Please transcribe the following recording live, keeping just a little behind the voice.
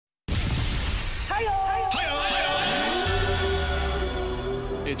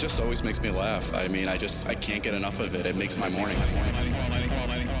just always makes me laugh. I mean, I can't get enough of it. It makes my morning.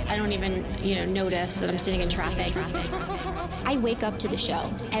 I don't even, notice that I'm sitting in traffic. I wake up to the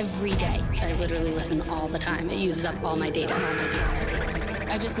show every day. I literally listen all the time. It uses up all my data.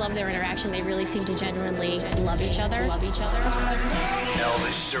 I just love their interaction. They really seem to genuinely love each other.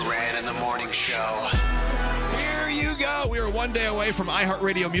 Elvis Duran in the Morning Show. Here you go. We are one day away from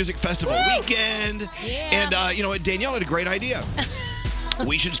iHeartRadio Music Festival weekend. Yeah. And you know what? Danielle had a great idea.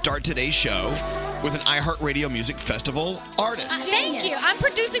 We should start today's show with an iHeartRadio Music Festival artist. Thank you. I'm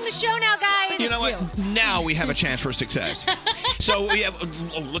producing the show now, guys. You know what? Now we have a chance for success. So we have,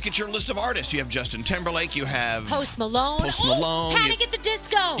 look at your list of artists. You have Justin Timberlake. You have Post Malone. Panic at the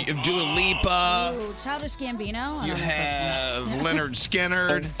Disco. You have Dua Lipa. Ooh, Childish Gambino. You have Leonard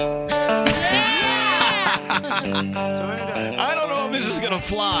Skinner. I don't know if this is going to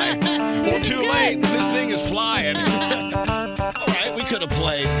fly. Well, too late. This thing is flying. All right, we could have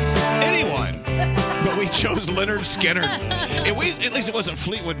played anyone, but we chose Leonard Skinner. At least it wasn't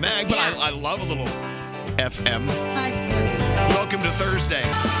Fleetwood Mac, but I love a little FM. Welcome to Thursday.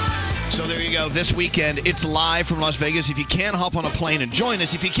 So there you go. This weekend, it's live from Las Vegas. If you can't hop on a plane and join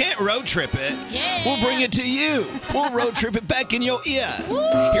us, if you can't road trip it, we'll bring it to you. We'll road trip it back in your ear.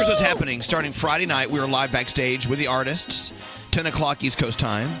 Here's what's happening. Starting Friday night, we are live backstage with the artists. 10 o'clock East Coast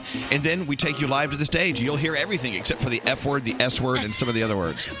time, and then we take you live to the stage. You'll hear everything except for the F word, the S word, and some of the other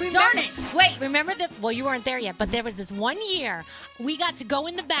words. Darn it! Wait, remember that? Well, you weren't there yet, but there was this one year we got to go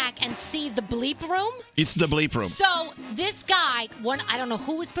in the back and see the bleep room. It's the bleep room. So this guy, I don't know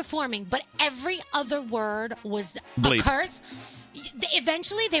who was performing, but every other word was bleep. a curse.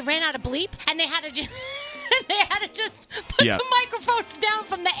 Eventually, they ran out of bleep, and they had to just put the microphones down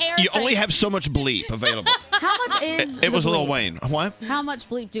from the air. You only have so much bleep available. How much is It was the Lil bleep? Wayne. What? How much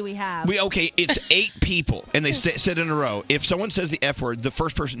bleep do we have? It's 8 people, and they sit in a row. If someone says the F word, the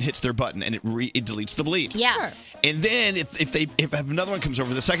first person hits their button, and it deletes the bleep. Yeah. Sure. And then if another one comes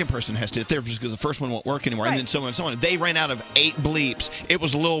over, the second person has to hit there because the first one won't work anymore, and then so on and so on. They ran out of 8 bleeps. It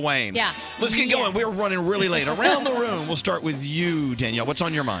was Lil Wayne. Yeah. Let's get going. We're running really late. Around the room, we'll start with you, Danielle. What's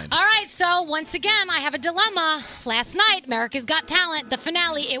on your mind? All right, so once again, I have a dilemma. Last night, America's Got Talent, the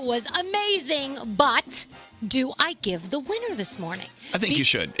finale, it was amazing, but do I give the winner this morning? I think you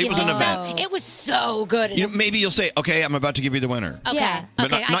should. It was an event. It was so good. Maybe you'll say, okay, I'm about to give you the winner. Okay, Yeah.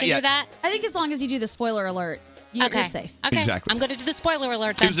 But okay, I can do that? I think as long as you do the spoiler alert, you're safe. Okay, Exactly. I'm going to do the spoiler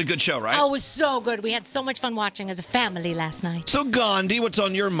alert then. It was a good show, right? Oh, it was so good. We had so much fun watching as a family last night. So, Gandhi, what's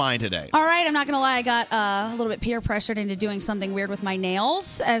on your mind today? All right, I'm not going to lie. I got a little bit peer pressured into doing something weird with my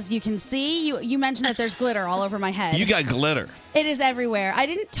nails. As you can see, you mentioned that there's glitter all over my head. You got glitter. It is everywhere. I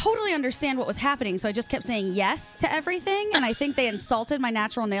didn't totally understand what was happening, so I just kept saying yes to everything, and I think they insulted my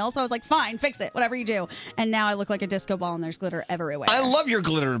natural nails, so I was like, fine, fix it, whatever you do. And now I look like a disco ball, and there's glitter everywhere. I love your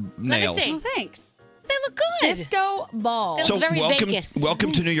glitter nails. Let me see. Oh, thanks. They look good. Disco ball. They So look very Vegas.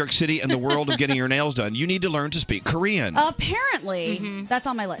 welcome to New York City and the world of getting your nails done. You need to learn to speak Korean. Apparently, that's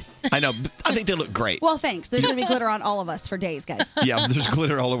on my list. I know. But I think they look great. Well, thanks. There's going to be glitter on all of us for days, guys. Yeah, there's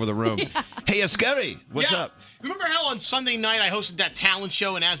glitter all over the room. Hey, Ascari, what's up? Remember how on Sunday night I hosted that talent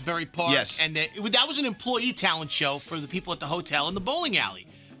show in Asbury Park? Yes. And that was an employee talent show for the people at the hotel and the bowling alley.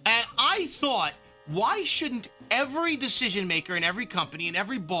 And I thought, why shouldn't every decision maker in every company and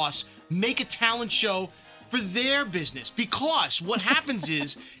every boss make a talent show for their business? Because what happens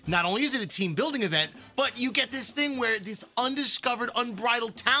is, not only is it a team building event, but you get this thing where this undiscovered,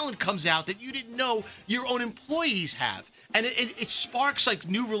 unbridled talent comes out that you didn't know your own employees have. And it sparks like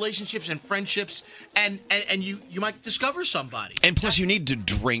new relationships and friendships, and you might discover somebody. And plus, you need to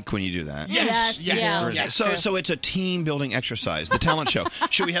drink when you do that. Yes. So it's a team building exercise, the talent show.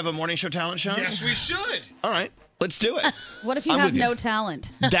 Should we have a morning show talent show? Yes, we should. All right, let's do it. What if you I'm have with you. no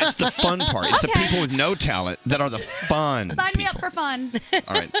talent? That's the fun part. It's the people with no talent that are the fun. Sign me up for fun.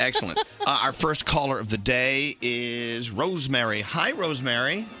 All right, excellent. Our first caller of the day is Rosemary. Hi,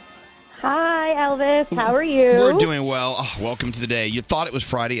 Rosemary. Hi, Elvis. How are you? We're doing well. Oh, welcome to the day. You thought it was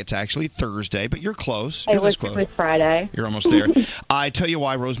Friday. It's actually Thursday, but you're close. You're I wish it was Friday. You're almost there. I tell you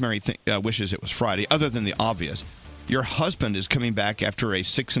why Rosemary wishes it was Friday, other than the obvious. Your husband is coming back after a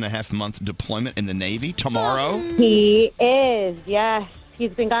 6.5-month deployment in the Navy tomorrow. He is, yes.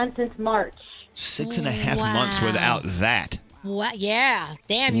 He's been gone since March. 6.5 months without that. What? Yeah.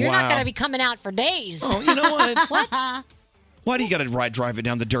 Damn, you're not going to be coming out for days. Oh, you know what? What? Why do you got to drive it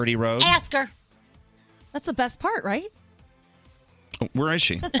down the dirty road? Ask her. That's the best part, right? Where is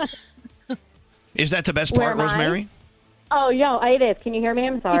she? Is that the best part, Rosemary? Oh, yeah, it is. Can you hear me?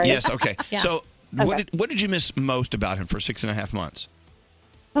 I'm sorry. Yes, okay. Yeah. So Okay. what did you miss most about him for 6.5 months?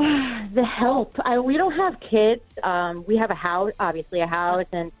 The help. We don't have kids. We have a house, obviously a house,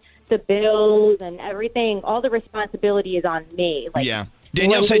 and the bills and everything. All the responsibility is on me. Like, yeah.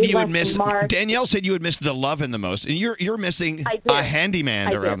 Danielle when said we you would left miss. in March- Danielle said you would miss the loving the most, and you're missing a handyman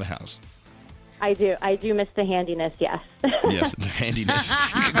I around do. the house. I do miss the handiness, yes. Yes, the handiness.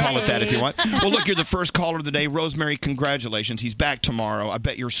 You can call it that if you want. Well, look, you're the first caller of the day. Rosemary, congratulations. He's back tomorrow. I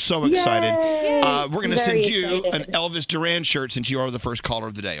bet you're so excited. We're going to send Very you excited. an Elvis Duran shirt since you are the first caller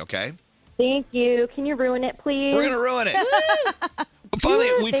of the day, okay? Thank you. Can you ruin it, please? We're going to ruin it. Finally,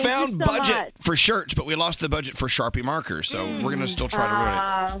 we Thank you found so budget much. for shirts, but we lost the budget for Sharpie markers, so we're going to still try to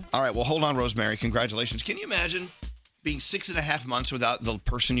ruin it. All right, well, hold on, Rosemary. Congratulations. Can you imagine being 6.5 months without the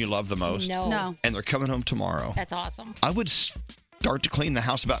person you love the most? No. And they're coming home tomorrow. That's awesome. I would start to clean the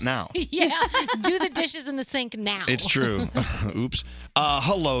house about now. Yeah. Do the dishes in the sink now. It's true. Oops.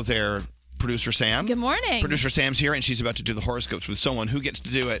 Hello there, Producer Sam. Good morning. Producer Sam's here, and she's about to do the horoscopes with someone who gets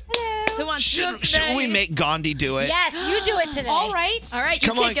to do it. Who wants to do it today? Should we make Gandhi do it? Yes, you do it today. All right. All right, you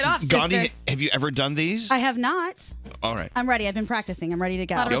Come kick on, it off, Gandhi, sister. have you ever done these? I have not. All right. I'm ready. I've been practicing. I'm ready to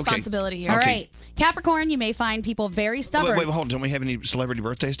go. A lot of Okay. responsibility here. All Okay. right. Capricorn, you may find people very stubborn. Wait, hold on. Don't we have any celebrity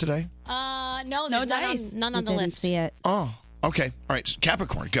birthdays today? No, No there's dice. None on the Didn't list. see it. Oh, okay. All right.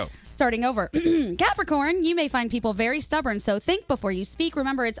 Capricorn, go. Starting over. Capricorn, you may find people very stubborn, so think before you speak.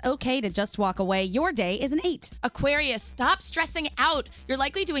 Remember, it's okay to just walk away. Your day is an 8. Aquarius, stop stressing out. You're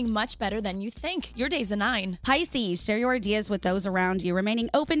likely doing much better than you think. Your day's a 9. Pisces, share your ideas with those around you. Remaining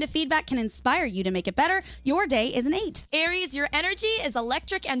open to feedback can inspire you to make it better. Your day is an 8. Aries, your energy is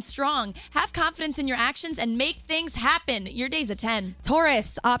electric and strong. Have confidence in your actions and make things happen. Your day's a 10.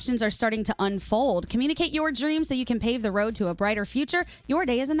 Taurus, options are starting to unfold. Communicate your dreams so you can pave the road to a brighter future. Your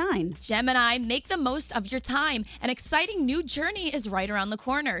day is a 9. Gemini, make the most of your time. An exciting new journey is right around the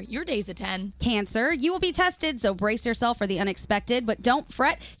corner. Your day's a 10. Cancer, you will be tested, so brace yourself for the unexpected, but don't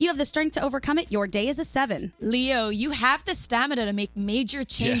fret. You have the strength to overcome it. Your day is a 7. Leo, you have the stamina to make major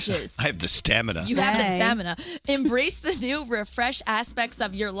changes. Yes, I have the stamina. You have the Yay. stamina. Embrace the new, refresh aspects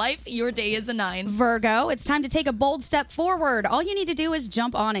of your life. Your day is a 9. Virgo, it's time to take a bold step forward. All you need to do is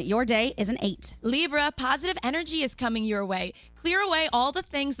jump on it. Your day is an 8. Libra, positive energy is coming your way. Clear away all the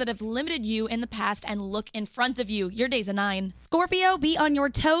things that have limited you in the past and look in front of you. Your day's a 9. Scorpio, be on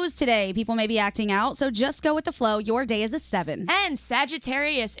your toes today. People may be acting out, so just go with the flow. Your day is a 7. And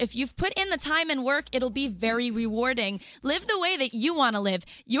Sagittarius, if you've put in the time and work, it'll be very rewarding. Live the way that you want to live.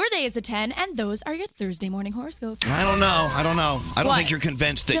 Your day is a 10, and those are your Thursday morning horoscopes. I don't know. I don't What? think you're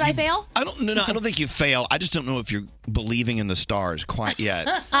convinced that Did I fail? I don't think you fail. I just don't know if you're believing in the stars quite yet.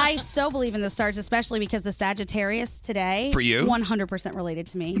 I so believe in the stars, especially because the Sagittarius today, For you? 100% related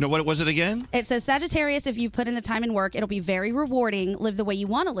to me. You know what was it again? It says, Sagittarius, if you've put in the time and work, it'll be very rewarding. Live the way you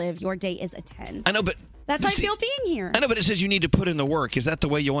want to live. Your day is a 10. I know, but That's how I feel being here. I know, but it says you need to put in the work. Is that the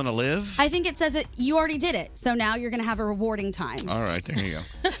way you want to live? I think it says that you already did it, so now you're going to have a rewarding time. All right, there you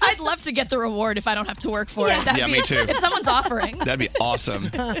go. I'd love to get the reward if I don't have to work for it. Yeah, me too. If someone's offering. That'd be awesome.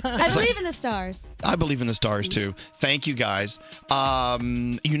 I believe in the stars. I believe in the stars too. Thank you guys.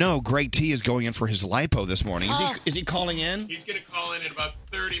 Greg T is going in for his lipo this morning. Is he calling in? He's going to call in about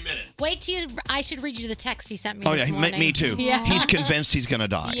 30 minutes. Wait till I should read you the text he sent me Oh this yeah, morning. me too. Yeah. He's convinced he's going to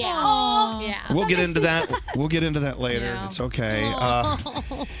die. Yeah. Yeah. We'll get into that. We'll get into that later. Yeah. It's okay.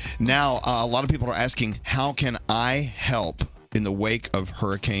 Now, a lot of people are asking, how can I help in the wake of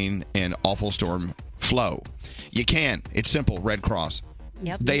hurricane and awful storm Flo? You can. It's simple. Red Cross.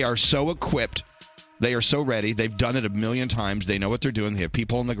 Yep. They are so equipped. They are so ready. They've done it a million times. They know what they're doing. They have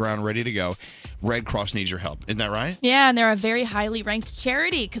people on the ground ready to go. Red Cross needs your help. Isn't that right? Yeah, and they're a very highly ranked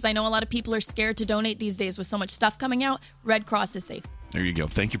charity because I know a lot of people are scared to donate these days with so much stuff coming out. Red Cross is safe. There you go.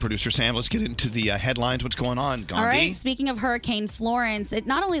 Thank you, Producer Sam. Let's get into the headlines. What's going on, Gandhi? All right. Speaking of Hurricane Florence, it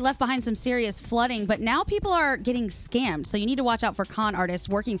not only left behind some serious flooding, but now people are getting scammed. So you need to watch out for con artists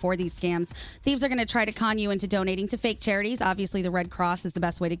working for these scams. Thieves are going to try to con you into donating to fake charities. Obviously, the Red Cross is the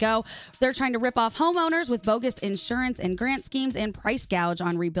best way to go. They're trying to rip off homeowners with bogus insurance and grant schemes and price gouge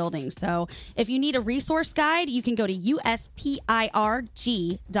on rebuilding. So if you need a resource guide, you can go to uspirg.org.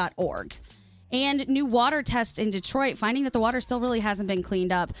 And new water tests in Detroit, finding that the water still really hasn't been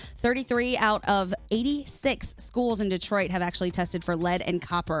cleaned up. 33 out of 86 schools in Detroit have actually tested for lead and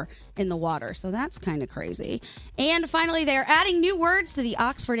copper in the water. So that's kind of crazy. And finally, they're adding new words to the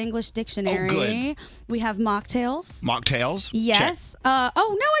Oxford English Dictionary. Oh, good. We have mocktails. Mocktails? Yes. Oh, no,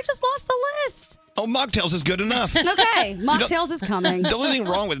 I just lost the list. Oh, mocktails is good enough. Okay, mocktails is coming. The only thing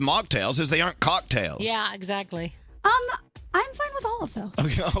wrong with mocktails is they aren't cocktails. Yeah, exactly. I'm fine with all of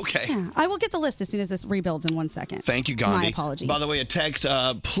those. Okay. Yeah, I will get the list as soon as this rebuilds in 1 second. Thank you, Gandhi. My apologies. By the way, a text,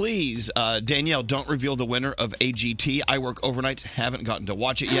 please, Danielle, don't reveal the winner of AGT. I work overnights, haven't gotten to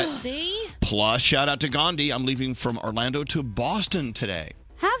watch it yet. See? Plus, shout out to Gandhi. I'm leaving from Orlando to Boston today.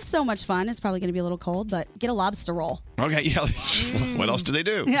 Have so much fun. It's probably going to be a little cold, but get a lobster roll. Okay, yeah. What else do they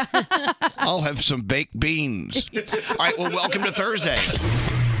do? Yeah. I'll have some baked beans. All right, well, welcome to Thursday.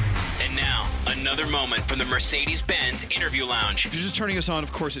 And now, another moment from the Mercedes-Benz Interview Lounge. If you're just turning us on,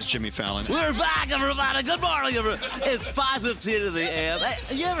 of course, it's Jimmy Fallon. We're back, everybody. Good morning, everybody. It's 5:15 in the AM.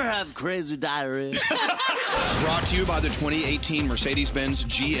 Hey, you ever have crazy diarrhea? Brought to you by the 2018 Mercedes-Benz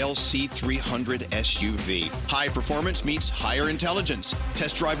GLC 300 SUV. High performance meets higher intelligence.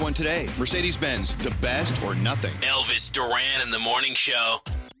 Test drive one today. Mercedes-Benz, the best or nothing. Elvis Duran in the Morning Show.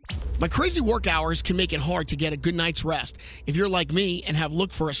 My crazy work hours can make it hard to get a good night's rest. If you're like me and have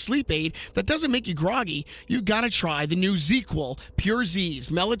looked for a sleep aid that doesn't make you groggy, you gotta try the new ZQL Pure Z's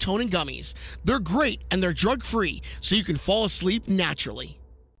melatonin gummies. They're great and they're drug-free, so you can fall asleep naturally.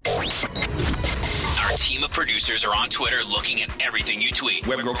 Our team of producers are on Twitter looking at everything you tweet.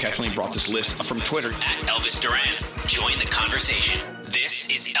 Web girl Kathleen brought this list from Twitter. At Elvis Duran. Join the conversation. This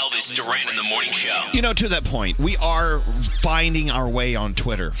is Elvis Duran in the Morning Show. You know, to that point, we are finding our way on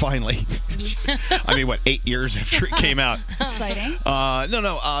Twitter, finally. I mean, 8 years after it came out? Exciting.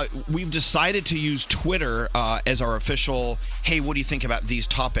 We've decided to use Twitter as our official, hey, what do you think about these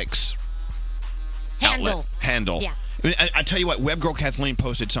topics? Handle. Yeah. I tell you what, Web Girl Kathleen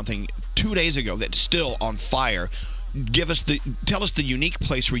posted something 2 days ago that's still on fire. Tell us the unique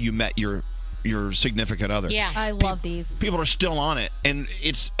place where you met your significant other. Yeah, I love these. People are still on it, and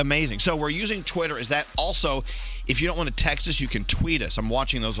it's amazing. So we're using Twitter as that. Also, if you don't want to text us, you can tweet us. I'm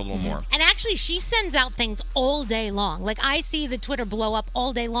watching those a little more. And actually, she sends out things all day long. Like, I see the Twitter blow up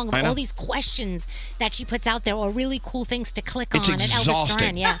all day long of all these questions that she puts out there or really cool things to click on. It's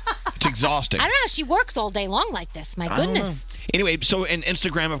exhausting. Yeah. It's exhausting. I don't know. She works all day long like this. My goodness. Anyway, so and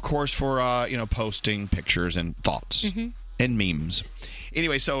Instagram, of course, for posting pictures and thoughts and memes.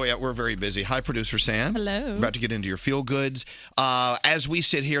 Anyway, so we're very busy. Hi, producer Sam. Hello. About to get into your feel goods. As we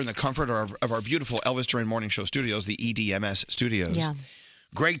sit here in the comfort of our beautiful Elvis Duran Morning Show studios, the EDMS studios. Yeah.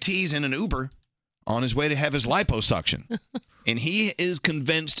 Greg T's in an Uber on his way to have his liposuction. And he is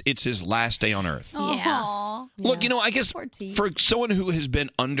convinced it's his last day on earth. Yeah. Look, I guess for someone who has been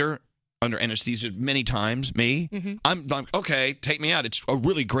under anesthesia many times, me, I'm like, okay, take me out. It's a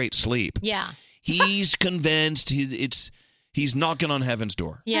really great sleep. Yeah. He's convinced he's knocking on heaven's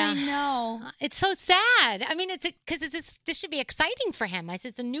door. Yeah. I know. It's so sad. I mean, because this should be exciting for him. I said,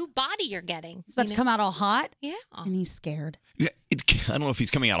 it's a new body you're getting. He's about to come out all hot. Yeah. And he's scared. Yeah, I don't know if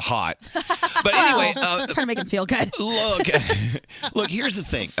he's coming out hot. But anyway. Trying to make him feel good. Look, here's the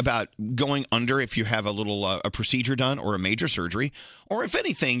thing about going under if you have a procedure done or a major surgery, or if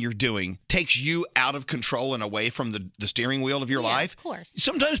anything you're doing takes you out of control and away from the steering wheel of your life. Of course.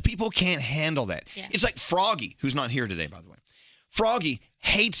 Sometimes people can't handle that. Yeah. It's like Froggy, who's not here today, by the way. Froggy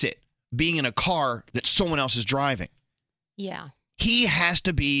hates it being in a car that someone else is driving. Yeah. He has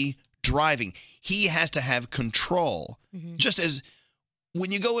to be driving. He has to have control. Just as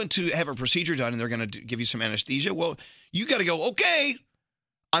when you go in to have a procedure done and they're going to give you some anesthesia, well, you got to go, okay,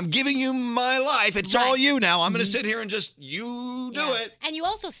 I'm giving you my life. It's all you now. I'm going to sit here and just do it. And you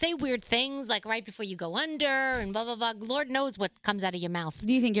also say weird things like right before you go under and blah, blah, blah. Lord knows what comes out of your mouth.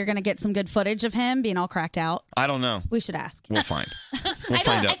 Do you think you're going to get some good footage of him being all cracked out? I don't know. We should ask. We'll find. I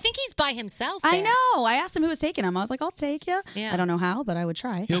think he's by himself. I know. I asked him who was taking him. I was like, I'll take you. Yeah. I don't know how, but I would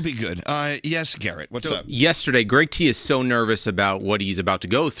try. He'll be good. Yes, Garrett. What's up? Yesterday, Greg T is so nervous about what he's about to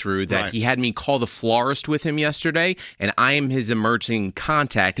go through that he had me call the florist with him yesterday, and I am his emergency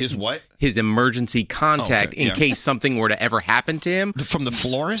contact. His what? His emergency contact in case something were to ever happen to him. From the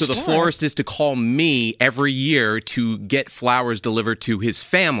florist? So the florist is to call me every year to get flowers delivered to his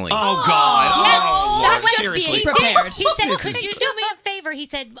family. Oh, God. That's seriously. Be prepared. He said, could you do me a favor? He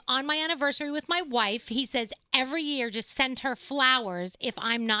said, on my anniversary with my wife, he says, every year just send her flowers if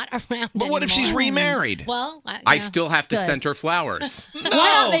I'm not around But what if she's remarried? Well, I still have to send her flowers. Why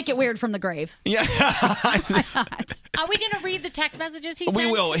not make it weird from the grave? Yeah. Are we going to read the text messages he sent? We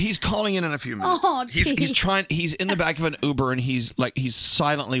will. He's calling in a few minutes. Oh, he's trying. He's in the back of an Uber and he's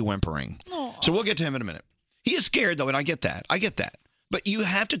silently whimpering. So we'll get to him in a minute. He is scared though, and I get that. But you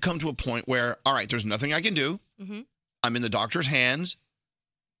have to come to a point where, all right, there's nothing I can do. I'm in the doctor's hands.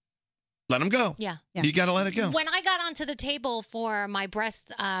 Let him go. Yeah. You got to let it go. When I got onto the table for my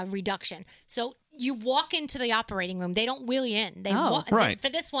breast reduction, you walk into the operating room. They don't wheel you in. Right. For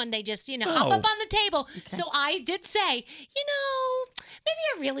this one, they just, hop up on the table. Okay. So I did say, maybe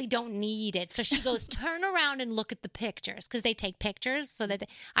I really don't need it. So she goes, turn around and look at the pictures because they take pictures. So that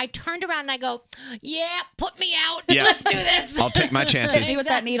I turned around and I go, yeah, put me out. Yeah. Let's do this. I'll take my chances. Me with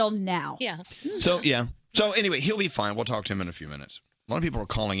that needle now. Yeah. So, yeah. So, anyway, he'll be fine. We'll talk to him in a few minutes. A lot of people are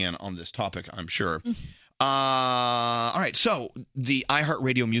calling in on this topic, I'm sure. All right. So, the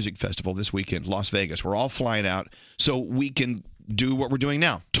iHeartRadio Music Festival this weekend, Las Vegas. We're all flying out so we can do what we're doing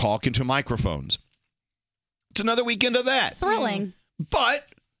now, talk into microphones. It's another weekend of that. Thrilling. But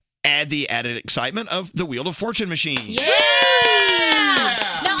add the added excitement of the Wheel of Fortune machine. Yeah.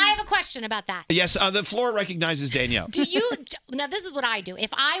 Now, I have a question about that. Yes, the floor recognizes Danielle. Now, this is what I do.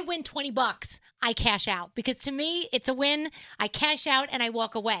 If I win $20, I cash out because to me, it's a win. I cash out and I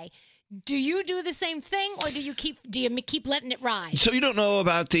walk away. Do you do the same thing, or do you keep letting it ride? So you don't know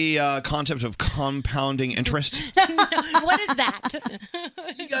about the concept of compounding interest? What is that?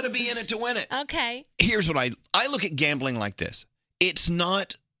 You got to be in it to win it. Okay. Here's what I look at gambling like this. It's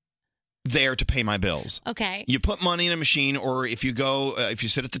not there to pay my bills. Okay. You put money in a machine, or if you go, if you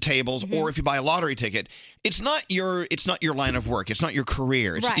sit at the tables, or if you buy a lottery ticket, it's not your line of work. It's not your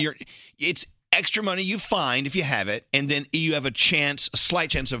career. It's Right. it's extra money you find if you have it, and then you have a slight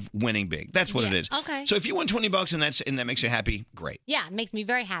chance of winning big. That's what it is. Okay. So if you win $20 and that makes you happy, great. Yeah, it makes me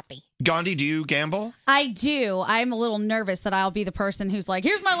very happy. Gandhi, do you gamble? I do. I'm a little nervous that I'll be the person who's like,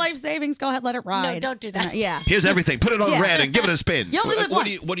 here's my life savings. Go ahead, let it ride. No, don't do that. Yeah. Here's everything. Put it on red and give it a spin. You only live what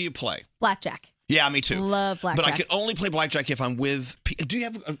once. do you play? Blackjack. Yeah, me too. Love blackjack. But I can only play blackjack if I'm with. Do you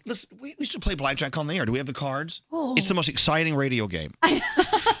have? We used to play blackjack on the air. Do we have the cards? Oh. It's the most exciting radio game.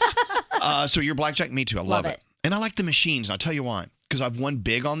 So you're blackjack? Me too. I love it. And I like the machines. And I'll tell you why. Because I've won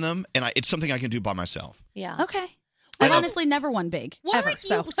big on them, and it's something I can do by myself. Yeah. Okay. I've honestly never won big. Weren't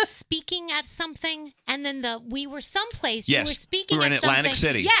you speaking at something, and then we were someplace. Yes. You were speaking We were at in Atlantic something.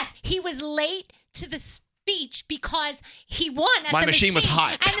 City. Yes, he was late to the speech because he won at My the machine was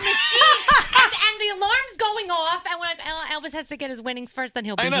hot. And the machine, and the alarm's going off, and when Elvis has to get his winnings first, then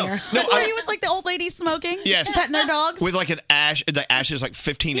he'll be I know. here. No, Were you with like the old ladies smoking? Yes. Petting their dogs? With like the ash is like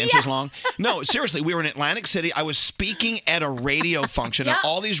 15 inches long. No, seriously, we were in Atlantic City. I was speaking at a radio function, and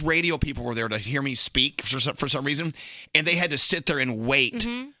all these radio people were there to hear me speak for some reason, and they had to sit there and wait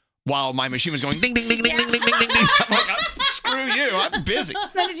while my machine was going ding, ding, ding, ding, ding, ding, ding, ding, ding. I'm like, screw you, I'm busy.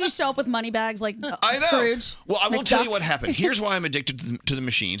 Then did you show up with money bags like I know. Scrooge? Well, I will tell you McDuck? what happened. Here's why I'm addicted to the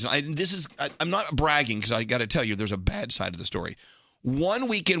machines. I'm not bragging because I got to tell you, there's a bad side of the story. One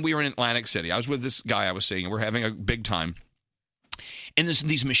weekend we were in Atlantic City. I was with this guy I was seeing, and we're having a big time. And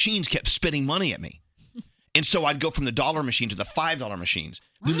these machines kept spitting money at me. And so I'd go from the dollar machine to the $5 machines.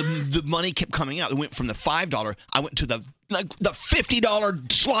 Then the money kept coming out. It went from the $5. I went to the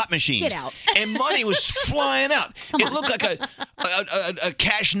 $50 slot machines. Get out. And money was flying out. It looked like a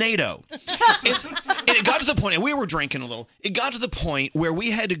cashnado. And it got to the point, and we were drinking a little. It got to the point where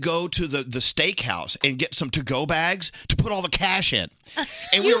we had to go to the steakhouse and get some to-go bags to put all the cash in.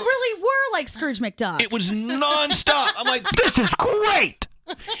 And You really were like Scrooge McDuck. it was nonstop. I'm like, this is great.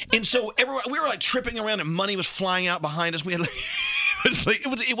 And so we were like tripping around, and money was flying out behind us. We had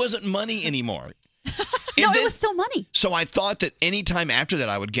it wasn't money anymore. It was still money. So I thought that any time after that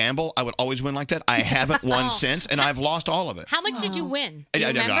I would gamble, I would always win like that. I haven't won since, and I've lost all of it. How much did you win? Do you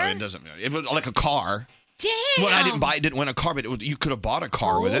I don't know. remember? It doesn't matter. It was like a car. Damn. Well, I didn't win a car, but you could have bought a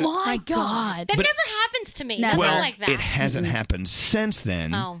car with it. Oh my God. That But- never happens to me. Never. Nothing Well, like that. it hasn't happened since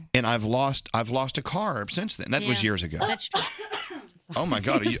then, Oh. and I've lost a car since then. That was Yeah, years ago. That's true. Oh my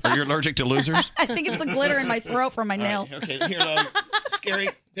God, are you allergic to losers? I think it's the glitter in my throat from my nails. Okay, here, Scary.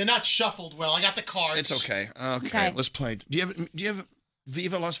 They're not shuffled well. I got the cards. It's okay. Okay, let's play. Do you have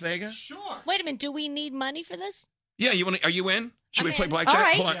Viva Las Vegas? Sure. Wait a minute. Do we need money for this? Yeah, are you in? Should we play in. blackjack?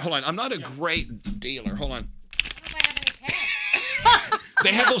 All right. Hold on. I'm not a great dealer. Hold on.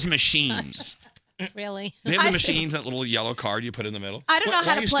 They have those machines. Really? They have the machines, that little yellow card you put in the middle. I don't know Why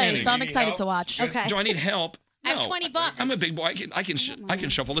how are to you play, standing? so I'm excited to watch. Okay. Do I need help? I have No. $20. I'm a big boy. I can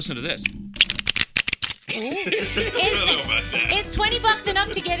shuffle. Listen to this. Is $20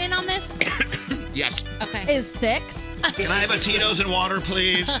 enough to get in on this? Yes. Okay. Is 6? Can I have a Tito's and water,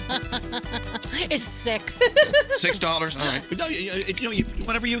 please? It's 6. $6. All right. No,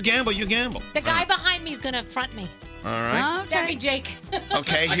 whenever you gamble, you gamble. The guy behind me is going to front me. All right. That'd be Jake.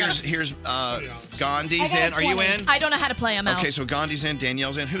 Okay. Here's Gandhi's I got in. Are you 20. in? I don't know how to play. I'm out. Okay, so Gandhi's in.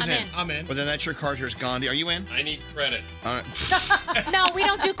 Danielle's in. Who's I'm in. I'm in. Well, then that's your card. Here's Gandhi. Are you in? I need credit. All right. No, we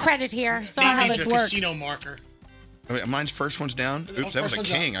don't do credit here. Sorry. how Needs this your works. casino marker. Wait, mine's first one's down. Oops, that was first a one's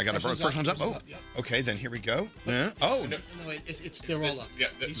king. up. I got it. First First one's one's up. up. Oh, First one's up, okay. Then here we go. Yeah. Oh, No, they're all up. Yeah,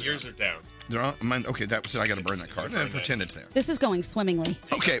 yours are down. they're all, mine. Okay, that was it. I got to burn that card. Pretend it's there. This is going swimmingly.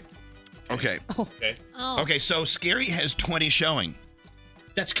 Okay. Okay. Oh. Okay. So Scary has 20 showing.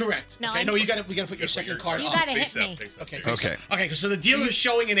 That's correct. No, okay, we got to put your second card You up. gotta hit me. Okay. Okay. Okay, so the dealer is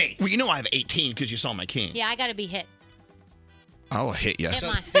showing an 8. Well, you know I have 18 because you saw my king. Yeah, I got to be hit. I'll hit you. Hit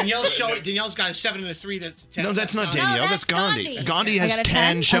mine. Danielle's got a 7 and a 3. That's a 10. No, that's not No, Danielle. that's That's Gandhi. Gandhi. Gandhi I has got a 10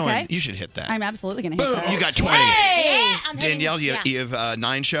 10? showing. Okay. You should hit that. I'm absolutely going to hit Boom. that. You got 20. Yeah, I'm hitting. Danielle, you Yeah. have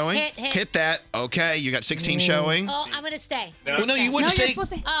 9 showing. Hit. that. Okay, you got 16 showing. Oh, I'm going to stay. Well, no, you wouldn't No, you're stay.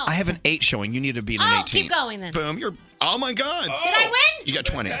 supposed to- Oh. I have an 8 showing. You need to beat an 18. Keep going then. Boom. Oh my God. Did I win? You got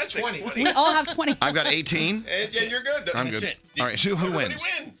 20. Fantastic. 20. We all have 20. I've got 18. Yeah, you're good. I'm That's good. it. All right, so who Everybody wins?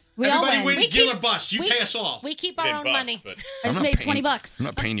 wins. We all Everybody win. wins. Dealer bust. You pay us all. We keep our own money. I just I'm not made paying- 20 bucks. I'm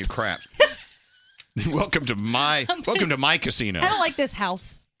not paying you crap. welcome to my casino. I don't like this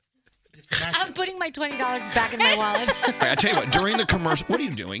house. I'm putting my $20 back in my wallet. All right, I tell you what. During the commercial, what are you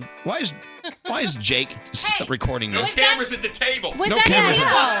doing? Why is Jake recording No this? cameras at the table. Was No that cameras.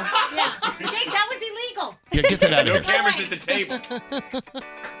 illegal? Yeah. Jake, that was illegal. Yeah, get that out of No here. cameras at the table.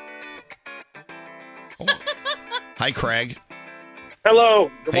 Hi, Craig. Hello.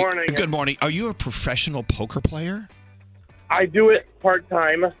 Good Hey, morning. Good morning. Are you a professional poker player? I do it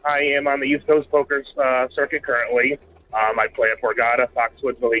part-time. I am on the East Coast Poker circuit currently. I play at Borgata,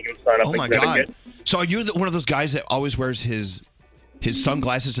 Foxwoods, Mohegan Sun up Oh in my Connecticut. God! So are you one of those guys that always wears his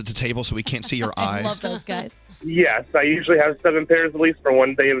sunglasses at the table so we can't see your eyes? I love those guys. Yes, I usually have 7 pairs at least for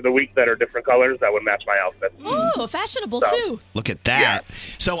one day of the week that are different colors that would match my outfit. Ooh, fashionable So- too. Look at that.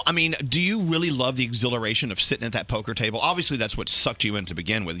 So, I mean, do you really love the exhilaration of sitting at that poker table? Obviously, that's what sucked you in to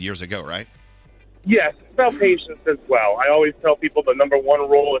begin with years ago, right? Yes, it's about patience as well. I always tell people the number one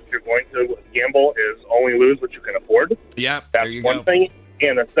rule if you're going to gamble is only lose what you can afford. Yeah, That's there you one go. thing.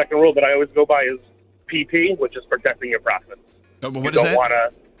 And the second rule that I always go by is PP, which is protecting your profits. What you is don't that? want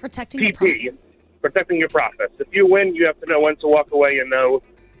to Protecting the PP, protecting your profits. If you win, you have to know when to walk away and know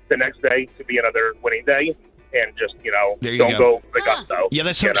the next day to be another winning day. And just, There you don't go. go the gusto. Yeah,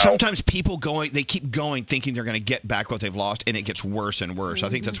 that's you know? sometimes people they keep going thinking they're going to get back what they've lost, and it gets worse and worse. I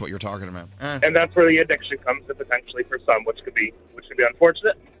think that's what you're talking about. And that's where the addiction comes in potentially for some, which could be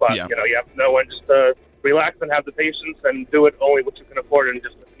unfortunate. But Yeah. you have to know when just to relax and have the patience and do it only what you can afford and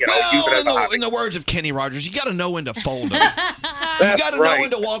just use it as a hobby. In the words of Kenny Rogers, you got to know when to fold them. That's you got to know right.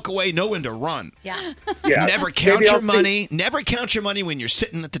 when to walk away, know when to run. Yeah. Yeah. Never count Maybe your I'll see- money. Never count your money when you're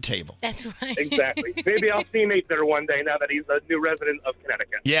sitting at the table. That's right. Exactly. Maybe I'll see Nate there one day now that he's a new resident of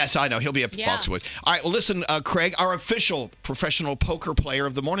Connecticut. Yes, I know. He'll be at Yeah. Foxwood. All right, well, listen, Craig, our official professional poker player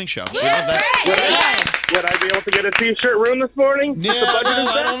of the morning show. We love that. Would I be able to get a T-shirt room this morning? Yeah, The budget is well,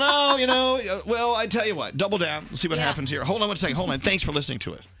 I set? don't know. Well, I tell you what. Double down. Let's see what happens here. Hold on one second. Hold on. Thanks for listening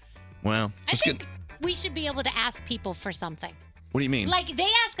to us. Well, I think we should be able to ask people for something. what do you mean? Like, they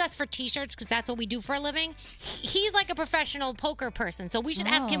ask us for T-shirts because that's what we do for a living. He's like a professional poker person, so we should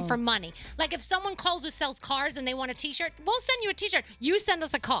ask him for money. Like, if someone calls or sells cars and they want a T-shirt, we'll send you a T-shirt. You send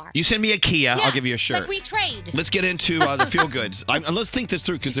us a car. You send me a Kia, I'll give you a shirt. Like, we trade. Let's get into the feel goods. Let's think this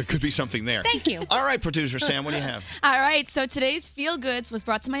through because there could be something there. Thank you. All right, producer Sam, what do you have? All right, so today's Feel Goods was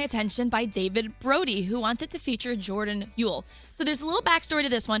brought to my attention by David Brody, who wanted to feature Jordan Huel. So there's a little backstory to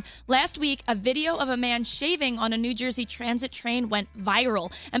this one. Last week, a video of a man shaving on a New Jersey transit train went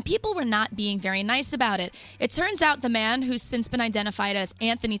viral, and people were not being very nice about it. It turns out the man, who's since been identified as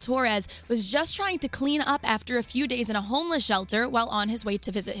Anthony Torres, was just trying to clean up after a few days in a homeless shelter while on his way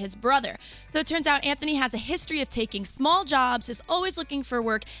to visit his brother. So it turns out Anthony has a history of taking small jobs, is always looking for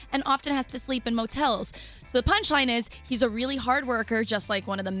work, and often has to sleep in motels. So the punchline is he's a really hard worker, just like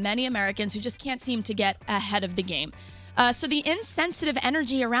one of the many Americans who just can't seem to get ahead of the game. So the insensitive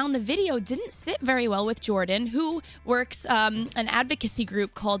energy around the video didn't sit very well with Jordan, who works an advocacy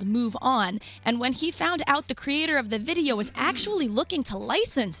group called Move On. And when he found out the creator of the video was actually looking to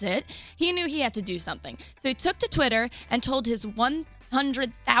license it, he knew he had to do something. So he took to Twitter and told his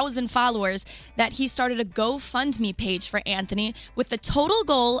 100,000 followers that he started a GoFundMe page for Anthony with the total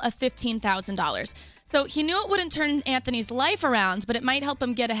goal of $15,000. So he knew it wouldn't turn Anthony's life around, but it might help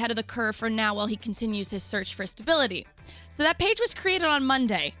him get ahead of the curve for now while he continues his search for stability. So that page was created on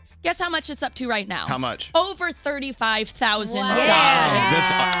Monday. Guess how much it's up to right now? How much? Over $35,000.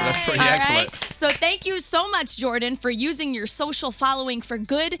 That's pretty All excellent. right. So thank you so much, Jordan, for using your social following for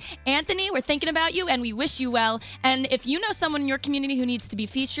good. Anthony, we're thinking about you, and we wish you well. And if you know someone in your community who needs to be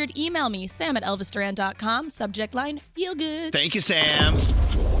featured, email me, sam@elvisduran.com. Subject line, feel good. Thank you, Sam.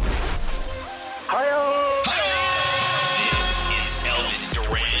 This is Elvis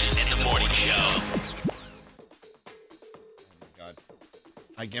Duran and the Morning Show.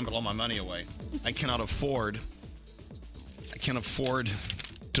 I gamble all my money away. I cannot afford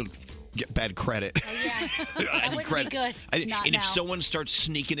to get bad credit. That wouldn't be good. Not and if now. someone starts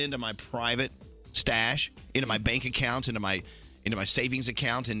sneaking into my private stash, into my bank accounts, into my into my savings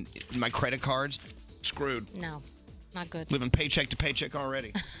account and my credit cards. Screwed. No, not good. Living paycheck to paycheck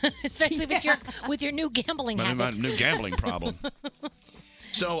already. Especially with your new gambling My habits. new gambling problem.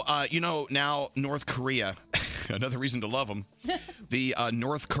 So, now North Korea, another reason to love them, the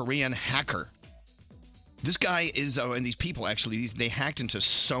North Korean hacker. This guy is, and these people actually, they hacked into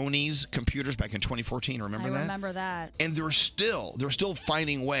Sony's computers back in 2014. Remember that? I remember that. And they're still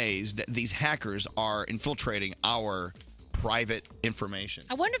finding ways that these hackers are infiltrating our private information.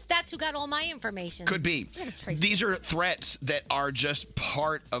 I wonder if that's who got all my information. Could be. These are threats that are just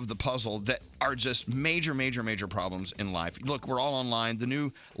part of the puzzle that are just major, major, major problems in life. Look, we're all online. The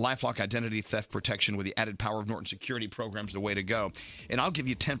new LifeLock identity theft protection with the added power of Norton security program is the way to go. And I'll give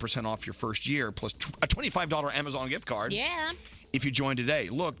you 10% off your first year plus a $25 Amazon gift card. Yeah. If you join today.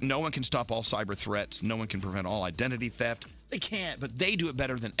 Look, no one can stop all cyber threats. No one can prevent all identity theft. They can't, but they do it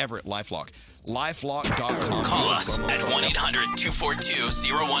better than ever at LifeLock. LifeLock.com. Call us at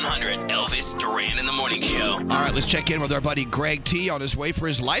 1-800-242-0100. Elvis Duran in the Morning Show. All right, let's check in with our buddy Greg T on his way for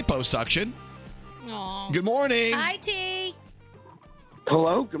his liposuction. Aww. Good morning. Hi, T.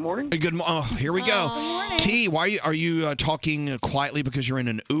 Hello. Good morning. Here we go. Good morning. T, why are you talking quietly because you're in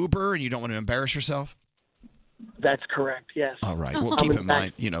an Uber and you don't want to embarrass yourself? That's correct. Yes. All right. Well, keep in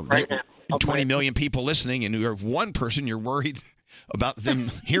mind, right now. 20 million people listening, and you have one person you're worried about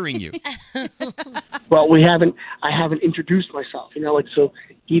them hearing you. Well, I haven't introduced myself, so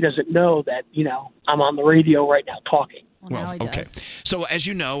he doesn't know that, I'm on the radio right now talking. Well, okay. So as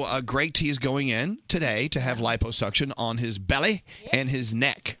you know, Greg T is going in today to have liposuction on his belly and his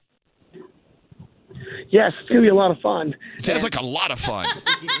neck. Yes, it's going to be a lot of fun. It sounds like a lot of fun.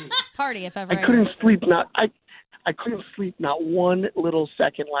 Party, if ever. I couldn't sleep. I couldn't sleep not one little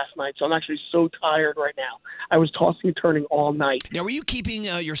second last night, so I'm actually so tired right now. I was tossing and turning all night. Now, were you keeping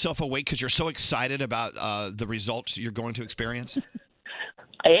yourself awake because you're so excited about the results you're going to experience?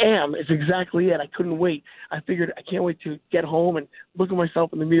 I am. It's exactly it. I couldn't wait. I figured I can't wait to get home and look at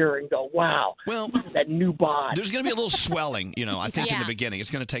myself in the mirror and go, wow, look at that new bod. There's going to be a little swelling, I think in the beginning. It's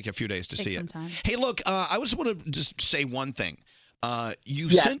going to take a few days to see it. Time. Hey, look, I just want to just say one thing.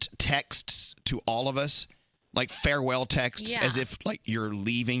 You sent texts to all of us, like farewell texts, as if like you're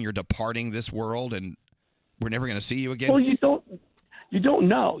departing this world and we're never going to see you again. Well, you don't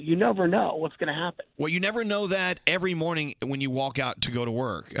know. You never know what's going to happen. Well, you never know that every morning when you walk out to go to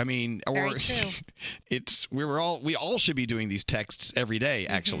work. I mean, Very true. we all should be doing these texts every day,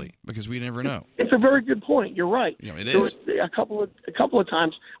 actually, because we never know. It's a very good point. You're right. It There is. was a couple of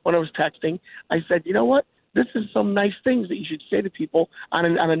times when I was texting, I said, you know what? This is some nice things that you should say to people on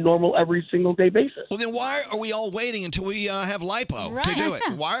a normal every single day basis. Well, then why are we all waiting until we have lipo to do it?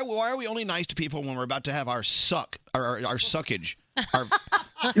 Why are we only nice to people when we're about to have our suckage? That's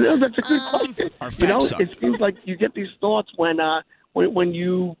a good question. Our fat suck. It seems like you get these thoughts when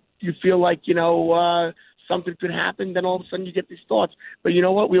you feel like something could happen. Then all of a sudden you get these thoughts. But you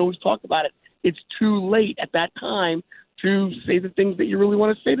know what? We always talk about it. It's too late at that time to say the things that you really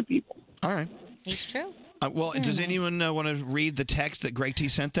want to say to people. All right. It's true. Does anyone want to read the text that Greg T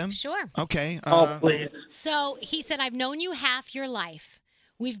sent them? Sure. Okay. Please. So he said, I've known you half your life.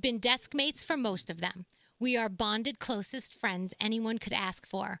 We've been desk mates for most of them. We are bonded closest friends anyone could ask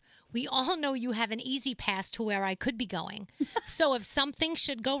for. We all know you have an easy pass to where I could be going. So if something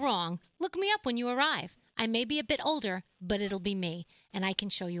should go wrong, look me up when you arrive. I may be a bit older, but it'll be me, and I can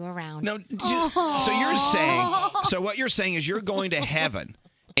show you around. No, so what you're saying is you're going to heaven.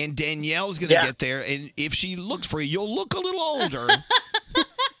 And Danielle's going to get there, and if she looks for you, you'll look a little older.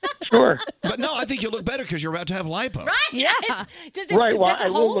 Sure. But no, I think you'll look better because you're about to have lipo. Right? Yeah. Does I it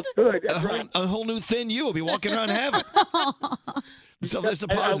will hold? look good. That's right. A whole new thin you will be walking around heaven. So that's a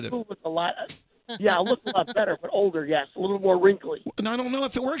positive. I will look a lot. Yeah, I'll look a lot better, but older, yes, a little more wrinkly. And I don't know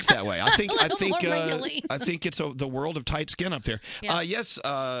if it works that way. I think it's the world of tight skin up there. Yeah. Yes,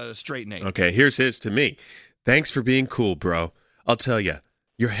 straight Nate. Okay, here's his to me. Thanks for being cool, bro. I'll tell you,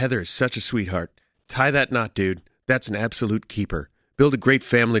 your Heather is such a sweetheart. Tie that knot, dude. That's an absolute keeper. Build a great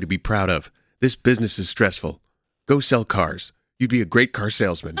family to be proud of. This business is stressful. Go sell cars. You'd be a great car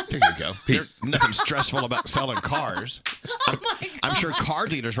salesman. There you go. There's nothing stressful about selling cars. I'm sure car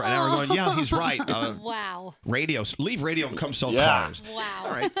dealers right now are going, yeah, he's right. Wow. Leave radio and come sell cars. Wow.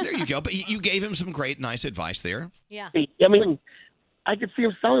 All right, there you go. But you gave him some great, nice advice there. Yeah. I mean, I could see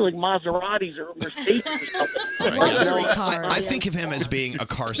him selling like Maseratis or Mercedes or something. Luxury cars. I think of him as being a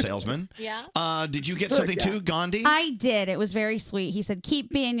car salesman. Yeah. Did you get something too, Gandhi? I did. It was very sweet. He said, keep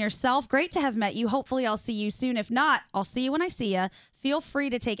being yourself. Great to have met you. Hopefully I'll see you soon. If not, I'll see you when I see you. Feel free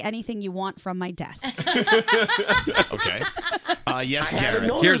to take anything you want from my desk. Okay. Yes,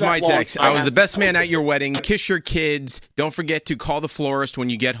 Garrett. Here's my text. I was the best man at your wedding. Kiss your kids. Don't forget to call the florist when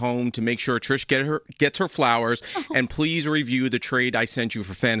you get home to make sure Trish gets her flowers. And please review the trade I sent you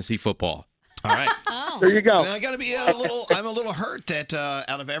for fantasy football. All right. There you go. And I got to be I'm a little hurt that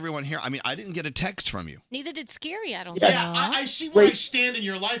out of everyone here, I mean, I didn't get a text from you. Neither did Scary, I don't Yeah, think. I see where I stand in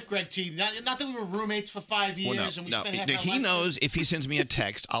your life, Greg T. Not that we were roommates for 5 years and we spent half our He life knows if he sends me a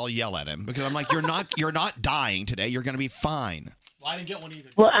text, I'll yell at him because I'm like, you're not dying today. You're going to be fine. Well, I didn't get one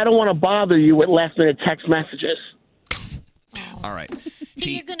either. Well, I don't want to bother you with last-minute text messages. All right.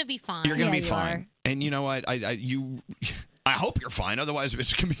 See, you're going to be fine. You're going to be fine. And you know what? I hope you're fine. Otherwise,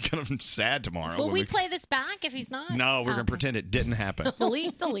 it's going to be kind of sad tomorrow. Will we play this back if he's not? No, we're going to pretend it didn't happen.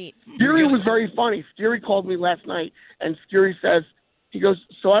 delete. Scary was very funny. Scary called me last night, and Scary says, he goes,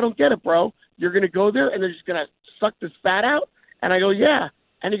 so I don't get it, bro. You're going to go there, and they're just going to suck this fat out? And I go, yeah.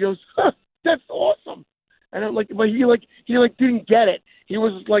 And he goes, huh, that's awesome. And I'm like, but he didn't get it. He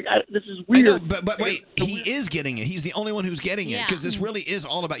was like, this is weird. I know, but wait, he is getting it. He's the only one who's getting it because this really is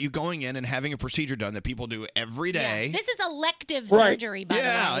all about you going in and having a procedure done that people do every day. This is elective surgery, by the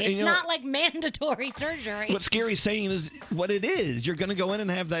way. It's and not like mandatory surgery. What Scary's saying is what it is. You're going to go in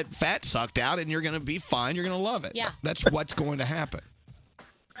and have that fat sucked out, and you're going to be fine. You're going to love it. Yeah. That's what's going to happen.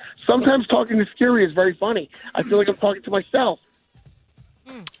 Sometimes talking to Scary is very funny. I feel like I'm talking to myself.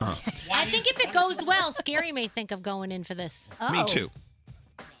 I think if it goes well, Scary may think of going in for this. Me too.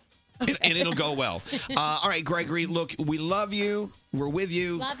 And it'll go well. All right, Gregory, look, we love you. We're with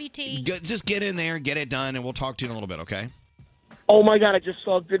you. Love you, T. Just get in there, get it done, and we'll talk to you in a little bit, okay? Oh, my God, I just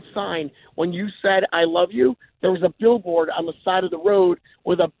saw a good sign. When you said, I love you, there was a billboard on the side of the road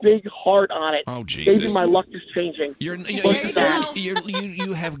with a big heart on it. Oh, Jesus. Maybe my luck is changing. You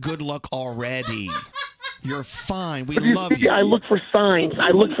have good luck already. You're fine. We love you. I look for signs.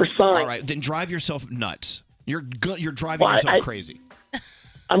 All right, then drive yourself nuts. You're driving yourself crazy.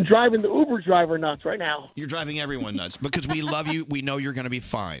 I'm driving the Uber driver nuts right now. You're driving everyone nuts because we love you. We know you're going to be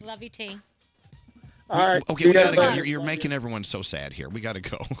fine. Love you, T. All right. Okay, we gotta go. You're making everyone so sad here. We got to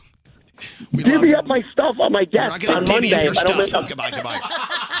go. Divvy up my stuff on my desk on Monday. Your stuff. Goodbye.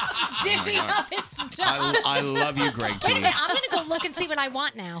 Divvy up his stuff. I love you, Greg T. Wait a minute, I'm going to go look and see what I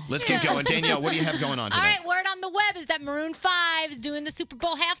want now. Let's get going. Danielle, what do you have going on today? All right, word on the web is that Maroon 5 is doing the Super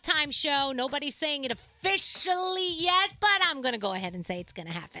Bowl halftime show. Nobody's saying it officially yet, but I'm going to go ahead and say it's going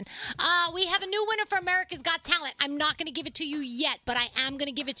to happen. We have a new winner for America's Got Talent. I'm not going to give it to you yet, but I am going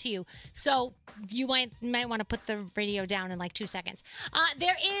to give it to you. So you might want to put the radio down in like 2 seconds.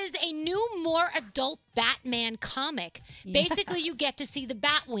 There is a new, more adult Batman comic. Yes. Basically, you get to see the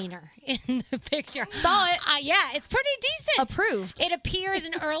Batwiener in the picture. Saw it. Yeah, it's pretty decent. Approved. It appears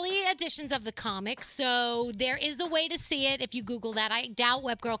in early editions of the comic, so there is a way to see it if you Google that. I doubt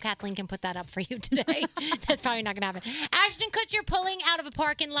Webgirl Kathleen can put that up for you today. That's probably not going to happen. Ashton Kutcher pulling out of a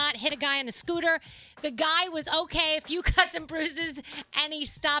parking lot, hit a guy on a scooter. The guy was okay, a few cuts and bruises, and he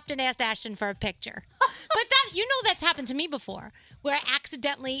stopped and asked Ashton for a picture. But that's happened to me before, where I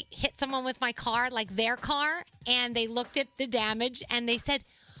accidentally hit someone with my car, like their car, and they looked at the damage and they said,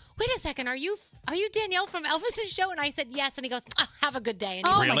 wait a second, are you Danielle from Elvis's show? And I said, yes. And he goes, oh, have a good day. And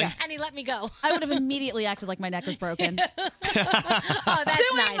he, my God. And he let me go. I would have immediately acted like my neck was broken. Oh, that's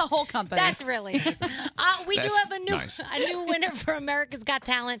Suing nice. the whole company. That's really nice. We do have a new winner for America's Got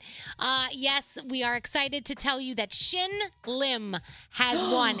Talent. Yes, we are excited to tell you that Shin Lim has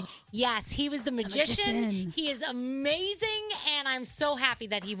won. Yes, he was the magician. He is amazing, and I'm so happy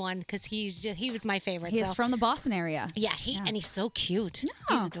that he won because he was my favorite. He's from the Boston area. Yeah, and he's so cute.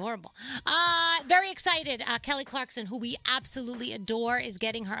 He's adorable. Very excited. Kelly Clarkson, who we absolutely adore, is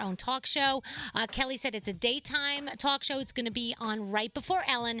getting her own talk show. Kelly said it's a daytime talk show. It's going to be on right before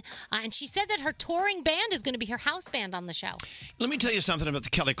Ellen. And she said that her touring band is going to be her house band on the show. Let me tell you something about the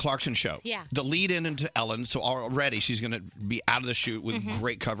Kelly Clarkson show. Yeah. The lead in into Ellen, so already she's going to be out of the chute with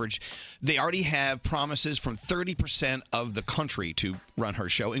great coverage. They already have promises from 30% of the country to run her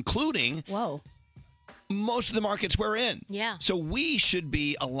show, including most of the markets we're in. Yeah. So we should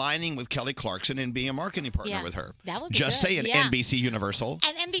be aligning with Kelly Clarkson and being a marketing partner with her. That would be Just good. saying, Yeah. NBC Universal.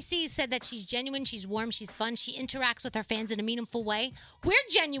 And NBC said that she's genuine, she's warm, she's fun, she interacts with her fans in a meaningful way. We're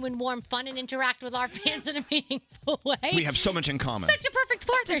genuine, warm, fun, and interact with our fans in a meaningful way. We have so much in common. Such a perfect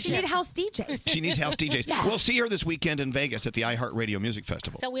partnership. Does she need house DJs? She needs house DJs. Yeah. We'll see her this weekend in Vegas at the iHeartRadio Music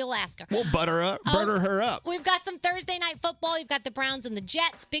Festival. So we'll ask her. We'll butter her up. We've got some Thursday night football. You've got the Browns and the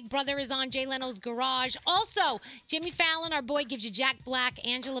Jets. Big Brother is on. Jay Leno's Garage. Also, Jimmy Fallon, our boy, gives you Jack Black,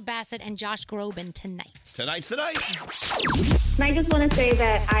 Angela Bassett, and Josh Groban tonight. Tonight's the night. And I just want to say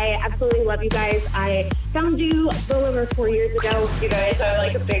that I absolutely love you guys. I found you a little over 4 years ago. You guys are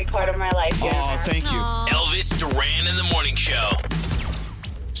like a big part of my life. Oh, thank you. Elvis Duran in the Morning Show.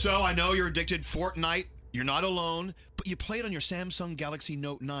 So I know you're addicted Fortnite. You're not alone, but you play it on your Samsung Galaxy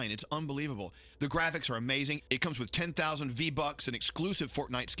Note 9. It's unbelievable. The graphics are amazing. It comes with 10,000 V-Bucks, an exclusive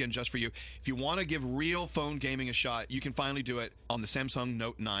Fortnite skin just for you. If you want to give real phone gaming a shot, you can finally do it on the Samsung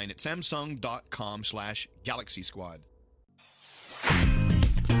Note 9 at samsung.com/Galaxy Squad.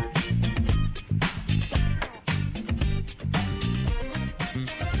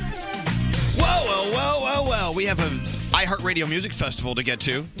 Well, we have a iHeartRadio Music Festival to get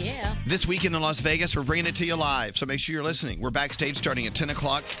to. Yeah. This weekend in Las Vegas, we're bringing it to you live, so make sure you're listening. We're backstage starting at 10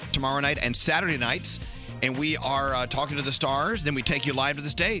 o'clock tomorrow night and Saturday nights, and we are talking to the stars. Then we take you live to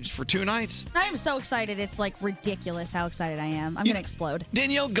the stage for 2 nights. I am so excited. It's like ridiculous how excited I am. I'm going to explode.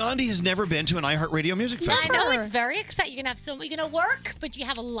 Danielle Gandhi has never been to an iHeartRadio Music I Festival. know, it's very exciting. You're going to work, but you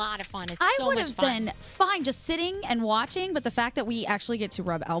have a lot of fun. It's so would much have fun. been fine just sitting and watching, but the fact that we actually get to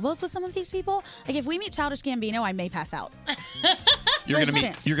rub elbows with some of these people, like if we meet Childish Gambino, I may pass out. You're There's gonna a meet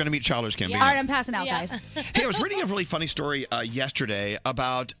chance. you're gonna meet Childish Gambino. All right, I'm passing out, guys. Hey, I was reading a really funny story yesterday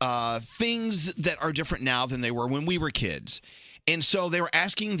about things that are different now than they were when we were kids. And so they were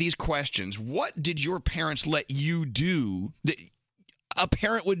asking these questions. What did your parents let you do that a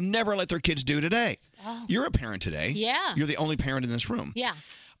parent would never let their kids do today? Oh. You're a parent today. Yeah. You're the only parent in this room. Yeah.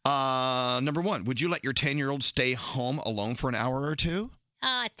 Number one, would you let your 10-year-old stay home alone for an hour or two?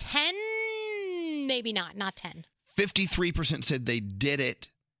 10, maybe not 10. 53% said they did it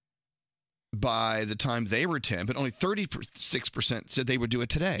by the time they were 10, but only 36% said they would do it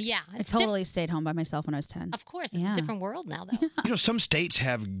today. Yeah. I totally stayed home by myself when I was 10. Of course. It's a different world now, though. You know, some states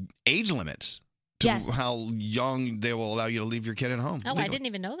have age limits to Yes. how young they will allow you to leave your kid at home. Oh, I legally. didn't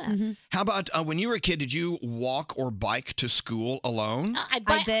even know that. Mm-hmm. How about when you were a kid, did you walk or bike to school alone?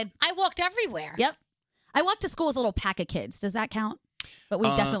 I did. I walked everywhere. Yep. I walked to school with a little pack of kids. Does that count? But we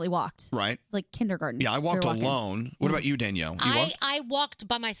definitely walked. Right. Like kindergarten. Yeah, I walked We were walking. alone. What about you, Danielle? You walked? I walked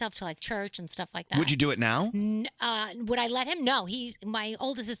by myself to like church and stuff like that. Would you do it now? Would I let him? No. My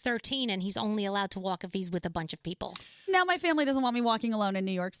oldest is 13, and he's only allowed to walk if he's with a bunch of people. Now my family doesn't want me walking alone in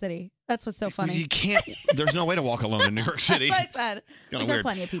New York City. That's what's so funny. You can't. There's no way to walk alone in New York City. That's what I said. Kinda Like, there are weird.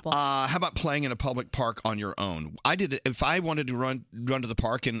 plenty of people. How about playing in a public park on your own? I did it. If I wanted to run to the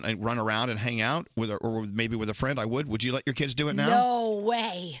park and run around and hang out or maybe with a friend, I would. Would you let your kids do it now? No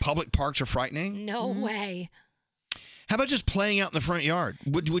way. Public parks are frightening. No way. How about just playing out in the front yard?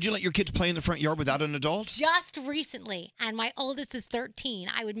 Would you let your kids play in the front yard without an adult? Just recently, and my oldest is 13,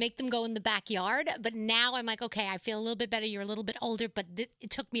 I would make them go in the backyard, but now I'm like, okay, I feel a little bit better. You're a little bit older, but it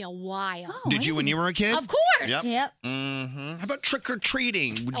took me a while. Did you when you were a kid? Of course. Yep. Mm-hmm. How about trick or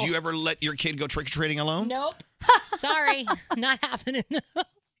treating? Would you ever let your kid go trick or treating alone? Nope. Sorry, not happening.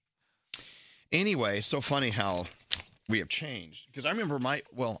 Anyway, so funny how we have changed. Because I remember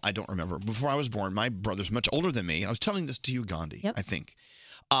I don't remember. Before I was born, my brother's much older than me. I was telling this to you, Gandhi, I think.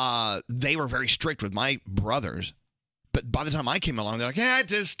 They were very strict with my brothers. But by the time I came along, they're like, yeah,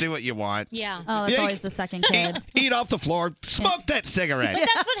 just do what you want. Yeah. Oh, that's always the second kid. Eat off the floor. Smoke that cigarette. But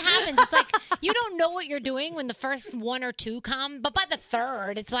that's what happens. It's like you don't know what you're doing when the first 1 or 2 come, but by the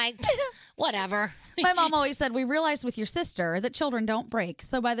third, it's like, whatever. My mom always said, we realized with your sister that children don't break.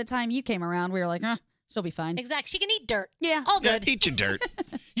 So by the time you came around, we were like, she'll be fine. Exactly. She can eat dirt. Yeah. All good. Eat your dirt.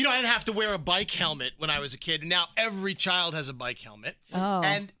 You know, I didn't have to wear a bike helmet when I was a kid. And now every child has a bike helmet. Oh.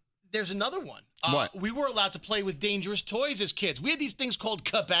 And there's another one. What? We were allowed to play with dangerous toys as kids. We had these things called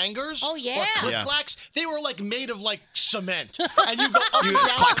kabangers. Oh, yeah. Or click-clacks. They were like made of like cement. And you go up You and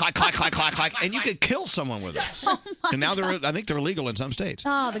down. clack, clack, clack, clack, clack, and you could kill someone with it. And now I think they're illegal in some states.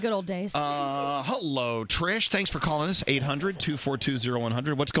 Oh, the good old days. Hello, Trish. Thanks for calling us.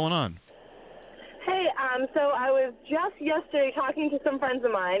 800-242-0100. What's going on? Hey, so I was just yesterday talking to some friends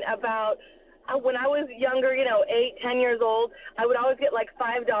of mine about when I was younger, 8, 10 years old, I would always get like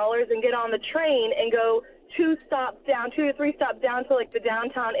 $5 and get on the train and go 2 to 3 stops down to like the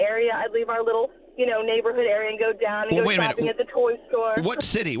downtown area. I'd leave our little, neighborhood area and go down and Well, go wait a minute. shopping at the toy store. What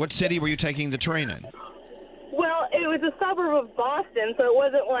city were you taking the train in? Well, it was a suburb of Boston, so it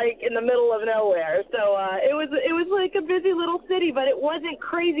wasn't like in the middle of nowhere. So it was like a busy little city, but it wasn't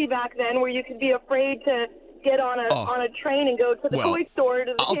crazy back then where you could be afraid to get on a train and go to the toy store.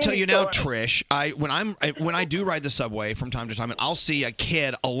 To the I'll tell candy you now, store. Trish. When I do ride the subway from time to time, and I'll see a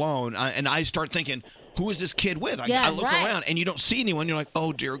kid alone, and I start thinking, who is this kid with? I look around, and you don't see anyone. You're like,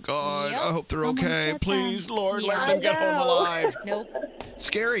 oh dear God, I hope they're okay. Please, Lord, let them get home alive. Nope.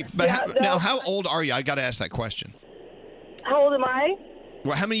 Scary. But now, how old are you? I got to ask that question. How old am I?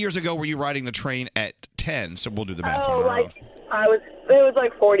 Well, how many years ago were you riding the train at 10? So we'll do the math. Oh, it was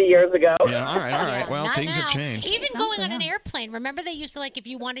like 40 years ago. Yeah, all right. Well, Not things now. have changed. Even going on an airplane. Remember they used to, like, if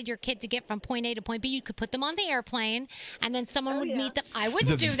you wanted your kid to get from point A to point B, you could put them on the airplane, and then someone would meet them. I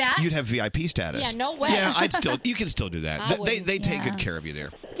wouldn't do that. You'd have VIP status. Yeah, no way. Yeah, you can still do that. I They take yeah. good care of you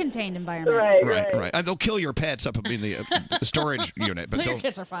there. It's a contained environment. Right. And they'll kill your pets up in the storage unit, but Your they'll.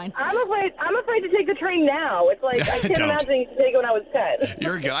 kids are fine. I'm afraid to take the train now. It's like I can't Don't. imagine to take it when I was 10.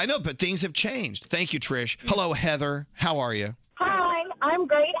 You're good. I know, but things have changed. Thank you, Trish. Hello, Heather. How are you? Hi, I'm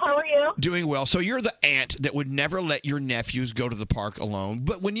great. How are you? Doing well. So you're the aunt that would never let your nephews go to the park alone.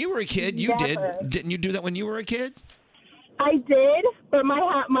 But when you were a kid, you Never. did. Didn't you do that when you were a kid? I did, but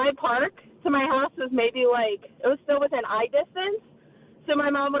my park to my house was maybe it was still within eye distance. So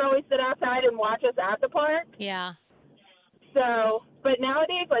my mom would always sit outside and watch us at the park. Yeah. So, but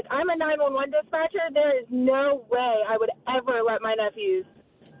nowadays, I'm a 911 dispatcher. There is no way I would ever let my nephews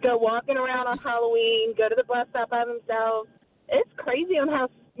go walking around on Halloween, go to the bus stop by themselves. It's crazy on how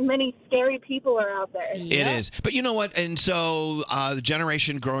many scary people are out there. It is. But you know what? And so the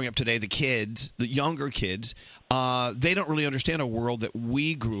generation growing up today, the kids, the younger kids, they don't really understand a world that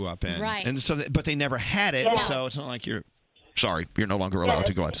we grew up in. Right. And so, but they never had it. Yeah. So it's not like you're no longer allowed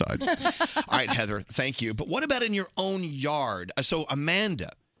to go outside. All right, Heather, thank you. But what about in your own yard? So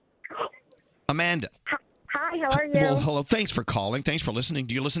Amanda. Hi, how are you? Well, hello. Thanks for calling. Thanks for listening.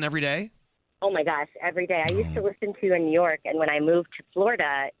 Do you listen every day? Oh my gosh, every day. I used to listen to you in New York, and when I moved to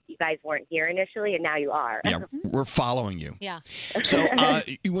Florida, you guys weren't here initially, and now you are. Yeah, we're following you. Yeah. So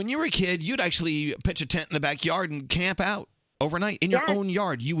when you were a kid, you'd actually pitch a tent in the backyard and camp out overnight in your own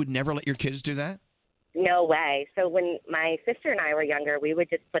yard. You would never let your kids do that? No way. So when my sister and I were younger, we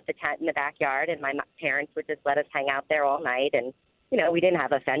would just put the tent in the backyard, and my parents would just let us hang out there all night. And, we didn't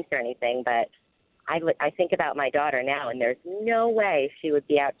have a fence or anything, but I think about my daughter now, and there's no way she would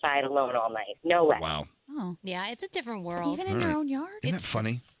be outside alone all night. No way. Wow. Oh. Yeah, it's a different world. Even in your own yard? Isn't that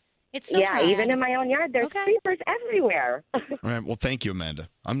funny? It's so sad. Even in my own yard, there's creepers everywhere. All right. Well, thank you, Amanda.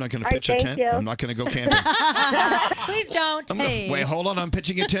 I'm not going to All right, pitch a thank tent. you. I'm not going to go camping. Please don't. Wait, hold on. I'm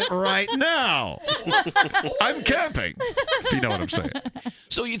pitching a tent right now. I'm camping, if you know what I'm saying.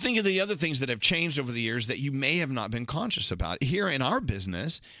 So you think of the other things that have changed over the years that you may have not been conscious about. Here in our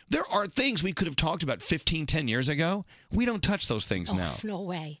business, there are things we could have talked about 15, 10 years ago. We don't touch those things now. No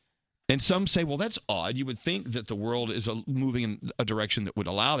way. And some say, well, that's odd. You would think that the world is moving in a direction that would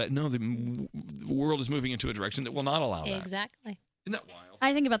allow that. No, the world is moving into a direction that will not allow that. Exactly. Isn't that wild?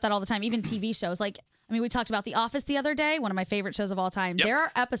 I think about that all the time, even TV shows. We talked about The Office the other day, one of my favorite shows of all time. There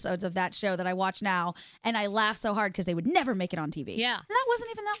are episodes of that show that I watch now, and I laugh so hard because they would never make it on TV. Yeah. And that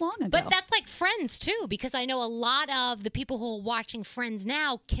wasn't even that long ago. But that's like Friends, too, because I know a lot of the people who are watching Friends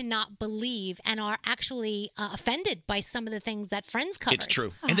now cannot believe and are actually offended by some of the things that Friends covers. It's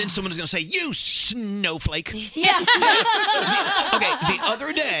true. And then someone's going to say, you snowflake. Yeah. Okay, the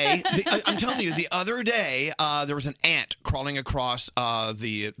other day, I'm telling you, the other day, there was an ant crawling across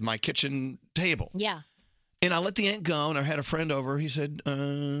my kitchen table. Yeah. And I let the ant go, and I had a friend over. He said, you're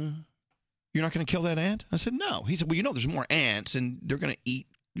not going to kill that ant? I said, no. He said, well, there's more ants, and they're going to eat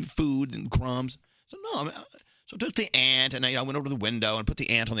food and crumbs. So no, so I took the ant, and I went over to the window and put the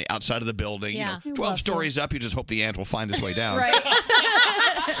ant on the outside of the building. Yeah. 12 stories up, you just hope the ant will find its way down. Right.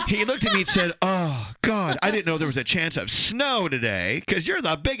 He looked at me and said, oh, God, I didn't know there was a chance of snow today because you're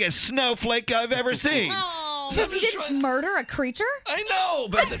the biggest snowflake I've ever seen. So you didn't murder a creature? I know,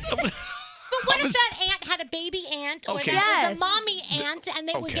 but... But what if that ant had a baby ant or Okay. that Yes. was a mommy ant and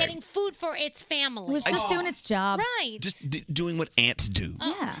they were Okay. getting food for its family? It was just doing its job. Right. Just doing what ants do.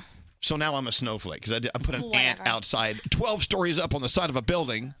 Yeah. So now I'm a snowflake because I put an ant Whatever. outside 12 stories up on the side of a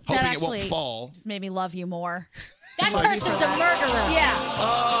building, hoping That it won't actually fall. just made me love you more. That person's a murderer. Yeah.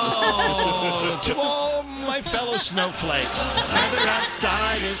 Oh, to all my fellow snowflakes. Weather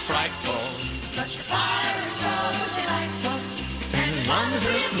outside is frightful. But the fire is so delightful. And as long as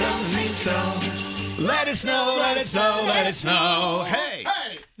it don't need so, let it snow, let it snow, let it snow. Hey.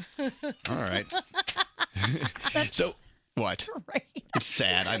 All right. So, what? Right. It's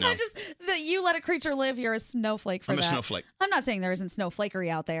sad, I know. I just that you let a creature live, you're a snowflake for I'm a that. snowflake. I'm not saying there isn't snowflakery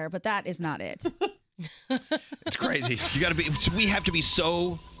out there, but that is not it. It's crazy. You got to be. We have to be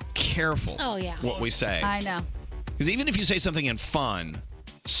so careful. Oh, yeah. What we say. I know. Because even if you say something in fun,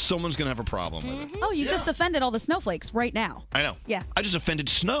 someone's going to have a problem with it. Oh, you just offended all the snowflakes right now. I know. Yeah. I just offended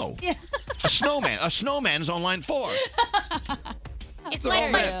snow. Yeah. A snowman. A snowman is on line 4. It's They're like, all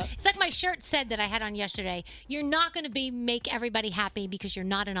my, mad. it's like my shirt said that I had on yesterday. You're not going to make everybody happy because you're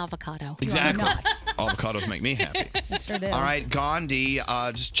not an avocado. Exactly. Avocados make me happy. Sure do. All right, Gandhi,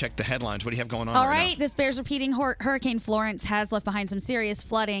 just check the headlines. What do you have going on All right right, this bears repeating. Hurricane Florence has left behind some serious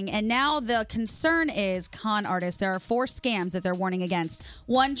flooding, and now the concern is con artists. There are 4 scams that they're warning against.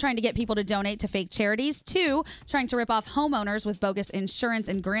 1, trying to get people to donate to fake charities. 2, trying to rip off homeowners with bogus insurance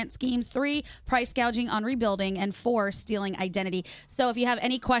and grant schemes. 3, price gouging on rebuilding. And 4, stealing identity. So if you have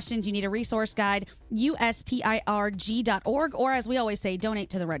any questions, you need a resource guide, uspirg.org, or as we always say, donate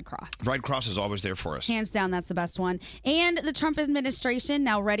to the Red Cross. now? Red Cross is always there for us. Hands down, that's the best one. And the Trump administration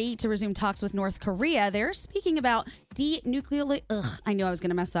now ready to resume talks with North Korea. They're speaking about I knew I was going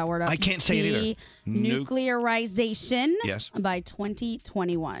to mess that word up. I can't say it either. Denuclearization Yes. by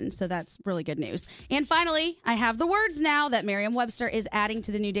 2021. So that's really good news. And finally, I have the words now that Merriam-Webster is adding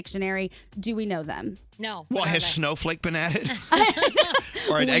to the new dictionary. Do we know them? No. Well, has snowflake been added?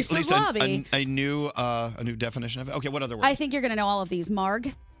 Or We at should least lobby. a new definition of it? Okay, what other words? I think you're going to know all of these.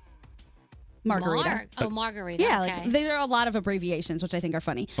 Margarita. Margarita. Yeah, okay. like there are a lot of abbreviations, which I think are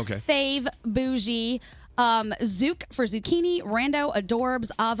funny. Okay. Fave, bougie, zook for zucchini, rando,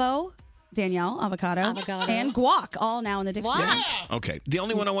 adorbs, avo, Danielle, avocado, and guac, all now in the dictionary. Okay. The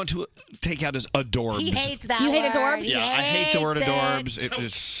only one I want to take out is adorbs. He hates that You hate word. adorbs? Yeah, I hate the word Hates adorbs. it. It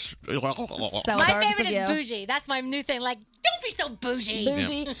is. My favorite is bougie. That's my new thing. Like, don't be so bougie.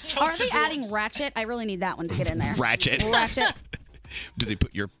 Bougie. Are they adding ratchet? I really need that one to get in there. Ratchet. Ratchet. Do they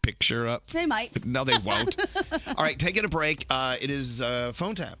put your picture up? They might. No, they won't. All right, taking a break. It is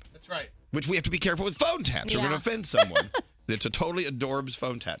phone tap. That's right. Which we have to be careful with phone taps. We're Yeah. going to offend someone. It's a totally adorbs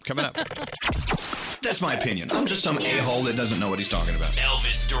phone tap. Coming up. That's my opinion. I'm just some a-hole that doesn't know what he's talking about.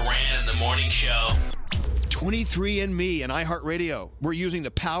 Elvis Duran in the morning show. 23andMe and iHeartRadio. We're using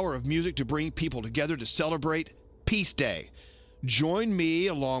the power of music to bring people together to celebrate Peace Day. Join me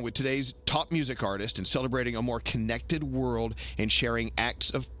along with today's top music artist in celebrating a more connected world and sharing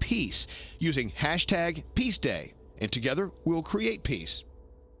acts of peace using hashtag Peace Day. And together, we'll create peace.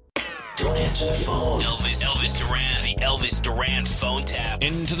 Don't answer the phone. Elvis Duran, the Elvis Duran phone tap.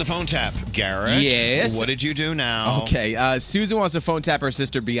 Into the phone tap. Garrett. Yes. What did you do now? Okay, Susan wants to phone tap her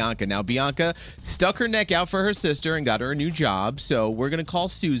sister Bianca. Now, Bianca stuck her neck out for her sister and got her a new job. So we're going to call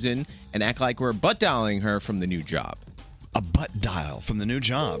Susan and act like we're butt dialing her from the new job. A butt dial from the new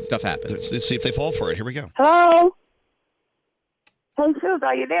job. Stuff happens. Let's see if they fall for it. Here we go. Hello? Hey, Suze,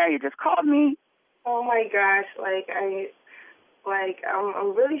 are you there? You just called me. Oh, my gosh.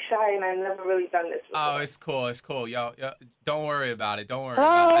 I'm really shy, and I've never really done this before. Oh, it's cool. It's cool. Yo, don't worry about it. Don't worry Hello?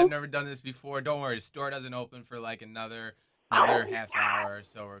 about it. I've never done this before. Don't worry. The store doesn't open for like another half hour,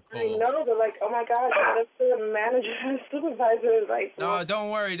 so we're I cool. know, but oh my gosh, that's the manager and supervisor. No,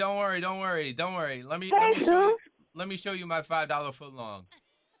 don't worry. Let me show you my $5 footlong.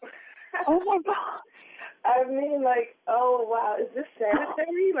 Oh my God. I mean, oh wow, is this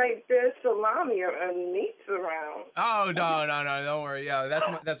sanitary? There's salami or meats around. Oh no, don't worry. Yeah,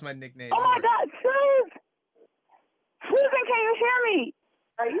 that's my nickname. Oh my God, Susan! Susan, can you hear me?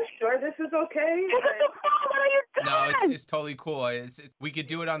 Are you sure this is okay? Pick up the phone. What are you doing? No, it's totally cool. We could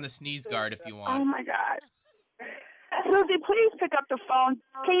do it on the sneeze guard if you want. Oh my God. Susie, please pick up the phone.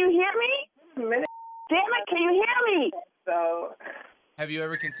 Can you hear me? Damn it, can you hear me? So. Have you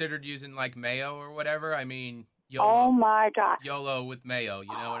ever considered using mayo or whatever? I mean, YOLO. Oh my God. YOLO with mayo.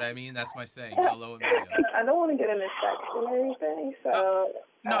 You know what I mean? That's my saying. YOLO with mayo. I don't want to get an infection or anything, so.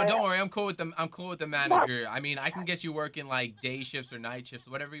 No, don't worry. I'm cool with the manager. I mean, I can get you working day shifts or night shifts,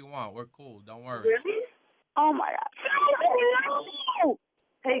 whatever you want. We're cool. Don't worry. Really? Oh my God. No!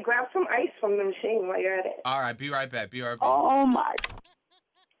 Hey, grab some ice from the machine while you're at it. All right, be right back. Oh my.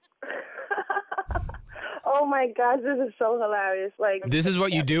 Oh my gosh, this is so hilarious. This is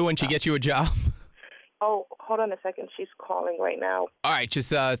what you do when she gets you a job? Oh, hold on a second. She's calling right now. All right,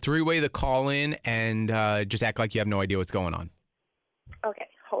 just three-way the call in and just act like you have no idea what's going on. Okay,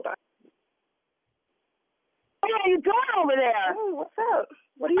 hold on. What are you doing over there? Oh, what's up?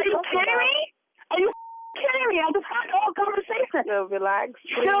 What are you kidding me? Are you kidding me? I just had a whole conversation. Yo, relax.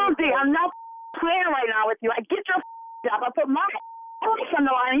 Susie, I'm not playing right now with you. I get your job. I put my voice on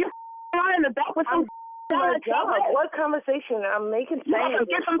the line and you're on in the back with some job. What conversation? I'm making sense.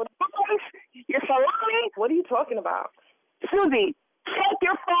 Get some voice. Your salami. What are you talking about? Susie, check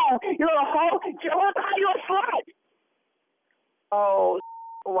your phone. You little hoe. You're a slut. Oh,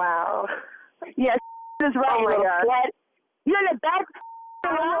 wow. Yes, this is right, little slut. You're in the back.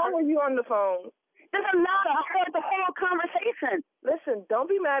 How long were you on the phone? doesn't matter. I heard the whole conversation. Listen,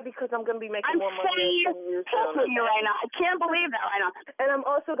 don't be mad because I'm going to be making more money. I'm saying talking to you right now. I can't believe that right now. And I'm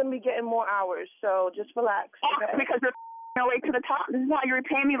also going to be getting more hours, so just relax. Okay? Because you're your way to the top. This is why you're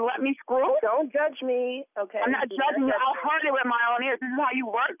paying me to let me screw? Don't judge me, okay? I'm not judging you. I heard it with my own ears. This is how you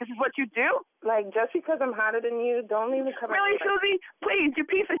work? This is what you do? Like, just because I'm hotter than you, don't even come Really, Susie? Please, you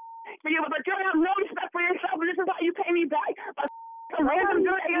piece of but you don't have no respect for yourself, and this is how you pay me back. Some random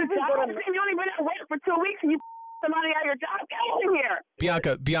dude at your job. You only been at work for 2 weeks, and you somebody at your job. Get out of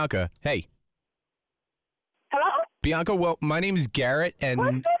here. Bianca, hey. Hello? Bianca, well, my name is Garrett,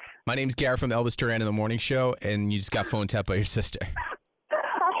 and my name's Garrett from the Elvis Duran in the Morning Show, and you just got phone tapped by your sister.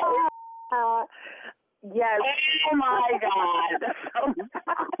 Yes. Oh, my God.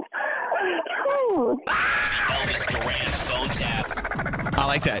 Elvis Duran phone tap. I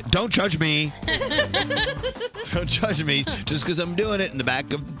like that. Don't judge me. Don't judge me just because I'm doing it in the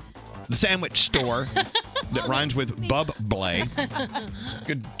back of the sandwich store that rhymes with Bub Blay.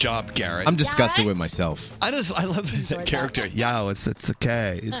 Good job, Garrett. I'm disgusted with myself. I love that character. Yo, it's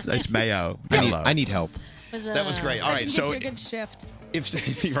okay. It's mayo. I need help. That was great. All right, Get so you a good shift.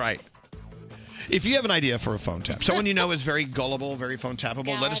 if right. If you have an idea for a phone tap, someone you know is very gullible, very phone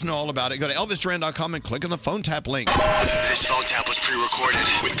tappable, let us know all about it. Go to ElvisDuran.com and click on the phone tap link. This phone tap was pre-recorded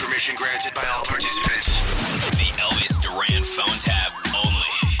with permission granted by all participants. The Elvis Duran phone tap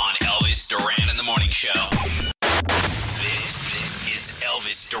only on Elvis Duran in the Morning Show. This is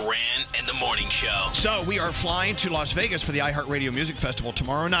Elvis Duran and the Morning Show. So we are flying to Las Vegas for the iHeartRadio Music Festival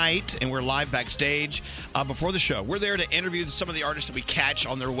tomorrow night, and we're live backstage before the show. We're there to interview some of the artists that we catch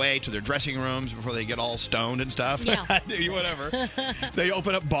on their way to their dressing rooms before they get all stoned and stuff. Yeah. Whatever. They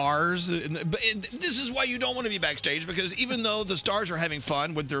open up bars. But this is why you don't want to be backstage, because even though the stars are having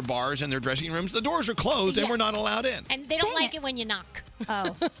fun with their bars and their dressing rooms, the doors are closed and we're not allowed in. And they don't like it when you knock.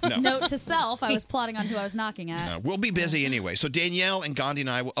 Oh. No. Note to self, I was plotting on who I was knocking at. We'll be busy anyway. So Danielle and Gandhi and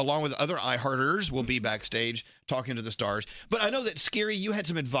I, along with other iHearters, will be backstage talking to the stars. But I know that, Scary, you had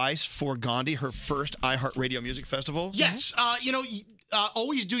some advice for Gandhi, her first iHeartRadio Music Festival. Yes.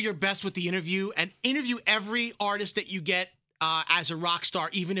 Always do your best with the interview and interview every artist that you get as a rock star,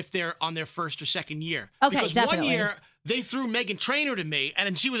 even if they're on their first or second year. Okay, because definitely. 1 year, they threw Meghan Trainor to me,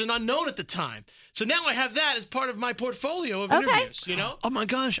 and she was an unknown at the time. So now I have that as part of my portfolio of interviews, you know? Oh, my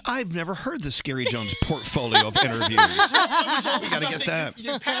gosh. I've never heard the Scary Jones portfolio of interviews. We got to get that.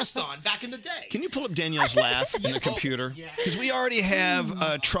 You passed on back in the day. Can you pull up Danielle's laugh in the computer? Because we already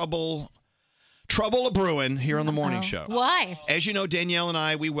have trouble a-brewing here on the morning show. Why? As you know, Danielle and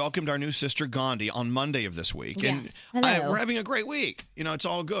I, we welcomed our new sister Gandhi on Monday of this week. Yes. And Hello. we're having a great week. It's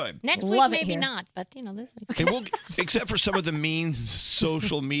all good. Next week, maybe not, but, this week. And except for some of the mean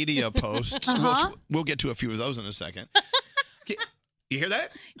social media posts, we'll get to a few of those in a second. You hear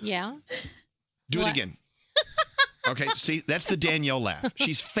that? Yeah. Do it again. Okay, see, that's the Danielle laugh.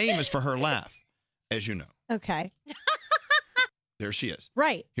 She's famous for her laugh, as you know. Okay. There she is.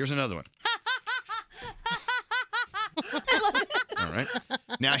 Right. Here's another one. All right.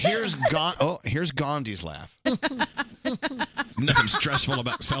 Now here's Gandhi's laugh. Nothing stressful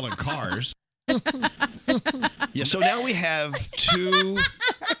about selling cars. Yeah. So now we have two.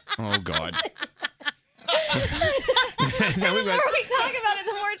 Oh God. The more we talk about it,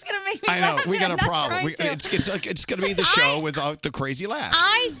 the more it's going to make me I know. laugh. We got a I'm not problem. trying to. It's going to be the show without the crazy laughs.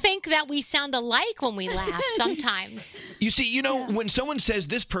 I think that we sound alike when we laugh sometimes. You see, when someone says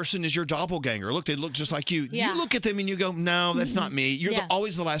this person is your doppelganger, they look just like you. Yeah. You look at them and you go, no, that's not me. You're Yeah.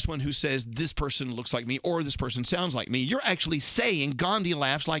 always the last one who says this person looks like me or this person sounds like me. You're actually saying Gandhi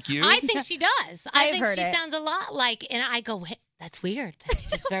laughs like you. I think she does. I I've think heard she it. sounds a lot like, and I go, "Wait, that's weird. That's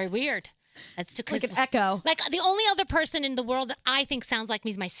just very weird. That's because Like an echo. Like the only other person in the world that I think sounds like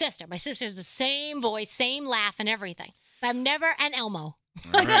me is my sister. My sister has the same voice, same laugh, and everything. But I'm never an Elmo.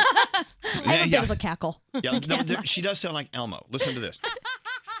 I have a bit of a cackle. Yeah, no, she does sound like Elmo. Listen to this.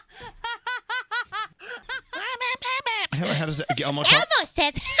 How does that, Elmo talk? Elmo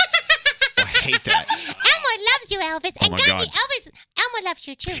says, I hate that. Elmo loves you, Elvis. Oh, And my Gandhi, God. Elmo loves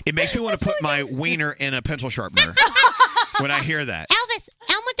you too. It makes me want to put my wiener in a pencil sharpener when I hear that.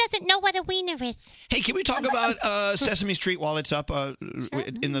 Elmo doesn't know what a wiener is. Hey, can we talk about Sesame Street while it's up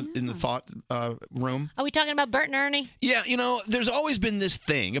in the thought room? Are we talking about Bert and Ernie? Yeah, there's always been this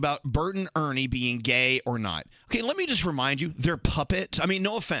thing about Bert and Ernie being gay or not. Okay, let me just remind you, they're puppets. I mean,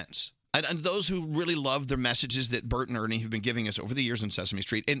 no offense. And those who really love the messages that Bert and Ernie have been giving us over the years on Sesame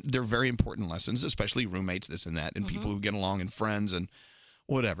Street, and they're very important lessons, especially roommates, this and that, and people who get along and friends and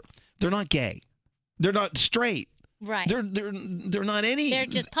whatever. They're not gay. They're not straight. Right. They're not any. They're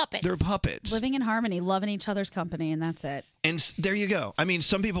just puppets. They're puppets. Living in harmony, loving each other's company, and that's it. And there you go. I mean,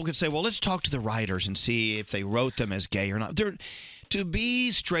 some people could say, well, let's talk to the writers and see if they wrote them as gay or not. To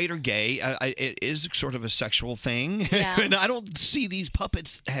be straight or gay, it is sort of a sexual thing. Yeah. And I don't see these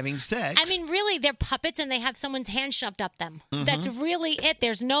puppets having sex. I mean, really, they're puppets and they have someone's hand shoved up them. Mhm. That's really it.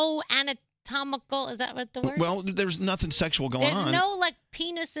 There's no anatomical, is that what the word? Well, there's nothing sexual going There's on. no like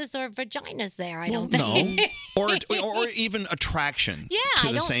penises or vaginas there, I don't No, think. or even attraction Yeah, to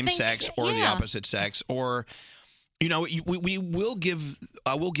I the don't same think- sex or the yeah. opposite sex, or we will give.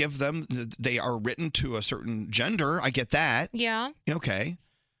 I will give them. They are written to a certain gender. I get that. Yeah. Okay,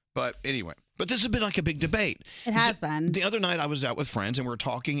 but anyway. But this has been like a big debate. It has been. The other night I was out with friends and we were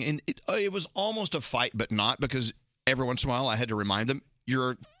talking, and it was almost a fight, but not, because every once in a while I had to remind them,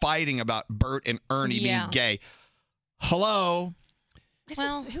 you're fighting about Bert and Ernie Yeah. being gay. Hello?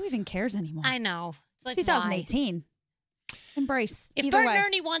 Well, who even cares anymore? I know. Like, 2018. Embrace. If Either Bert way. and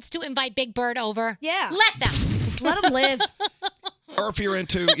Ernie wants to invite Big Bird over, yeah, let them. Let them live. Or if you're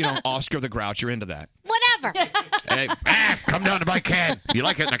into, Oscar the Grouch, you're into that. Whatever. Hey, come down to my can. You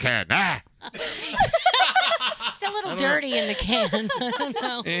like it in the can. It's a little dirty in the can. I don't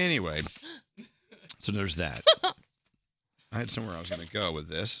know. Anyway, so there's that. I had somewhere I was going to go with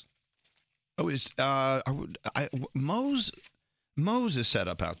this. Oh, Moe's is set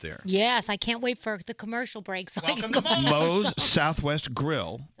up out there. Yes, I can't wait for the commercial break so I can go. Moe's Southwest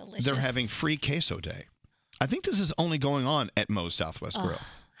Grill. Delicious. They're having free queso day. I think this is only going on at Moe's Southwest Grill.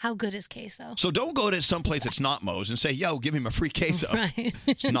 How good is queso? So don't go to some place that's not Moe's and say, yo, give me my free queso. Right.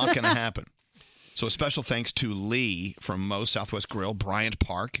 It's not going to happen. So a special thanks to Lee from Moe's Southwest Grill, Bryant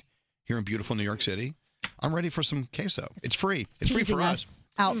Park, here in beautiful New York City. I'm ready for some queso. It's free. It's free Teasing for us.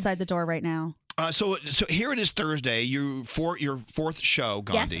 outside the door right now. So here it is Thursday, your fourth show,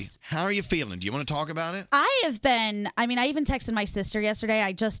 Gandhi. Yes. How are you feeling? Do you want to talk about it? I even texted my sister yesterday.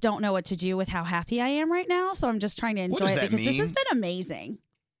 I just don't know what to do with how happy I am right now. So I'm just trying to enjoy does it that because this has mean? been amazing.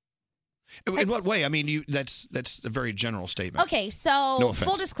 In what way? I mean, that's a very general statement. Okay, so No offense.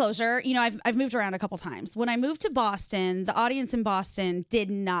 full disclosure, I've moved around a couple times. When I moved to Boston, the audience in Boston did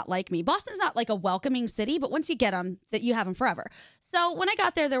not like me. Boston's not like a welcoming city, but once you get them, that you have them forever. So when I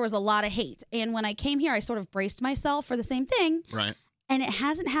got there was a lot of hate, and when I came here, I sort of braced myself for the same thing. Right. And it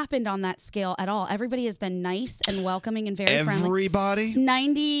hasn't happened on that scale at all. Everybody has been nice and welcoming and very friendly. Everybody?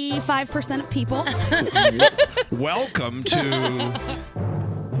 95% of people. Welcome to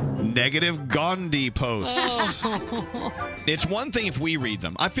Negative Gandhi posts. It's one thing if we read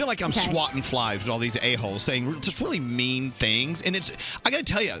them. I feel like I'm swatting flies with all these a-holes saying just really mean things. And I got to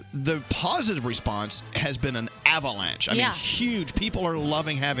tell you, the positive response has been an avalanche. I mean, huge. People are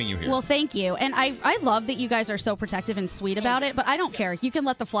loving having you here. Well, thank you. And I love that you guys are so protective and sweet about it, but I don't care. You can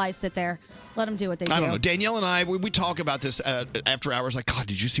let the flies sit there. Let them do what they do. I don't know. Danielle and I, we talk about this after hours. Like, God,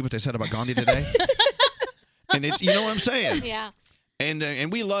 did you see what they said about Gandhi today? And it's, you know what I'm saying? Yeah.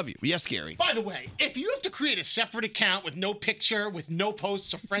 And we love you. Yes, Gary. By the way, if you have to create a separate account with no picture, with no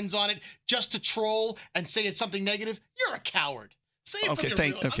posts or friends on it, just to troll and say it's something negative, you're a coward. Say it Okay, from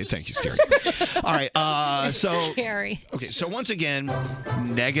your real. thank you, Scary. All right, so Scary. Okay, so once again,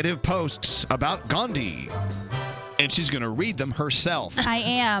 negative posts about Gandhi, and she's going to read them herself. I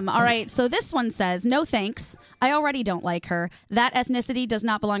am. All right. So this one says, no thanks. I already don't like her. That ethnicity does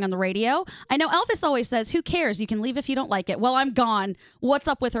not belong on the radio. I know Elvis always says, who cares? You can leave if you don't like it. Well, I'm gone. What's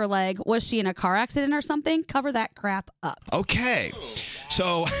up with her leg? Was she in a car accident or something? Cover that crap up. Okay.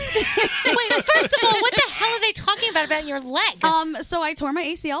 So Wait, first of all, what the hell are they talking about your leg? So I tore my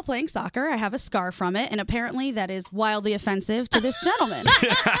ACL playing soccer. I have a scar from it, and apparently that is wildly offensive to this gentleman.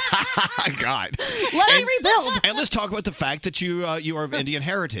 God. Let me rebuild. And let's talk about the fact that you are of Indian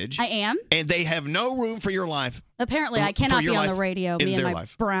heritage. I am. And they have no room for your life. Apparently, For I cannot your be on life the radio, in me and their my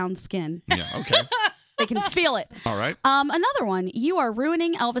life. brown skin. Yeah, okay. They can feel it. All right. Another one. You are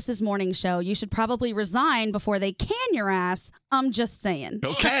ruining Elvis's morning show. You should probably resign before they can your ass. I'm just saying.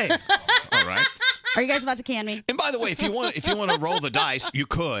 Okay. All right. Are you guys about to can me? And by the way, if you want to roll the dice, you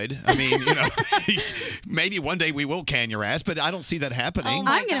could. I mean, maybe one day we will can your ass, but I don't see that happening.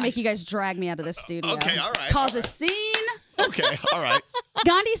 I'm going to make you guys drag me out of this studio. Okay, all right. Cause a scene. Okay, all right.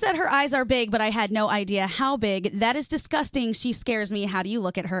 Gandhi said her eyes are big, but I had no idea how big. That is disgusting. She scares me. How do you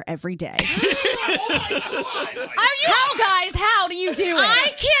look at her every day? How, guys? How do you do it? I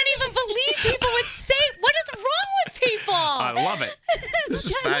can't even believe people would say, what is wrong with people? I love it. This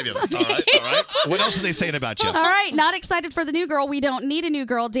is fabulous. All right, all right. What else are they saying about you? All right, not excited for the new girl. We don't need a new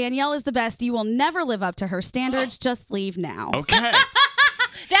girl. Danielle is the best. You will never live up to her standards. Just leave now. Okay.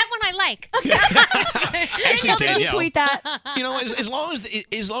 That one I like. Actually, Danielle, tweet that. You know, as long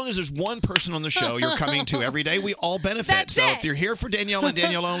as there's one person on the show you're coming to every day, we all benefit. So if you're here for Danielle and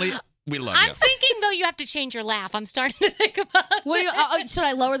Danielle only, we love you. I'm thinking, though, you have to change your laugh. I'm starting to think about it. Should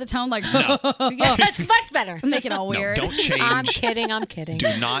I lower the tone? Like, Yeah, that's much better. Make it all weird. Don't change. I'm kidding.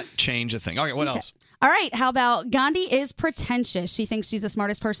 Do not change a thing. Okay, what else? All right, how about Gandhi is pretentious. She thinks she's the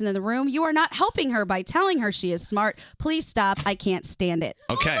smartest person in the room. You are not helping her by telling her she is smart. Please stop. I can't stand it.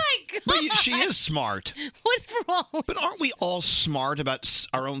 Okay. But she is smart. What's wrong? But aren't we all smart about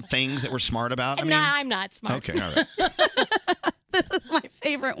our own things that we're smart about? I mean, Nah, I'm not smart. Okay, all right. This is my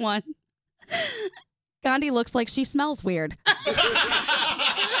favorite one. Gandhi looks like she smells weird.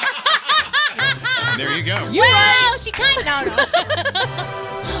 There you go. Well, she kind of no.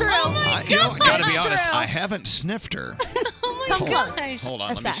 True. I gotta be honest. I haven't sniffed her. Oh my gosh. Hold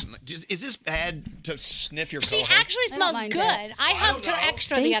on. Let me. Is this bad to sniff your? She co-host? actually smells good. I helped her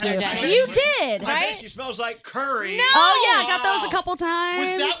extra the other day. You did. I bet she smells like curry. No. Oh yeah, I got those a couple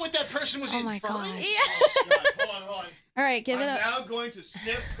times. Was that what that person was eating? Oh my god. Hold on. All right, give it I'm a. now going to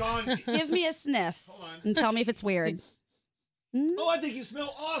sniff Gandhi. Give me a sniff and tell me if it's weird. Oh, I think you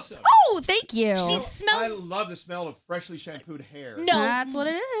smell awesome. Oh, thank you. She I smells. love the smell of freshly shampooed hair. No, that's what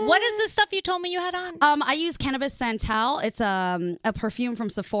it is. What is the stuff you told me you had on? I use Cannabis Santal. It's a perfume from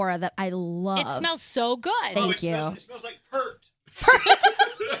Sephora that I love. It smells so good. Thank you. It smells like pert.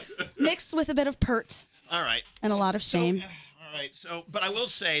 Mixed with a bit of pert All right. and a lot of shame. All right. So, but I will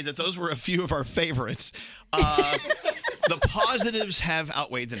say that those were a few of our favorites. The positives have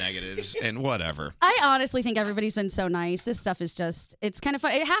outweighed the negatives, and whatever. I honestly think everybody's been so nice. This stuff is just, it's kind of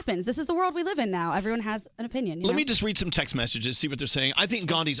fun. It happens. This is the world we live in now. Everyone has an opinion. You Let know? me just read some text messages, see what they're saying. I think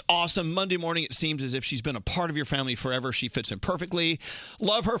Gandhi's awesome. Monday morning, it seems as if she's been a part of your family forever. She fits in perfectly.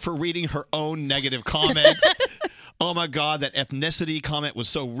 Love her for reading her own negative comments. Oh my God, that ethnicity comment was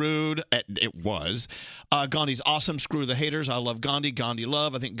so rude. It was. Gandhi's awesome. Screw the haters. I love Gandhi. Gandhi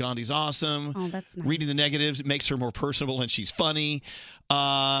love. I think Gandhi's awesome. Oh, that's nice. Reading the negatives, it makes her more personable and she's funny.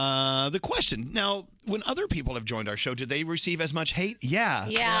 The question now, when other people have joined our show, did they receive as much hate? Yeah.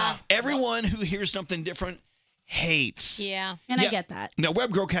 Yeah. Everyone who hears something different hates. Yeah. And I get that. Now,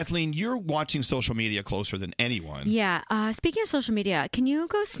 Web Girl Kathleen, you're watching social media closer than anyone. Yeah. Speaking of social media, can you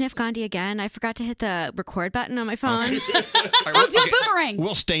go sniff Gandhi again? I forgot to hit the record button on my phone. Oh, do a boomerang.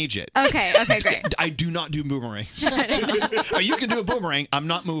 We'll stage it. Okay, great. I do not do boomerang. You can do a boomerang. I'm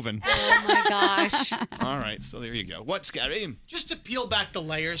not moving. Oh my gosh. All right, so there you go. What's Scary? Just to peel back the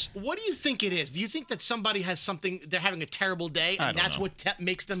layers, what do you think it is? Do you think that somebody has something, they're having a terrible day, and that's what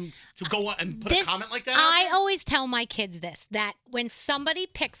makes them to go out and put a comment like that? I always tell my kids this, that when somebody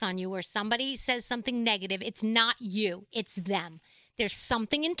picks on you or somebody says something negative, it's not you, it's them. There's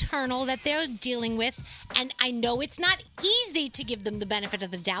something internal that they're dealing with, and I know it's not easy to give them the benefit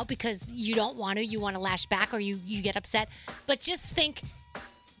of the doubt because you don't want to, you want to lash back or you get upset, but just think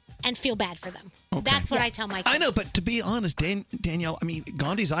and feel bad for them. Okay. That's what I tell my kids. I know, but to be honest, Danielle, I mean,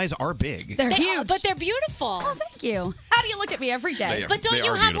 Gandhi's eyes are big. They're huge. But they're beautiful. Oh, thank you. How do you look at me every day? But don't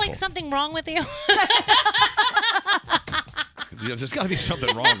you have like something wrong with you? Yeah, there's got to be something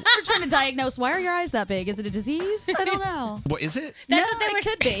wrong. We're trying to diagnose, why are your eyes that big? Is it a disease? I don't know. What is it? That's what they were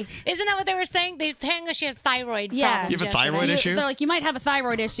could be. Isn't that what they were saying? They're saying that she has thyroid Yeah. problems. You have a thyroid yesterday. issue? They're like, you might have a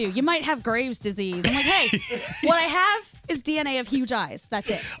thyroid issue. You might have Graves' disease. I'm like, hey, what I have is DNA of huge eyes.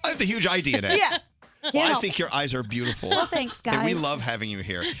 That's it. I have the huge eye DNA. Yeah. Well, I think your eyes are beautiful. Well, thanks, And we guys. love having you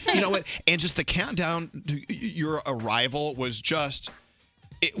here. You know what? And just the countdown to your arrival was just...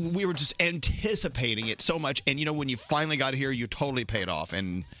 we were just anticipating it so much. And, you know, when you finally got here, you totally paid off.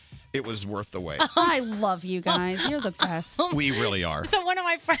 And it was worth the wait. I love you guys. You're the best. We really are. So one of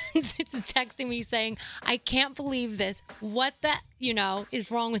my friends is texting me saying, I can't believe this. What the,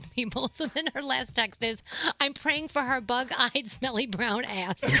 is wrong with people? So then her last text is, I'm praying for her bug-eyed, smelly brown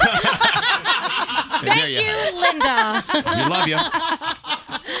ass. Thank you, Linda. We love you.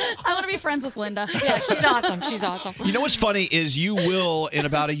 I want to be friends with Linda. Yeah, she's awesome. She's awesome. You know what's funny is you will, in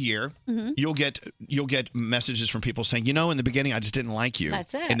about a year, Mhm. you'll get messages from people saying, in the beginning I just didn't like you.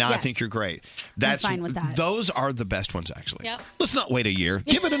 That's it. And now I Yes. think you're great. That's fine with that. Those are the best ones, actually. Yep. Let's not wait a year.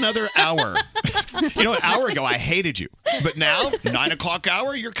 Give it another hour. An hour ago I hated you. But now, 9 o'clock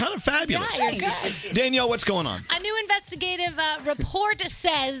hour, you're kind of fabulous. Yeah, you're good. Danielle, what's going on? A new investigative report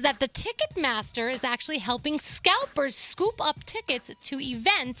says that the Ticketmaster is actually helping scalpers scoop up tickets to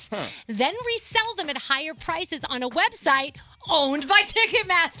events, then resell them at higher prices on a website owned by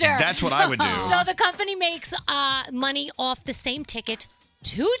Ticketmaster. That's what I would do. So the company makes money off the same ticket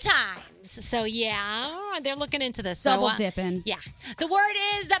 2 times. So, yeah, they're looking into this. Double So, dipping. Yeah. The word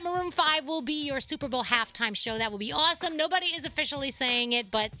is that Maroon 5 will be your Super Bowl halftime show. That will be awesome. Nobody is officially saying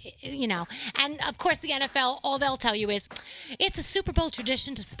it, but, you know. And, of course, the NFL, all they'll tell you is it's a Super Bowl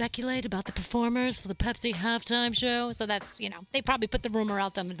tradition to speculate about the performers for the Pepsi halftime show. So that's, you know, they probably put the rumor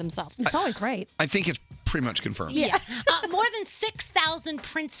out themselves. It's always right. I think it's pretty much confirmed. Yeah. More than 6,000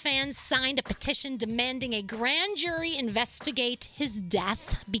 Prince fans signed a petition demanding a grand jury investigate his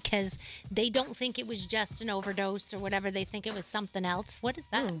death because they don't think it was just an overdose or whatever. They think it was something else. What is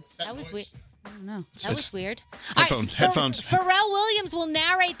that? That was weird. I don't know. That was weird. Headphones. Pharrell Williams will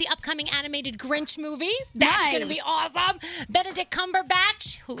narrate the upcoming animated Grinch movie. That's going to be awesome. Benedict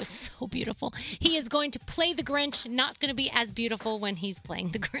Cumberbatch, who is so beautiful, he is going to play the Grinch. Not going to be as beautiful when he's playing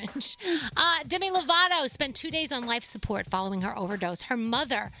the Grinch. Demi Lovato spent 2 days on life support following her overdose. Her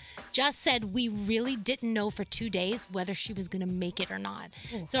mother just said we really didn't know for 2 days whether she was going to make it or not.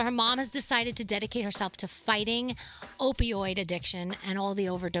 So her mom has decided to dedicate herself to fighting opioid addiction and all the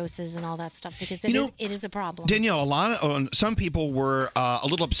overdoses and all that stuff. Because it is a problem. Danielle, some people were a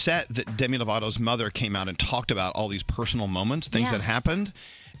little upset that Demi Lovato's mother came out and talked about all these personal moments, things that happened.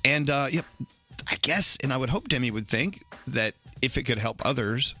 And I guess, and I would hope Demi would think that if it could help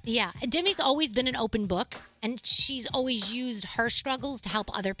others. Yeah. Demi's always been an open book, and she's always used her struggles to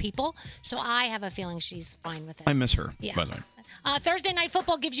help other people. So I have a feeling she's fine with it. I miss her, Yeah. by the way. Thursday Night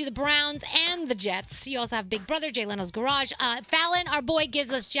Football gives you the Browns and the Jets. You also have Big Brother, Jay Leno's Garage. Fallon, our boy,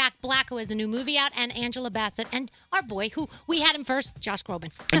 gives us Jack Black, who has a new movie out, and Angela Bassett, and our boy, who we had him first, Josh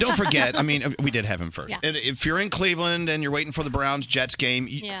Groban. And don't forget, I mean, we did have him first. Yeah. And if you're in Cleveland and you're waiting for the Browns-Jets game,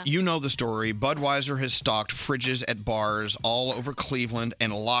 Yeah. you know the story. Budweiser has stocked fridges at bars all over Cleveland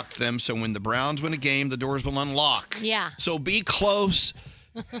and locked them so when the Browns win a game, the doors will unlock. Yeah. So be close.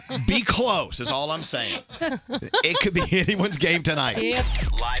 Be close is all I'm saying. It could be anyone's game tonight.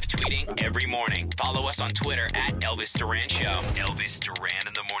 Live tweeting every morning. Follow us on Twitter at Elvis Duran Show. Elvis Duran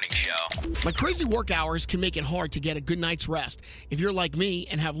in the Morning Show. My crazy work hours can make it hard to get a good night's rest. If you're like me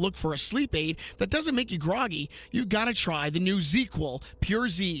and have looked for a sleep aid that doesn't make you groggy, you've got to try the new ZQL Pure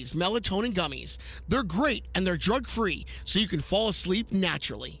Z's melatonin gummies. They're great and they're drug-free, so you can fall asleep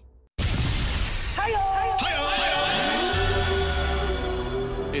naturally.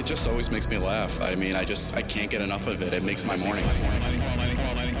 It just always makes me laugh. I mean, I can't get enough of it. It makes my morning.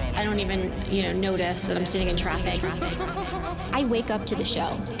 I don't even, notice that I'm sitting in traffic. I wake up to the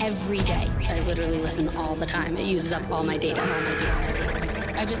show every day. I literally listen all the time. It uses up all my data.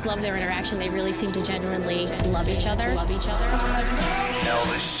 I just love their interaction. They really seem to genuinely love each other.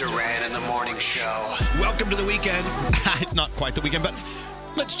 Elvis Duran in the Morning Show. Welcome to the weekend. It's not quite the weekend, but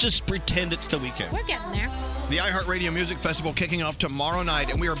let's just pretend it's the weekend. We're getting there. The iHeartRadio Music Festival kicking off tomorrow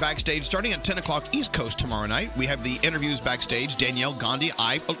night, and we are backstage starting at 10 o'clock East Coast tomorrow night. We have the interviews backstage. Danielle, Gandhi,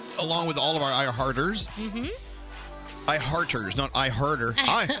 along with all of our iHearters. Mm-hmm. iHearters, not iHearter.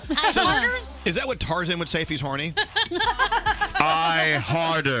 iHearters? Is that what Tarzan would say if he's horny?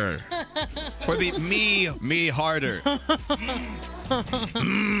 iHearter. Or the me harder.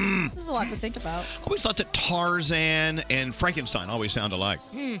 This is a lot to think about. I always thought that Tarzan and Frankenstein always sound alike.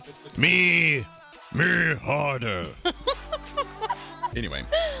 Mm. Me harder. Anyway,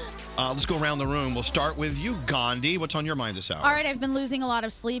 let's go around the room. We'll start with you, Gandhi. What's on your mind this hour? All right, I've been losing a lot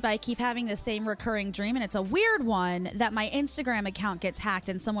of sleep. I keep having the same recurring dream, and it's a weird one that my Instagram account gets hacked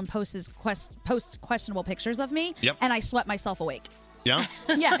and someone posts questionable pictures of me, Yep. and I sweat myself awake. Yeah?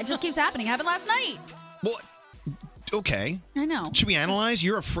 Yeah, it just keeps happening. It happened last night. Well, okay. I know. Should we analyze?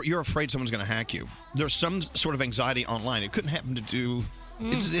 You're afraid someone's going to hack you. There's some sort of anxiety online. It couldn't happen to do...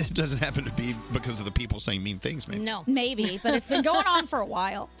 It doesn't happen to be because of the people saying mean things, maybe. No. Maybe, but it's been going on for a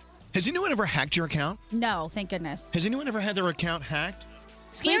while. Has anyone ever hacked your account? No, thank goodness. Has anyone ever had their account hacked?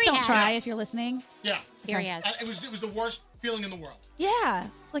 Please don't try if you're listening. Yeah. Scary as. It was the worst feeling in the world. Yeah,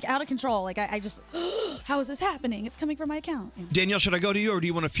 it's like out of control. Like I just, how is this happening? It's coming from my account. Yeah. Danielle, should I go to you, or do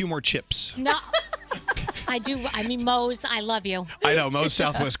you want a few more chips? No. I do. I mean, Moe's, I love you. I know, Moe's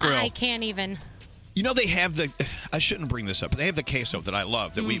Southwest Grill. I can't even. You know, they have I shouldn't bring this up, but they have the queso that I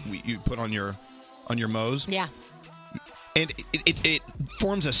love that you put on your Moe's. Yeah. And it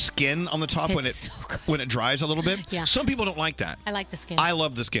forms a skin on the top when it dries a little bit. Yeah. Some people don't like that. I like the skin. I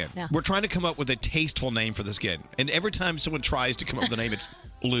love the skin. Yeah. We're trying to come up with a tasteful name for the skin. And every time someone tries to come up with a name, it's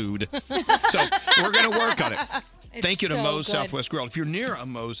lewd. So we're going to work on it. Thank you to so Moe's good. Southwest Grill. If you're near a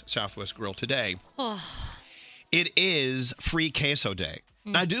Moe's Southwest Grill today, it is Free Queso Day.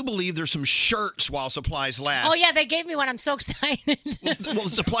 And I do believe there's some shirts while supplies last. Oh, yeah, they gave me one. I'm so excited. Well,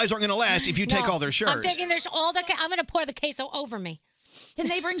 the supplies aren't going to last if you take all their shirts. I'm taking I'm going to pour the queso over me. Can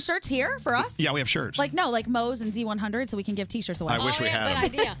they bring shirts here for us? Yeah, we have shirts. Like Moe's and Z100, so we can give T-shirts away. I wish we had them.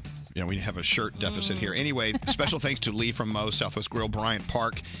 Good idea. Yeah, we have a shirt deficit here. Anyway, special thanks to Lee from Moe's Southwest Grill, Bryant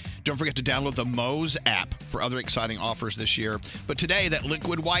Park. Don't forget to download the Moe's app for other exciting offers this year. But today, that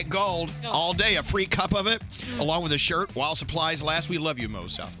liquid white gold, all day, a free cup of it, along with a shirt while supplies last. We love you,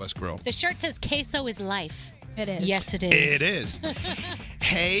 Moe's Southwest Grill. The shirt says queso is life. It is. Yes, it is. It is.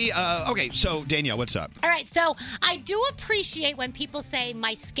 Hey, okay, so Danielle, what's up? All right, so I do appreciate when people say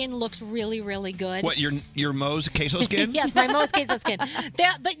my skin looks really, really good. What, your Moe's queso skin? Yes, my Moe's queso skin.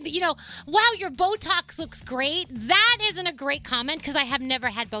 But, wow, your Botox looks great. That isn't a great comment because I have never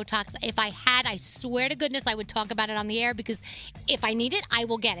had Botox. If I had, I swear to goodness I would talk about it on the air because if I need it, I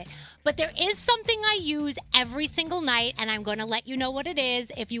will get it. But there is something I use every single night, and I'm going to let you know what it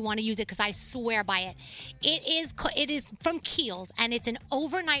is if you want to use it because I swear by it. It is from Kiehl's, and it's an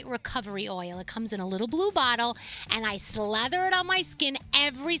overnight recovery oil. It comes in a little blue bottle, and I slather it on my skin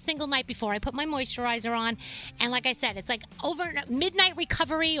every single night before I put my moisturizer on. And like I said, it's like midnight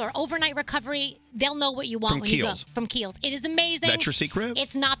recovery or overnight recovery. They'll know what you want From when you go. Kiehl's. From Kiehl's. It is amazing. That's your secret?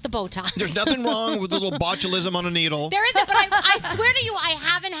 It's not the Botox. There's nothing wrong with a little botulism on a needle. There isn't, but I swear to you, I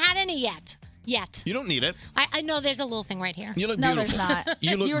haven't had any yet. You don't need it. I know there's a little thing right here. You look No, beautiful. there's not.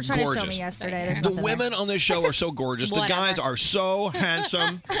 You look You were trying gorgeous. to show me yesterday. There's The nothing women on this show are so gorgeous. The Whatever. guys are so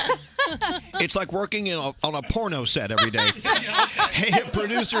handsome. It's like working on a porno set every day. Hey,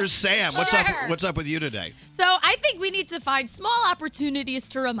 producer Sam, what's up with you today? So I think we need to find small opportunities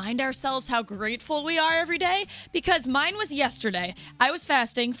to remind ourselves how grateful we are every day, because mine was yesterday. I was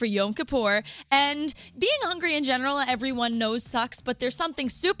fasting for Yom Kippur, and being hungry in general, everyone knows sucks, but there's something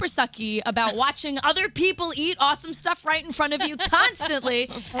super sucky about watching other people eat awesome stuff right in front of you constantly,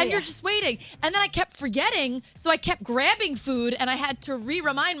 and you're just waiting. And then I kept forgetting, so I kept grabbing food, and I had to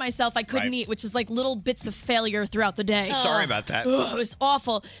remind myself I couldn't eat, which is like little bits of failure throughout the day. Sorry about that. Ugh, it was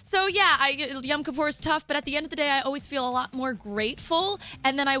awful. So yeah, Yom Kippur is tough, but at the end of the day, I always feel a lot more grateful.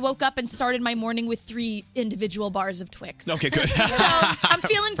 And then I woke up and started my morning with 3 individual bars of Twix. Okay, good. So I'm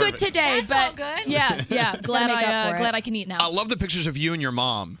feeling good today. That's but all good. Yeah. Glad Gotta make up for it. glad I can eat now. I love the pictures of you and your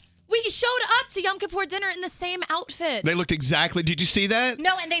mom. We showed up to Yom Kippur dinner in the same outfit. They looked exactly. Did you see that?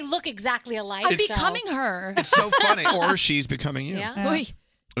 No, and they look exactly alike. I'm becoming her. It's so funny. Or she's becoming you. Yeah.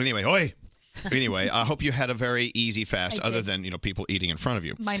 Oy. Anyway, I hope you had a very easy fast, I other did. than people eating in front of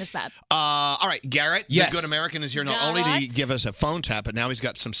you. Minus that. All right, Garrett, Yes. the good American, is here not only to give us a phone tap, but now he's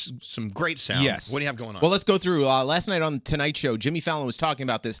got some great sound. Yes. What do you have going on? Well, let's go through. Last night on Tonight Show, Jimmy Fallon was talking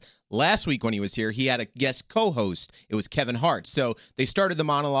about this. Last week when he was here, he had a guest co-host. It was Kevin Hart. So they started the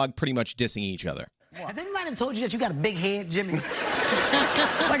monologue pretty much dissing each other. Has anybody told you that you got a big head, Jimmy?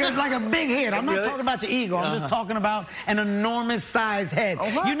 like a big head. I'm not talking about your ego. I'm just talking about an enormous size head.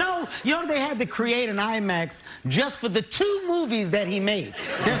 You know they had to create an IMAX just for the 2 movies that he made.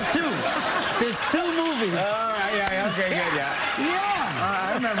 There's 2 movies. All right, yeah, okay, good, yeah.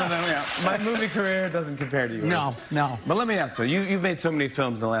 I remember them, yeah. My movie career doesn't compare to yours. No. But let me ask you, you've made so many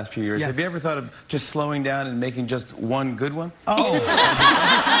films in the last few years. Yes. Have you ever thought of just slowing down and making just one good one?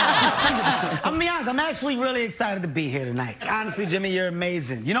 I'm be honest, I'm actually really excited to be here tonight. Honestly, Jimmy, you're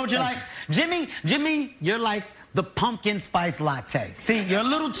amazing. You know what you're like? Jimmy, you're like the pumpkin spice latte. See, you're a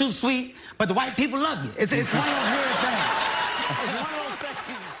little too sweet, but the white people love you. It's one of those weird things.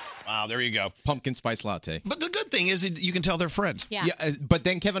 Wow, there you go. Pumpkin spice latte. But the good thing is you can tell they're friends. Yeah. But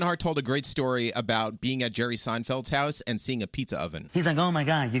then Kevin Hart told a great story about being at Jerry Seinfeld's house and seeing a pizza oven. He's like, oh my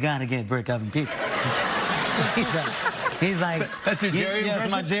God, you gotta get brick oven pizza. He's like, that's your Jerry impression?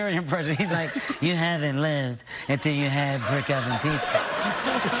 Yes, my Jerry impression. He's like, you haven't lived until you had brick oven pizza.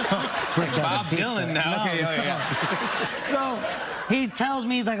 Bob Dylan now. Okay, yeah. So he tells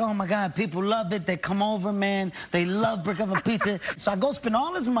me, he's like, oh my God, people love it. They come over, man. They love brick oven pizza. So I go spend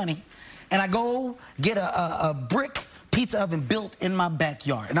all this money, and I go get a brick pizza oven built in my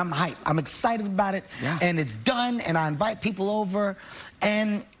backyard. And I'm hyped. I'm excited about it. Yeah. And it's done, and I invite people over,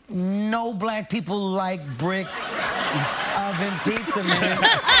 and no black people like brick oven pizza, man.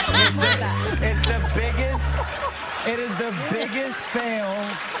 It is the biggest fail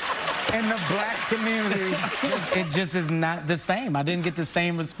in the black community. It just is not the same. I didn't get the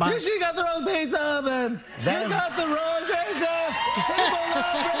same response. You got the wrong pizza oven. Got the wrong pizza. People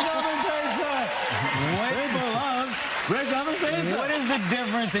love brick oven pizza. People love brick oven pizza. What is the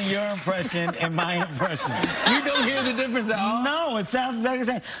difference in your impression and my impression? You don't hear the difference at all? No, it sounds exactly the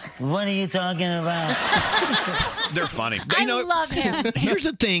same. What are you talking about? They're funny. I love him. Here's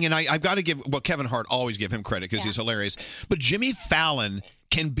the thing, and I've got to give, Kevin Hart, always give him credit because he's hilarious. But Jimmy Fallon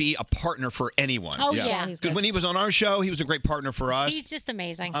can be a partner for anyone. Oh, yeah. He's Because when he was on our show, he was a great partner for us. He's just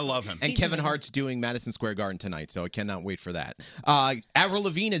amazing. I love him. And Kevin Hart's doing Madison Square Garden tonight, so I cannot wait for that. Avril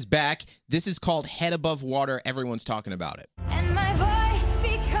Lavigne is back. This is called Head Above Water. Everyone's talking about it. And my voice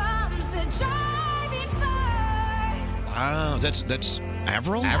becomes the driving force. Wow, that's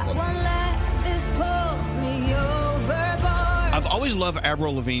Avril? I won't let this pull me overboard. I've always loved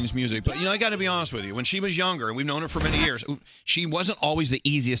Avril Lavigne's music, but I got to be honest with you. When she was younger, and we've known her for many years, she wasn't always the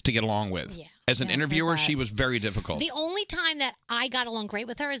easiest to get along with. Yeah. As an interviewer, she was very difficult. The only time that I got along great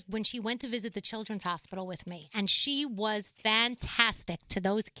with her is when she went to visit the Children's Hospital with me. And she was fantastic to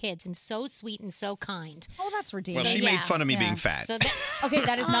those kids and so sweet and so kind. Oh, that's ridiculous. Well, she made fun of me being fat. So okay,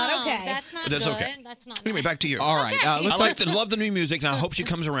 that is not okay. That's not That's good. okay. That's not Anyway, back to you. All right. I love the new music, and I hope she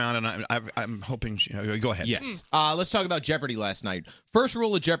comes around, and I'm hoping go ahead. Yes. Let's talk about Jeopardy last night. First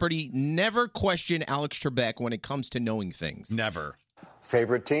rule of Jeopardy, never question Alex Trebek when it comes to knowing things. Never.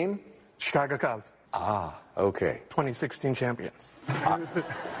 Favorite team? Chicago Cubs. Ah, okay. 2016 champions.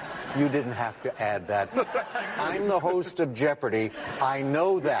 You didn't have to add that. I'm the host of Jeopardy. I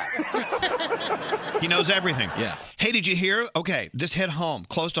know that. He knows everything. Yeah. Hey, did you hear? Okay, this hit home,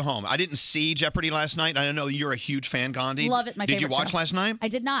 close to home. I didn't see Jeopardy last night. I know you're a huge fan, Gandhi. Love it. My Did you favorite watch show. last night? I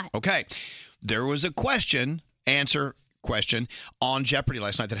did not. Okay. There was a answer question on Jeopardy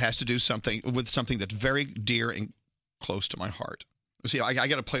last night that has to do with something that's very dear and close to my heart. See, I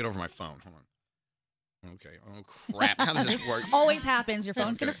got to play it over my phone. Hold on. Okay. Oh, crap. How does this work? Always happens. Your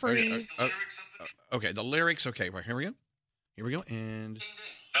phone's going to freeze. Okay, the lyrics. Okay, well, here we go. Here we go. And.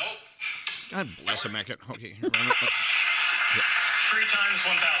 God bless America. Okay. 3 times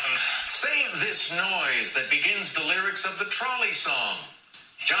 1,000. Save this noise that begins the lyrics of the trolley song.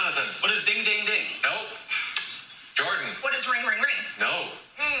 Jonathan. What is ding, ding, ding? Nope. Jordan. What is ring, ring, ring? No.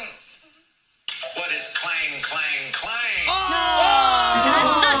 What is clang, clang, clang? Oh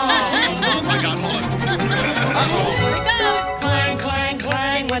my God, hold on. Here it goes. Clang, clang,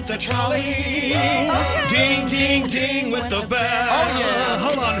 clang with the trolley. Okay. Ding, ding, ding with the bell. Oh, yeah.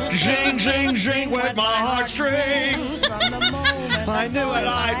 Hold on. Zing, zing, zing with my heartstrings. I knew it,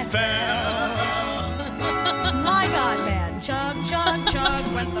 I'd fell. My God, man. Chug, chug,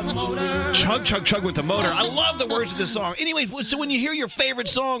 chug with the motor. Chug, chug, chug with the motor. I love the words of this song. Anyway, so when you hear your favorite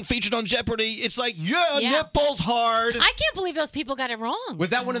song featured on Jeopardy, it's like, yeah. Nipples hard. I can't believe those people got it wrong. Was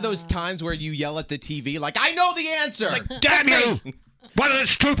that one of those times where you yell at the TV like, I know the answer? It's like, damn you! One of the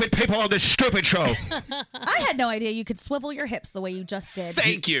stupid people on this stupid show. I had no idea you could swivel your hips the way you just did.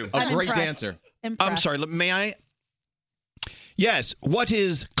 Thank you. A I'm great impressed. dancer. I'm sorry, may I? Yes. What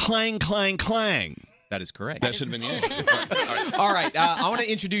is clang, clang, clang? That is correct. That should have been the answer. All right. I want to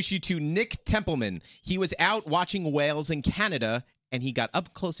introduce you to Nick Templeman. He was out watching whales in Canada, and he got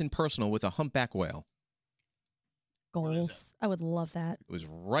up close and personal with a humpback whale. Goals. I would love that. It was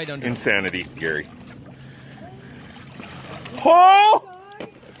right under. Insanity, Gary. Oh!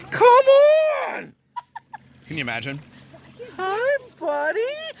 Come on! Can you imagine? Hi, buddy.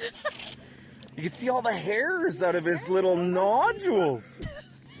 You can see all the hairs out of his little nodules.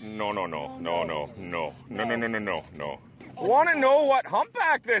 No. Want to know what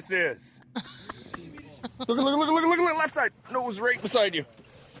humpback this is? Look, left side. Nose right beside you.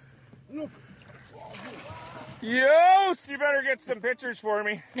 Yo, you better get some pictures for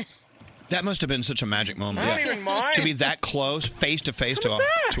me. That must have been such a magic moment. I don't even mind. To be that close, face to face to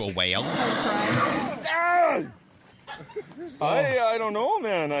a whale. I don't know,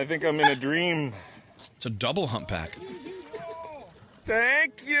 man. I think I'm in a dream. It's a double humpback.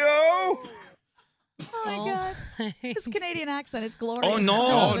 Thank you. Oh my God. His Canadian accent is glorious. Oh, no.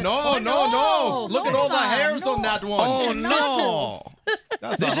 Oh, no. Look at all the hairs on that one. Oh, no.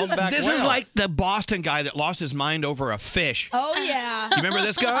 That's a humpback This whale. is like the Boston guy that lost his mind over a fish. Oh, yeah. You remember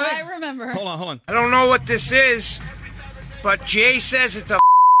this guy? I remember. Hold on. I don't know what this is, but Jay says it's a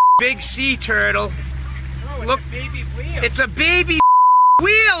big sea turtle. Look, it's a baby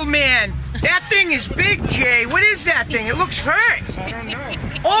wheel, man. That thing is big, Jay. What is that thing? It looks hurt. I don't know.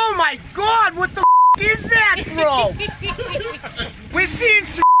 Oh my God, what the is that, bro? We're seeing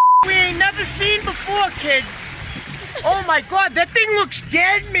some we ain't never seen before, kid. Oh my God, that thing looks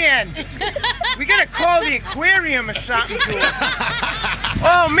dead, man. We gotta call the aquarium or something to it.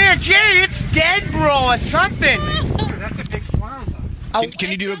 Oh man, Jay, it's dead, bro, or something. That's a big flower.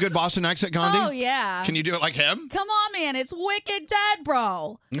 Can you do a good Boston accent, Gandhi? Oh, yeah. Can you do it like him? Come on, man. It's wicked dead,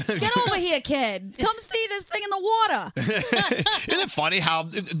 bro. Get over here, kid. Come see this thing in the water. Isn't it funny how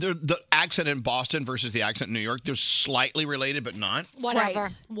the accent in Boston versus the accent in New York, they're slightly related, but not? Whatever.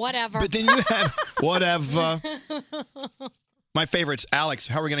 Right. Whatever. But then you have whatever. My favorites, Alex,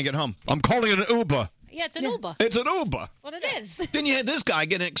 how are we going to get home? I'm calling it an Uber. Yeah, it's an Uber. It's an Uber. What it is. Then you had this guy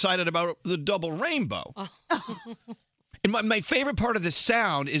getting excited about the double rainbow. And my favorite part of this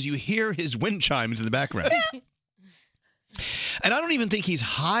sound is you hear his wind chimes in the background. And I don't even think he's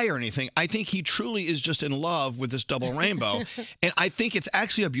high or anything. I think he truly is just in love with this double rainbow. And I think it's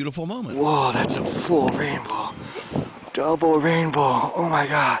actually a beautiful moment. Whoa, that's a full rainbow. Double rainbow. Oh, my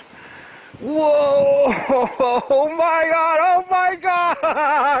God. Whoa! Oh, my God! Oh, my God!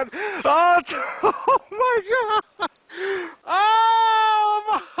 Oh my God!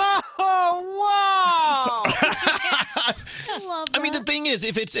 Oh, wow! I mean, the thing is,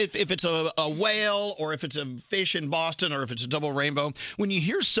 if it's a whale or if it's a fish in Boston or if it's a double rainbow, when you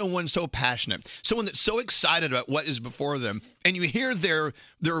hear someone so passionate, someone that's so excited about what is before them, and you hear their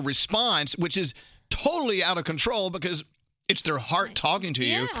response, which is totally out of control because it's their heart talking to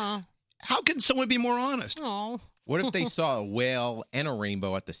you. How can someone be more honest? Oh. What if they saw a whale and a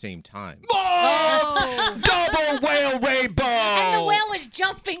rainbow at the same time? Oh! Double whale rainbow! And the whale was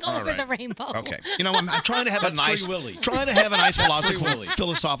jumping All over right. the rainbow. Okay, you know I'm trying to have That's a nice, Free Willy. trying to have a nice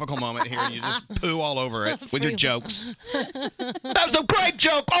philosophical moment here, and you just poo all over it with your jokes. That was a great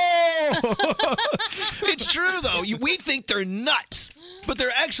joke. Oh, it's true though. We think they're nuts, but they're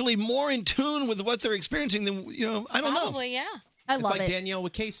actually more in tune with what they're experiencing than I don't know. Probably, yeah. I It's love like it. Danielle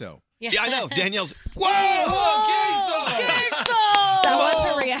with queso. Yeah, I know. Danielle's. Whoa! That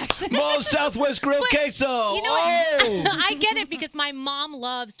was her reaction. More Southwest Grill queso. You know, Oh! I get it because my mom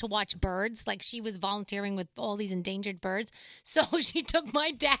loves to watch birds. Like she was volunteering with all these endangered birds. So she took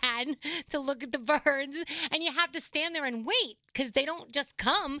my dad to look at the birds, and you have to stand there and wait because they don't just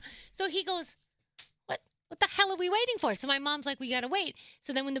come. So he goes, what the hell are we waiting for? So my mom's like, we got to wait.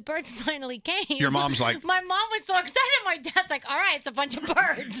 So then when the birds finally came. Your mom's like. My mom was so excited. My dad's like, all right, it's a bunch of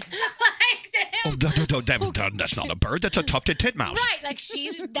birds. Like, to him. Oh, that's not a bird. That's a tufted titmouse. Right. Like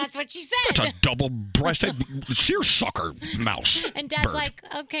that's what she said. That's a double-breasted seersucker mouse. And Dad's bird. like,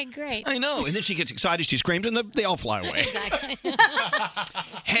 okay, great. I know. And then she gets excited. She screams, and they all fly away. Exactly.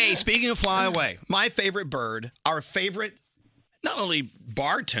 Hey, speaking of fly away, my favorite bird, our favorite, not only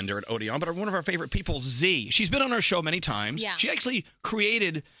bartender at Odeon, but one of our favorite people, Z. She's been on our show many times. Yeah. She actually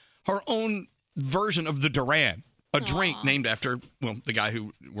created her own version of the Duran, a drink named after, the guy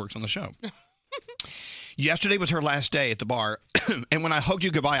who works on the show. Yesterday was her last day at the bar, and when I hugged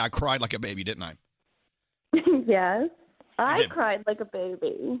you goodbye, I cried like a baby, didn't I? Yes. I did. cried like a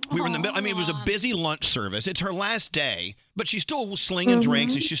baby. We were in the middle. I mean, it was a busy lunch service. It's her last day, but she's still slinging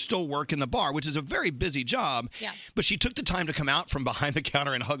drinks and she's still working the bar, which is a very busy job. Yeah. But she took the time to come out from behind the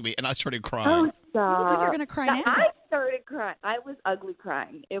counter and hug me, and I started Oh, crying. stop. You look like you're gonna cry now. I started crying. I was ugly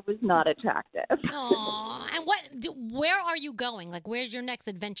crying. It was not attractive. Aw. And where are you going? Like, where's your next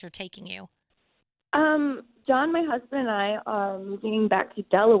adventure taking you? John, my husband, and I are moving back to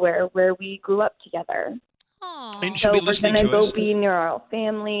Delaware, where we grew up together. And she'll So be listening we're to gonna us. go be near our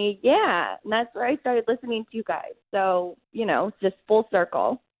family. Yeah, and that's where I started listening to you guys. So just full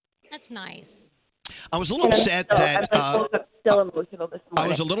circle. That's nice. I was a little And I'm upset still- that I'm still emotional this morning. I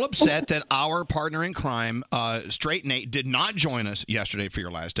was a little upset that our partner in crime, Straight Nate, did not join us yesterday for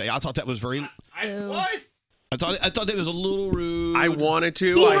your last day. I thought that was very. What? I thought that was a little rude. I wanted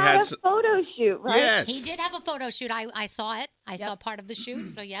to. He I had had a photo shoot, right? Yes. He did have a photo shoot. I saw it. I saw part of the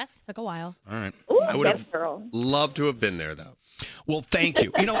shoot. So yes. Took a while. All right. I would have loved to have been there, though. Well, thank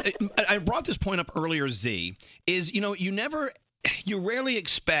you. I brought this point up earlier, Z, is, you rarely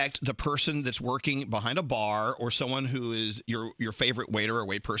expect the person that's working behind a bar or someone who is your favorite waiter or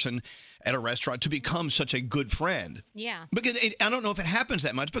wait person at a restaurant to become such a good friend. Yeah. Because I don't know if it happens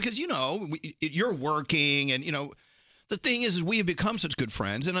that much because, you're working and, the thing is we have become such good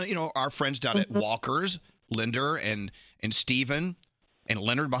friends. And, our friends down at Walker's, Linder and Steven and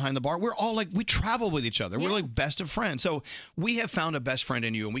Leonard behind the bar, we're all we travel with each other. We're like best of friends. So we have found a best friend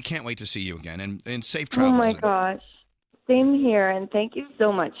in you, and we can't wait to see you again and safe travels. Oh my gosh. Same here, and thank you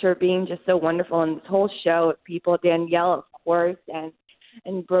so much for being just so wonderful and this whole show of people, Danielle, of course, and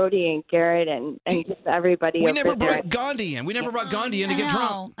Brody and Garrett and just everybody. We over never there. brought Gandhi in. We never brought Gandhi in to I get know.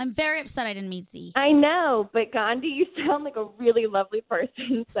 drunk. I'm very upset I didn't meet Z. I know, but Gandhi, you sound like a really lovely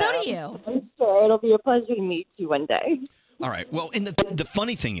person. So do you. I'm sure it'll be a pleasure to meet you one day. All right. Well, and the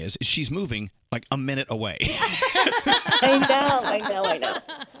funny thing is she's moving like a minute away. I know.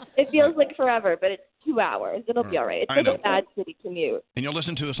 It feels like forever, but it's 2 hours. It'll be all right. It's I like know. a bad city commute. And you'll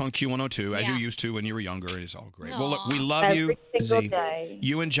listen to us on Q102 as you Yeah. used to when you were younger. It's all great. Aw. Well, look, we love Every you, single Z. day.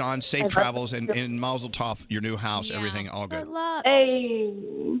 You and John, I safe love travels and Mazel Tov, your new house, everything, all good. Hey,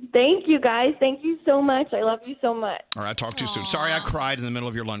 thank you guys. Thank you so much. I love you so much. All right, talk to you soon. Sorry I cried in the middle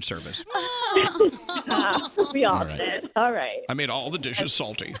of your lunch service. We all All right. did. All right. I made all the dishes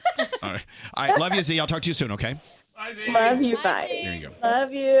salty. All right, love you, Z. I'll talk to you soon, okay? Love you. Bye. There you go.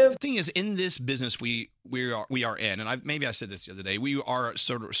 Love you. The thing is, in this business we are in, and maybe I said this the other day, we are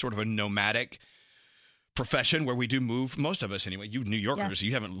sort of a nomadic profession where we do move. Most of us, anyway. You New Yorkers,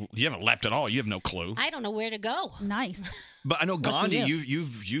 you haven't left at all. You have no clue. I don't know where to go. Nice. But I know Lucky Gandhi, you.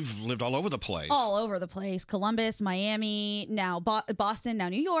 you've lived all over the place. All over the place. Columbus, Miami, now Boston, now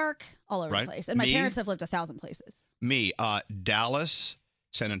New York, all over Right. the place. And my Me? parents have lived 1,000 places. Me, Dallas,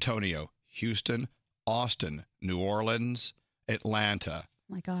 San Antonio, Houston, Austin, New Orleans, Atlanta,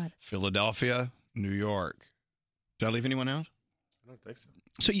 My God. Philadelphia, New York. Did I leave anyone out? I don't think so.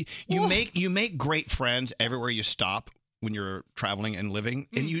 So you make great friends everywhere you stop when you're traveling and living,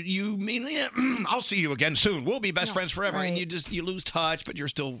 and you mean I'll see you again soon. We'll be best friends forever, and you lose touch, but you're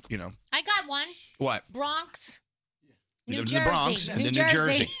still I got one. what? Bronx. You New lived in the Bronx Jersey. and New then New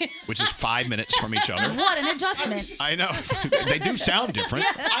Jersey, Jersey. which is 5 minutes from each other. What an adjustment. I know. They do sound different.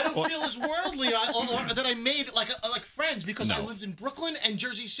 I don't feel as worldly or that I made like friends because I No. lived in Brooklyn and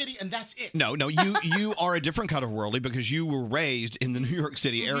Jersey City, and that's it. No, you are a different kind of worldly because you were raised in the New York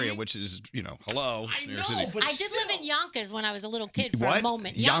City area, which is, hello. New York City. I did live in Yonkers when I was a little kid for a What?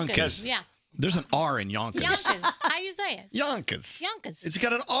 moment. Yonkers. Yeah. There's an R in Yonkers. Yonkers. How you say it? Yonkers. Yonkers. It's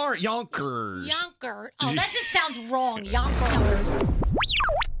got an R. Yonkers. Yonker. Oh, that just sounds wrong. Yonkers.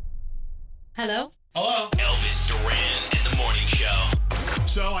 Hello? Hello? Elvis Duran in the morning show.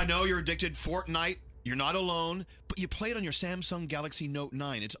 So I know you're addicted Fortnite. You're not alone, but you play it on your Samsung Galaxy Note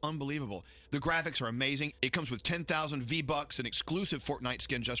 9. It's unbelievable. The graphics are amazing. It comes with 10,000 V-Bucks, an exclusive Fortnite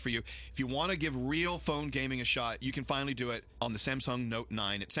skin just for you. If you want to give real phone gaming a shot, you can finally do it on the Samsung Note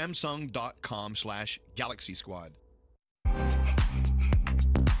 9 at samsung.com/Galaxy Squad.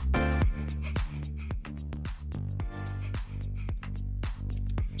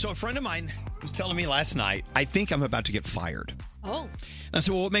 So a friend of mine was telling me last night, I think I'm about to get fired. Oh. And I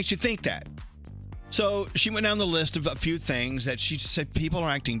said, well, what makes you think that? So she went down the list of a few things that she said people are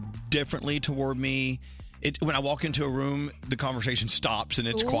acting differently toward me. When I walk into a room, the conversation stops and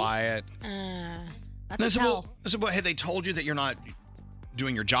it's Ooh. quiet. That's a tell. I said, well, have they told you that you're not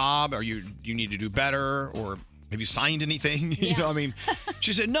doing your job, or you need to do better, or have you signed anything? You know, I mean,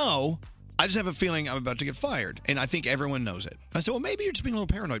 she said, no, I just have a feeling I'm about to get fired, and I think everyone knows it. I said, well, maybe you're just being a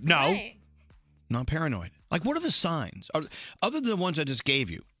little paranoid. No, Right. not paranoid. Like, what are the signs? Other than the ones I just gave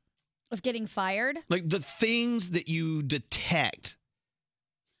you? Of getting fired? Like the things that you detect.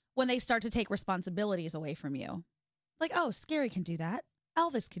 When they start to take responsibilities away from you. Like, oh, Scary can do that.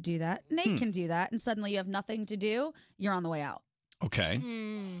 Elvis could do that. Nate can do that. And suddenly you have nothing to do. You're on the way out. Okay.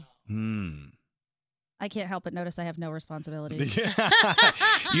 I can't help but notice I have no responsibilities.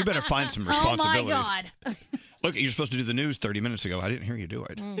 You better find some responsibilities. Oh, my God. Look, you're supposed to do the news 30 minutes ago. I didn't hear you do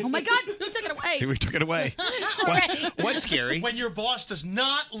it. Oh, my God. Who took it away? We took it away. What's scary? When your boss does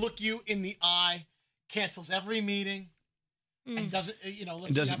not look you in the eye, cancels every meeting, and doesn't, lets you have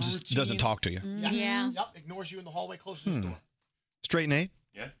a routine. Doesn't talk to you. Yeah. Yep, ignores you in the hallway close to the door. Straight Nate?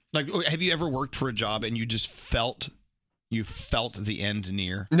 Yeah. Like, have you ever worked for a job and you just felt the end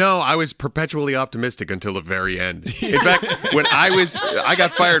near? No, I was perpetually optimistic until the very end. In fact, when I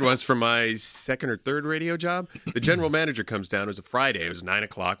got fired once from my second or third radio job, the general manager comes down. It was a Friday. It was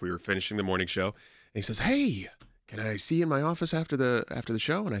 9:00. We were finishing the morning show. And he says, hey, can I see you in my office after the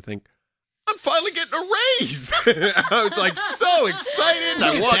show? And I think, I'm finally getting a raise. I was like so excited. And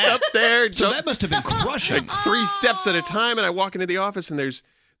I walk up there. So that must have been crushing. Like 3 steps at a time. And I walk into the office and there's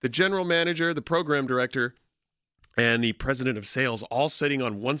the general manager, the program director, and the president of sales all sitting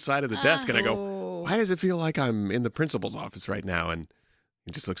on one side of the desk. And I go, why does it feel like I'm in the principal's office right now? And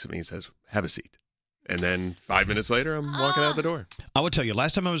he just looks at me and says, have a seat. And then 5 minutes later, I'm walking out the door. I would tell you,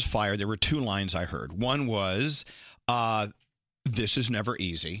 last time I was fired, there were 2 lines I heard. One was, this is never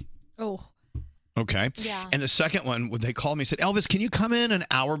easy. Oh. Okay. Yeah. And the second one, they called me and said, Elvis, can you come in an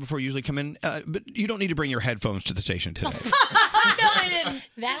hour before you usually come in? But you don't need to bring your headphones to the station today. No, they didn't.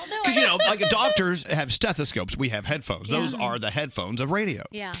 That'll do it. Because, like doctors have stethoscopes. We have headphones. Yeah. Those are the headphones of radio.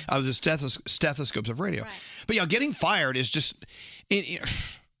 Yeah. The stethoscopes of radio. Right. But, getting fired is just...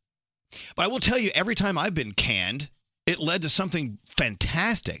 But I will tell you, every time I've been canned, it led to something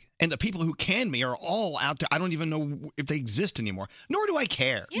fantastic. And the people who canned me are all out there. I don't even know if they exist anymore. Nor do I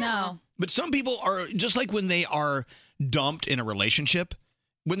care. No. But some people are, just like when they are dumped in a relationship,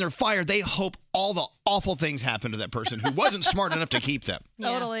 when they're fired, they hope all the awful things happen to that person who wasn't smart enough to keep them.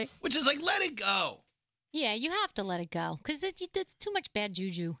 Totally. Which is like, let it go. Yeah, you have to let it go because it's too much bad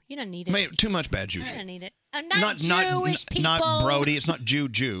juju. You don't need it. Mate, too much bad juju. I don't need it. Not Jewish people. Not Brody. It's not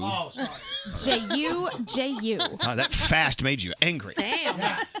Juju. Oh, J-U. That fast made you angry.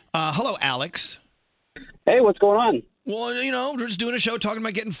 Damn. Hello, Alex. Hey, what's going on? Well, we're just doing a show talking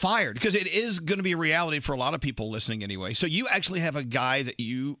about getting fired because it is going to be a reality for a lot of people listening anyway. So you actually have a guy that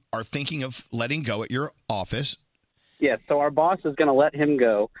you are thinking of letting go at your office. Yes, so our boss is going to let him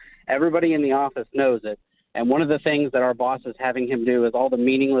go. Everybody in the office knows it. And one of the things that our boss is having him do is all the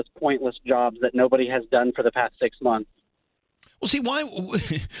meaningless, pointless jobs that nobody has done for the past 6 months. Well, see, why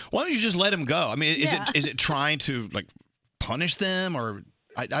don't you just let him go? I mean, is it trying to like punish them or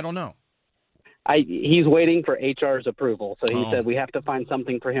I don't know. He's waiting for HR's approval. So he said we have to find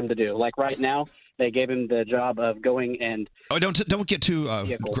something for him to do. Like right now, they gave him the job of going and don't get too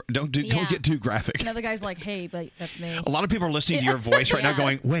don't get too graphic. Another guy's like, hey, but that's me. A lot of people are listening to your voice right now,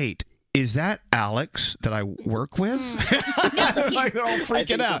 going, "Wait, is that Alex that I work with?" Like they're all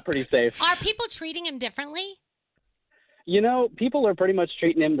freaking out. He's pretty safe. Are people treating him differently? People are pretty much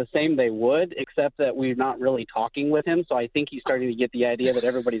treating him the same they would, except that we're not really talking with him. So I think he's starting to get the idea that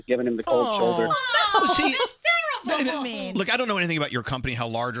everybody's giving him the cold shoulder. See, that's mean. Look, I don't know anything about your company, how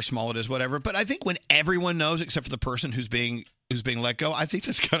large or small it is, whatever. But I think when everyone knows, except for the person who's being let go, I think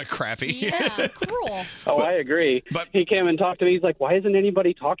that's kind of crappy. Yeah, cruel. Oh, I agree. But he came and talked to me. He's like, "Why isn't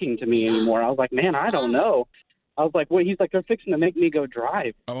anybody talking to me anymore?" I was like, "Man, I don't know." I was like, "Well," he's like, "They're fixing to make me go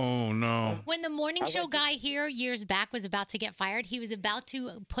drive." Oh no! When the morning show guy here years back was about to get fired, he was about to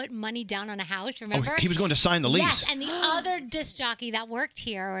put money down on a house. Remember? He was going to sign the lease. Yes, and the other disc jockey that worked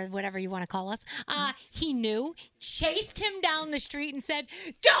here, or whatever you want to call us, he knew, chased him down the street and said,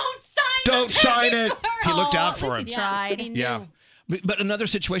 "Don't sign it." He looked out for Listen, him. he tried. He knew. Yeah. But another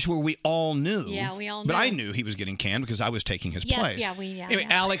situation where we all knew. Yeah, we all But knew. I knew he was getting canned because I was taking his Yes, place. yeah. Anyway,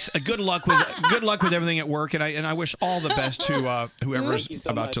 Alex, good luck with everything at work, and I wish all the best to whoever's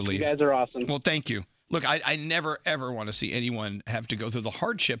about to leave. You guys are awesome. Well, thank you. Look, I never ever want to see anyone have to go through the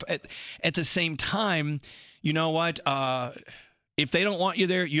hardship. At the same time, you know what? If they don't want you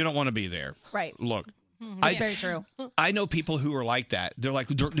there, you don't want to be there. Right. Look. That's very true. I know people who are like that. They're like,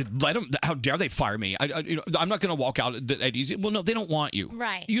 let them. How dare they fire me? I'm not going to walk out that easy. Well, no, they don't want you.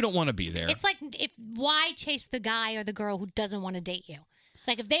 Right. You don't want to be there. It's like, why chase the guy or the girl who doesn't want to date you? It's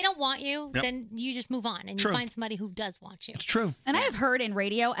like if they don't want you, Yep. then you just move on and True. you find somebody who does want you. It's true. And I have heard in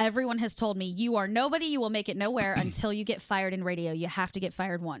radio, everyone has told me, you are nobody, you will make it nowhere until you get fired in radio. You have to get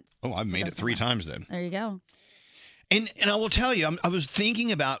fired once. Oh, I've made it 3 times then. There you go. And I will tell you, I was thinking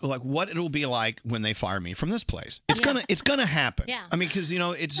about like what it'll be like when they fire me from this place. It's gonna happen. Yeah. I mean, because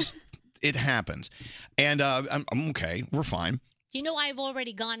it happens, and I'm okay. We're fine. Do you know I've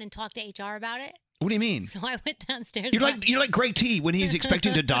already gone and talked to HR about it? What do you mean? So I went downstairs. You're like Greg T when he's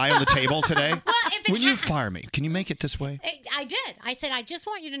expecting to die on the table today. When you fire me, can you make it this way? I did. I said, I just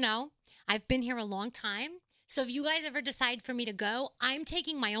want you to know, I've been here a long time. So if you guys ever decide for me to go, I'm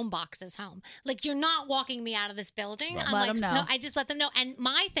taking my own boxes home. Like, you're not walking me out of this building. Right. I'm Let like, them know. I just let them know. And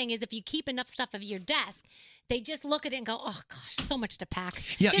my thing is, if you keep enough stuff at your desk, they just look at it and go, "Oh gosh, so much to pack."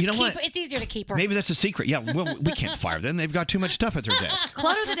 Yeah, just you know keep what? It's easier to keep her. Maybe that's a secret. Yeah, well, we can't fire them. They've got too much stuff at their desk.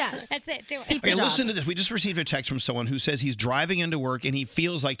 Clutter the desk. That's it. Do it. Okay, listen to this. We just received a text from someone who says he's driving into work and he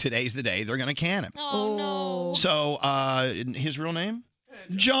feels like today's the day they're going to can him. Oh no. So, his real name?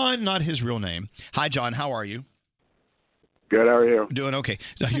 John, not his real name. Hi, John. How are you? Good. How are you? Doing okay.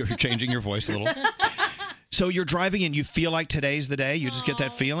 So you're changing your voice a little. So you're driving and you feel like today's the day? You just get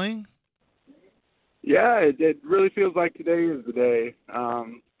that feeling? Yeah, it really feels like today is the day.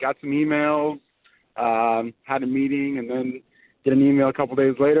 Got some emails, had a meeting, and then get an email a couple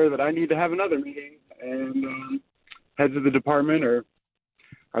days later that I need to have another meeting. And heads of the department are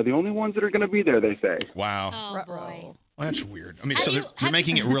the only ones that are going to be there, they say. Wow. Oh boy. Well, that's weird. I mean, so they're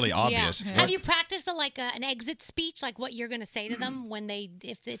making it really obvious. Yeah. Have you practiced an exit speech, like what you're going to say to them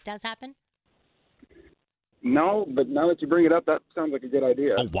if it does happen? No, but now that you bring it up, that sounds like a good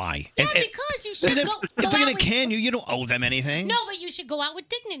idea. Oh, why? Yeah, because you should go If they're out going to with, can you, you don't owe them anything. No, but you should go out with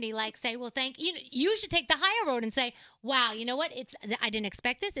dignity. Like say, well, thank you. You should take the higher road and say, wow, you know what? I didn't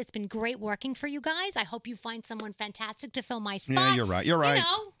expect this. It's been great working for you guys. I hope you find someone fantastic to fill my spot. Yeah, you're right. You're right. You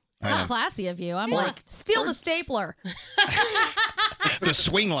know. How classy of you. I'm like, steal the stapler. The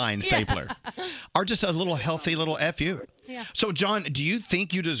swing line stapler. Or just a little healthy little FU. Yeah. So, John, do you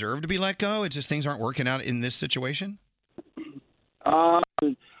think you deserve to be let go? It's just things aren't working out in this situation? I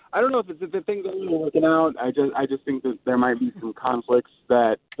don't know if the things aren't working out. I just think that there might be some conflicts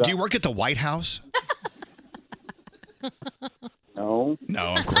that. Do you work at the White House? No.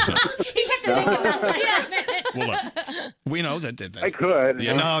 No, of course not. He gets to think about that. Well, look, we know that. I could.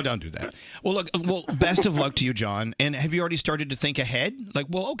 Yeah, no, don't do that. Well, look. Well, best of luck to you, John. And have you already started to think ahead? Like,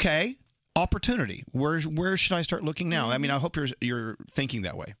 well, okay, opportunity. Where should I start looking now? I mean, I hope you're thinking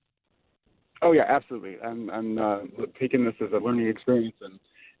that way. Oh yeah, absolutely. I'm taking this as a learning experience, and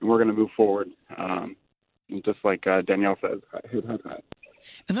we're going to move forward. Just like Danielle says.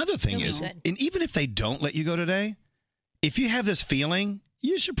 Another thing is, and even if they don't let you go today, if you have this feeling,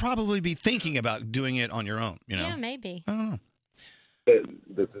 you should probably be thinking about doing it on your own. You know? Yeah, maybe. I don't know.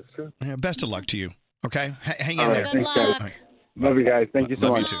 This is true. Yeah, best of luck to you. Okay, hang All in right, there. thanks, guys. All right. Love you guys. Thank you so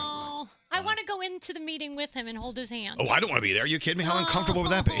Love much. you too. Oh, I want to go into the meeting with him and hold his hand. Oh, I don't want to be there. Are you kidding me? How uncomfortable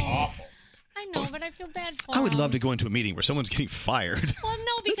would that be? Awful. I know, but I feel bad for I him. would love to go into a meeting where someone's getting fired. Well,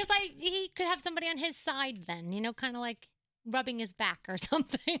 no, because he could have somebody on his side then, kind of like rubbing his back or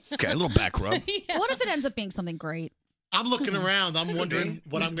something. Okay, a little back rub. What if it ends up being something great? I'm looking around. I'm wondering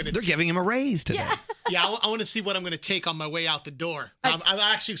what I'm going to. They're giving him a raise today. Yeah, I want to see what I'm going to take on my way out the door. I'm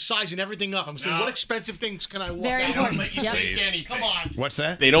actually sizing everything up. I'm saying, what expensive things can I walk Very out? important. Let you Yep. take any. Come on. What's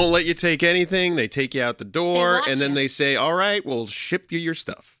that? They don't let you take anything. They take you out the door, watch and then you. they say, "All right, we'll ship you your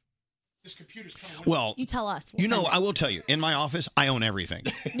stuff." Well, You tell us. you know, I will tell you, in my office, I own everything.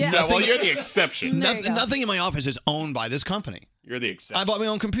 Yeah. No, well, you're the exception. There you go. Nothing in my office is owned by this company. You're the exception. I bought my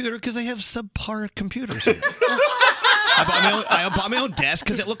own computer because they have subpar computers here. I bought my own desk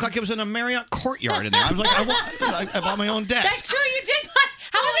because it looked like it was in a Marriott courtyard in there. I was like, I bought my own desk. That's true, you did.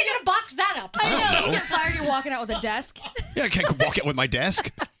 How are they going to box that up? I know. know. You get fired, you're walking out with a desk. Yeah, I can't walk out with my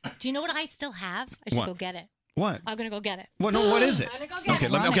desk. Do you know what I still have? I should What? go get it. What? I'm going to go get it. What? No, what is it? I'm going to go get Okay,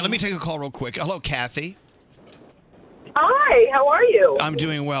 it. let me take a call real quick. Hello, Kathy. Hi, how are you? I'm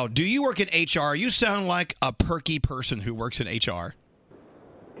doing well. Do you work in HR? You sound like a perky person who works in HR.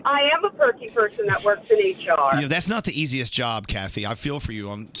 I am a perky person that works in HR. You know, that's not the easiest job, Kathy. I feel for you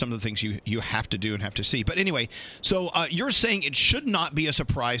on some of the things you have to do and have to see. But anyway, so you're saying it should not be a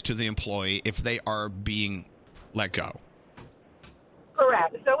surprise to the employee if they are being let go.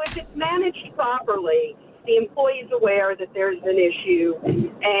 Correct. So if it's managed properly, the employee's aware that there's an issue,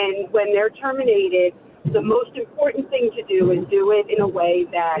 and when they're terminated, the most important thing to do is do it in a way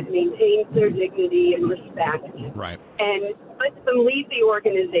that maintains their dignity and respect. Right. And let them leave the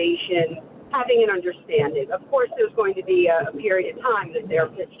organization having an understanding. Of course, there's going to be a period of time that they're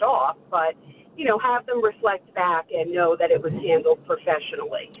pissed off, but, have them reflect back and know that it was handled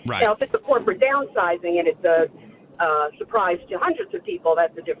professionally. Right. Now, if it's a corporate downsizing and it's a surprise to hundreds of people,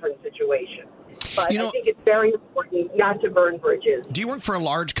 that's a different situation. But I think it's very important not to burn bridges. Do you work for a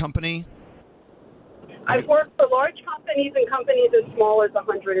large company? I've worked for large companies and companies as small as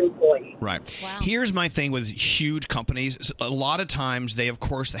 100 employees. Right. Wow. Here's my thing with huge companies. A lot of times they, of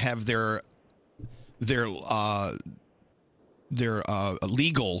course, have their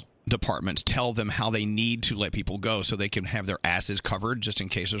legal departments tell them how they need to let people go so they can have their asses covered just in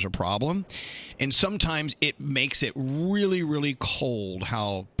case there's a problem. And sometimes it makes it really, really cold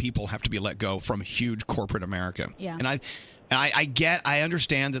how people have to be let go from huge corporate America. Yeah. And I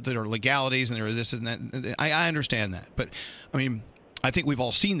understand that there are legalities and there are this and that. I understand that. But, I mean, I think we've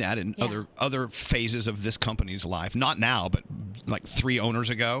all seen that in other phases of this company's life. Not now, but like 3 owners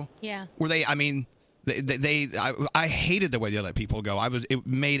ago. Yeah. Where I hated the way they let people go. It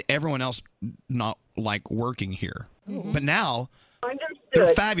made everyone else not like working here. Mhm. But now Understood. they're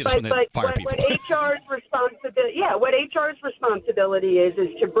fabulous when they fire people. What HR's responsibility is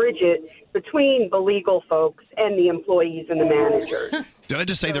to bridge it between the legal folks and the employees and the managers. Did I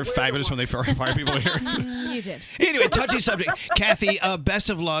just say they're fabulous when they fire people here? You did. Anyway, touchy subject. Kathy,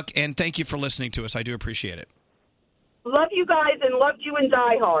 best of luck, and thank you for listening to us. I do appreciate it. Love you guys and loved you in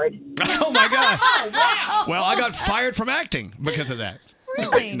Die Hard. Oh, my God. Well, I got fired from acting because of that.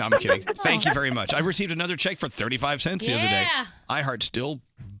 Really? No, I'm kidding. Thank you very much. I received another check for 35 cents the other day. Yeah. iHeart still,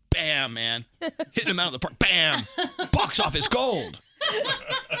 bam, man. Hitting him out of the park. Bam. Box office gold.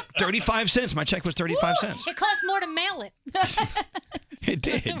 35 cents. My check was 35 cents. It costs more to mail it. It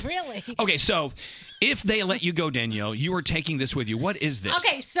did. Really? Okay, so if they let you go, Danielle, you are taking this with you. What is this?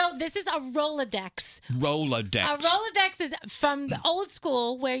 Okay, so this is a Rolodex. Rolodex. A Rolodex is from the old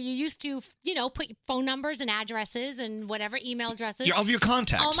school where you used to, put phone numbers and addresses and whatever email addresses. Of your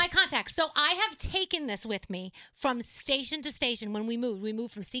contacts. All my contacts. So I have taken this with me from station to station when we moved. We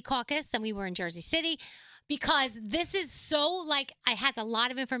moved from Sea Caucus and we were in Jersey City because this is so, it has a lot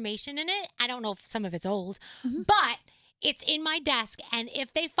of information in it. I don't know if some of it's old, but it's in my desk, and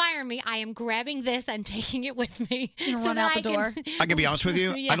if they fire me, I am grabbing this and taking it with me. Run out the door. I can be honest with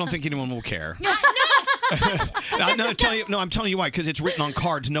you. Yeah. I don't think anyone will care. I'm telling you why. Because it's written on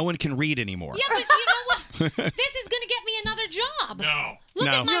cards. No one can read anymore. Yeah, but you know what? This is going to get me another job. No. Look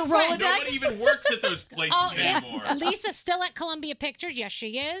No. at my Your friend. Nobody even works at those places anymore. Is Lisa still at Columbia Pictures? Yes,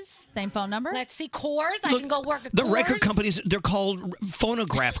 she is. Same phone number? Let's see. Coors. I can go work at The Coors. record companies, they're called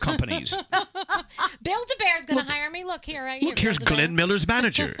phonograph companies. Bill DeBear's going to hire me. Look here. Right Look, here, here's Bill DeBear. Glenn Miller's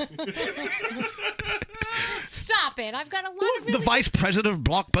manager. Stop it. I've got a lot of The vice president of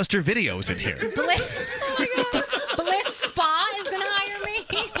Blockbuster Videos in here. Bliss Spa is going to hire me.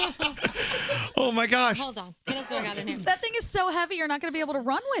 Oh, my gosh. Hold on. What else do I got in here? That thing is so heavy, you're not going to be able to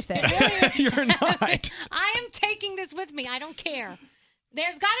run with it. You're not. I am taking this with me. I don't care.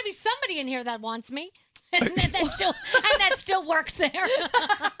 There's got to be somebody in here that wants me. And that still works there.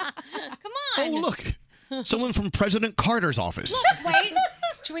 Come on. Oh, look. Someone from President Carter's office. Look, wait.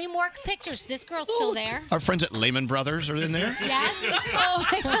 DreamWorks Pictures. This girl's still there. Our friends at Lehman Brothers are in there. Yes.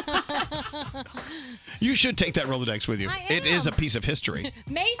 You should take that Rolodex with you. I It is am. a piece of history.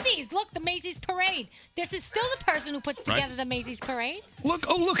 Macy's. Look, the Macy's Parade. This is still the person who puts Right. together the Macy's Parade. Look,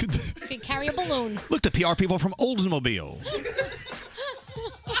 oh, look. You can carry a balloon. Look, the PR people from Oldsmobile.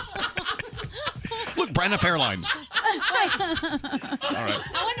 Look, Braniff Airlines. All right.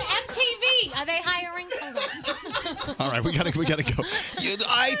 I wonder, MTV. Are they hiring? Hold on. All right, we gotta go.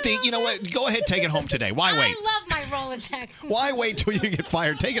 I think, you know what? Go ahead, take it home today. Why wait? I love my Rolodex. Why wait till you get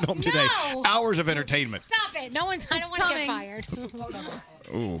fired? Take it home today. No. Hours of entertainment. Stop it. I don't want to get fired.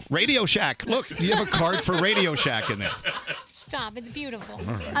 Ooh, Radio Shack. Look, you have a card for Radio Shack in there. Stop. It's beautiful.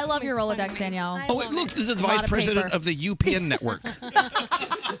 All right. I love your Rolodex, Danielle. Oh, wait, look, this is the A lot vice of president paper. of the UPN network.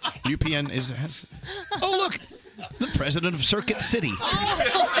 UPN has. Oh, look, the president of Circuit City.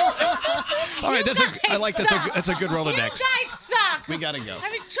 All right, that's a good Rolodex. You guys suck. We gotta go. I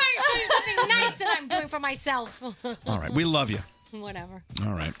was trying to show you something nice that I'm doing for myself. All right, we love you. Whatever.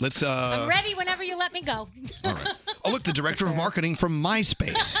 All right, let's. I'm ready whenever you let me go. All right. Oh, look, the director of marketing from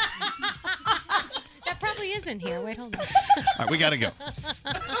MySpace. That probably is in here. Wait, hold on. All right, we gotta go.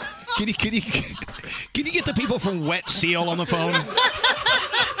 Can you get the people from Wet Seal on the phone?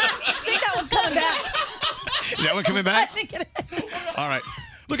 I think that one's coming back. Is that one coming back? I think it is. All right.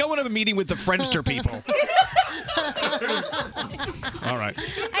 Look, I want to have a meeting with the Friendster people. All right.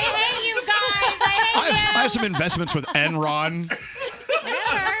 I hate you guys. I hate I have some investments with Enron.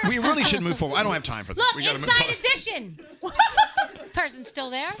 We really should move forward. I don't have time for this. Look, We gotta move Inside forward. Edition. Person's still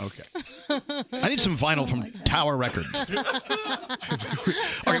there. Okay. I need some vinyl from Tower Records.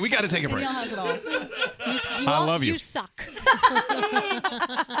 Okay, we got to take a break. Danielle has it all. I love you. You suck.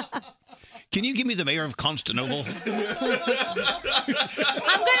 Can you give me the mayor of Constantinople? My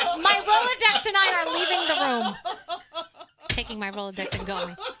Rolodex and I are leaving the room. Taking my Rolodex and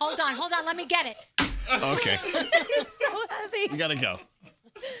going. Hold on. Let me get it. Okay. It's so heavy. We got to go.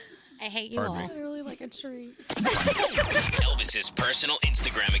 I hate you Pardon all. me. Literally like a tree. Elvis's personal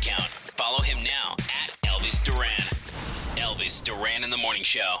Instagram account. Follow him now at Elvis Duran. Elvis Duran in the Morning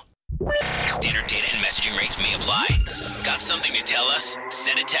Show. Standard data and messaging rates may apply. Got something to tell us?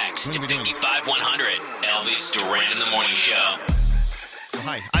 Send a text to 55100. Elvis Duran in the Morning Show.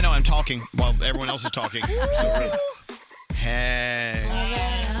 Hi. I know I'm talking while everyone else is talking. So, hey.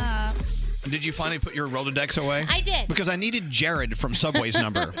 Did you finally put your Rolodex away? I did. Because I needed Jared from Subway's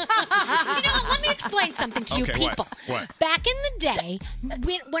number. Do you know what? Let me explain something to you Okay, people. what? Back in the day,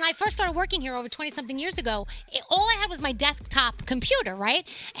 when I first started working here over 20-something years ago, all I had was my desktop computer, right?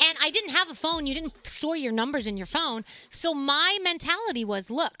 And I didn't have a phone. You didn't store your numbers in your phone. So my mentality was,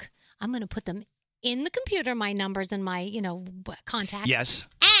 look, I'm going to put them in the computer, my numbers and my, contacts. Yes.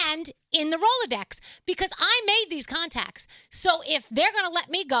 And in the Rolodex, because I made these contacts. So if they're going to let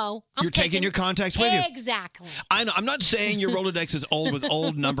me go, You're taking your contacts with you. Exactly. I know. I'm not saying your Rolodex is old with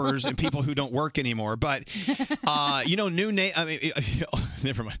old numbers and people who don't work anymore, but new name. I mean,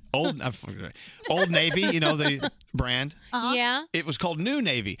 never mind. Old Navy. You know the brand. Yeah. It was called New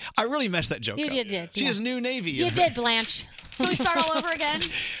Navy. I really messed that joke You up. did. She has New Navy. You did, Blanche. Can we start all over again?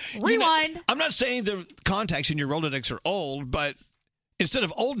 Rewind. I'm not saying the contacts in your Rolodex are old, but instead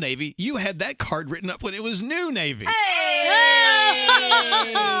of Old Navy, you had that card written up when it was New Navy. Hey!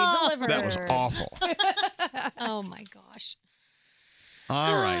 Delivered. That was awful. Oh, my gosh.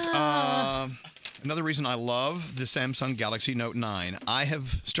 All right. Another reason I love the Samsung Galaxy Note 9. I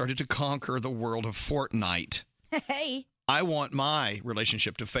have started to conquer the world of Fortnite. Hey. I want my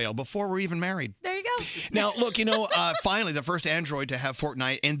relationship to fail before we're even married. There you go. Now, look, finally, the first Android to have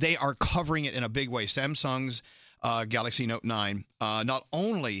Fortnite, and they are covering it in a big way. Samsung's Galaxy Note 9, not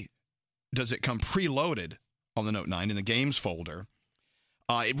only does it come preloaded on the Note 9 in the games folder,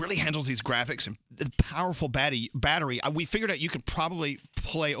 it really handles these graphics and the powerful battery. We figured out you could probably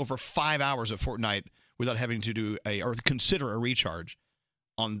play over 5 hours of Fortnite without having to do or consider a recharge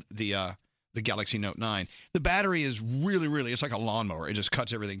on the the Galaxy Note 9. The battery is really, it's like a lawnmower. It just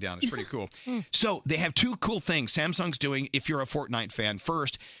cuts everything down. It's pretty cool. So they have two cool things Samsung's doing if you're a Fortnite fan.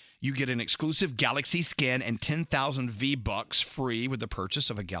 First, you get an exclusive Galaxy skin and 10,000 V-Bucks free with the purchase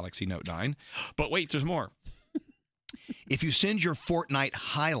of a Galaxy Note 9. But wait, there's more. If you send your Fortnite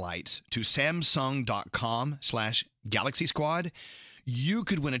highlights to Samsung.com/Galaxy Squad, you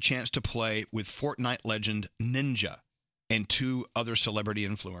could win a chance to play with Fortnite legend Ninja and 2 other celebrity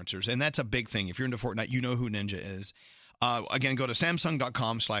influencers. And that's a big thing. If you're into Fortnite, you know who Ninja is. Again, go to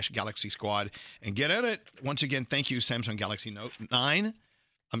Samsung.com/Galaxy Squad and get at it. Once again, thank you, Samsung Galaxy Note 9.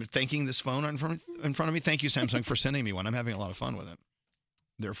 I'm thanking this phone in front of me. Thank you, Samsung, for sending me one. I'm having a lot of fun with it.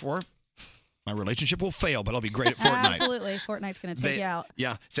 Therefore, my relationship will fail, but I'll be great at Fortnite. Absolutely. Fortnite's going to take you out.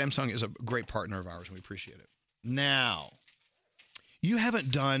 Yeah, Samsung is a great partner of ours, and we appreciate it. Now, you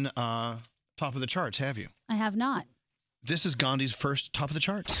haven't done Top of the Charts, have you? I have not. This is Gandhi's first Top of the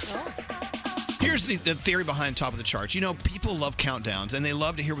Charts. Here's the theory behind Top of the Charts. You know, people love countdowns, and they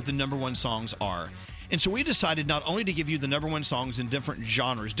love to hear what the number one songs are. And so we decided not only to give you the number one songs in different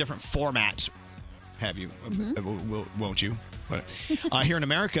genres, different formats, have you, won't you? But, here in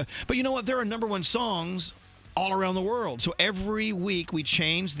America. But you know what? There are number one songs all around the world. So every week we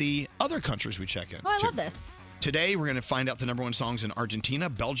change the other countries we check in. Oh, I love this. Today we're going to find out the number one songs in Argentina,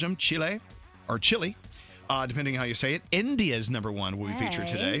 Belgium, Chile, depending how you say it. India's number one will be featured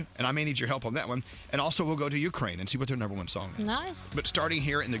today. And I may need your help on that one. And also we'll go to Ukraine and see what their number one song is. Nice. But starting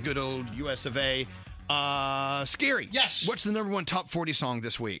here in the good old US of A, Scary. Yes. What's the number one top 40 song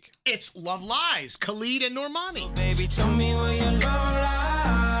this week? It's Love Lies, Khalid and Normani. Baby, tell me where your love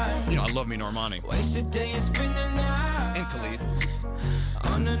lies. You know, I love me Normani. Wasted day and spend the night. And Khalid.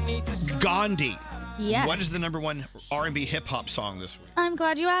 Underneath the Gandhi. Yes. What is the number one R&B hip hop song this week? I'm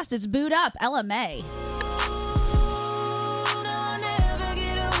glad you asked. It's Boot Up, LMA.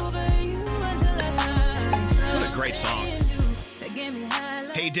 What a great song.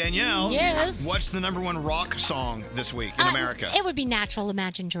 Hey, Danielle. Yes? What's the number one rock song this week in America? It would be Natural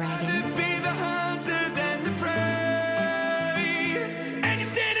Imagine Dragons.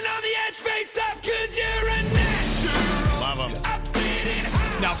 Love them.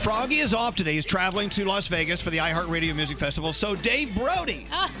 Now, Froggy is off today. He's traveling to Las Vegas for the iHeartRadio Music Festival. So, Dave Brody,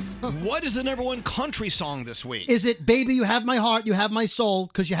 what is the number one country song this week? Is it Baby, You Have My Heart, You Have My Soul,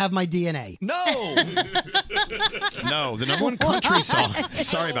 because you have my DNA? No. No, the number one country song.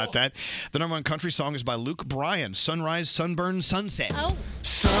 Sorry about that. The number one country song is by Luke Bryan, Sunrise, Sunburn, Sunset. Oh.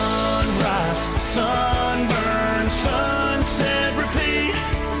 Sunrise, sunburn, sunset, repeat.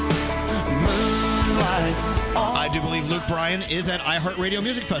 Moonlight. I do believe Luke Bryan is at iHeartRadio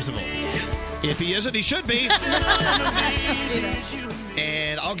Music Festival. If he isn't, he should be.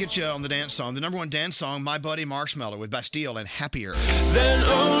 And I'll get you on the dance song. The number one dance song, My Buddy Marshmallow with Bastille and Happier. Then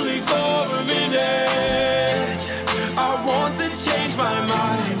only for a minute, I want to change my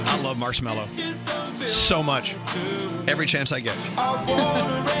mind. I love Marshmallow so much. Every chance I get. I want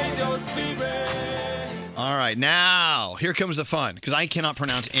to raise your spirit. All right, now, here comes the fun, because I cannot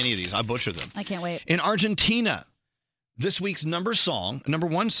pronounce any of these. I butcher them. I can't wait. In Argentina, this week's number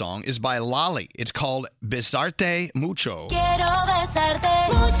one song is by Lali. It's called Besarte Mucho. I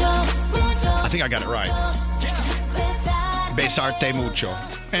think I got it right. Besarte Mucho.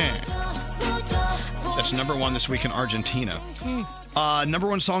 That's number one this week in Argentina. Number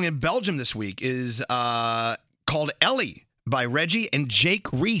one song in Belgium this week is called Ellie by Reggie and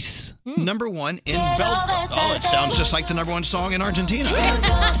Jake Reese. Number one in Belgium. Oh, it sounds just like the number one song in Argentina.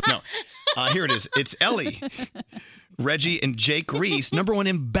 No. Here it is. It's Ellie, Reggie and Jake Reese. Number one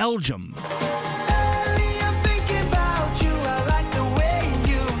in Belgium.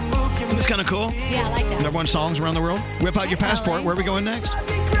 Isn't this kind of cool? Yeah, I like that. Number one songs around the world. Whip out your passport. Where are we going next?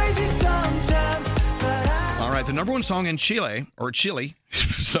 All right. The number one song in Chile, or Chile,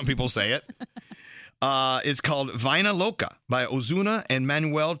 some people say it, is called Vaina Loca by Ozuna and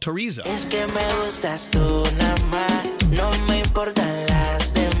Manuel Turizo.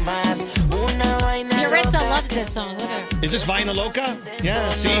 Yuritsa loves this song. Look at her. Is this Vaina Loca? Yeah.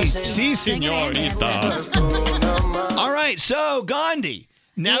 Si, señorita. All right. So, Gandhi,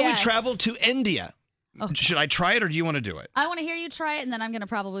 now we travel to India. Okay. Should I try it or do you want to do it? I want to hear you try it, and then I'm going to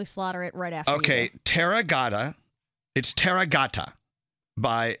probably slaughter it right after Okay. you do. Taragata. It's Taragata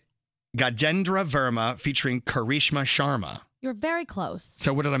by Gajendra Verma featuring Karishma Sharma. You're very close.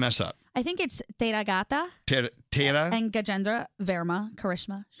 So what did I mess up? I think it's Teragata Tera? and Gajendra Verma,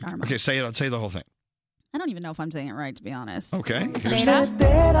 Karishma Sharma. Okay, say it. Say the whole thing. I don't even know if I'm saying it right, to be honest. Okay. Say that.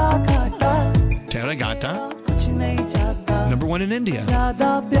 Taragata. Number one in India.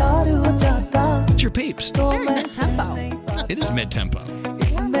 It's your peeps. Very mid-tempo. It is mid-tempo.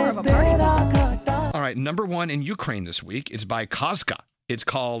 More of a party. All right, number one in Ukraine this week. It's by Kazka. It's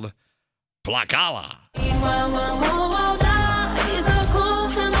called Plakala.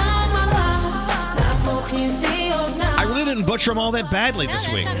 I really didn't butcher them all that badly this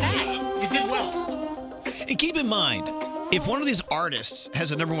week. You did well. And keep in mind, if one of these artists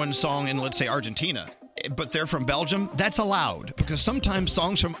has a number one song in, let's say, Argentina, but they're from Belgium, that's allowed because sometimes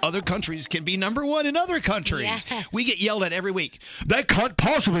songs from other countries can be number one in other countries. Yes. We get yelled at every week. That can't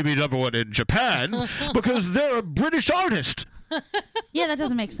possibly be number one in Japan because they're a British artist. Yeah, that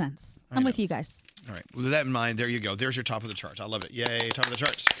doesn't make sense. I'm with you guys. All right. With that in mind, there you go. There's your top of the charts. I love it. Yay, top of the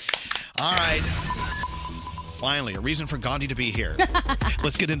charts. All right. Finally, a reason for Gandhi to be here.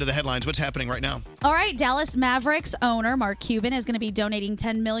 Let's get into the headlines. What's happening right now? All right, Dallas Mavericks owner Mark Cuban is going to be donating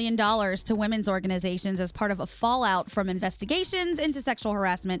 $10 million to women's organizations as part of a fallout from investigations into sexual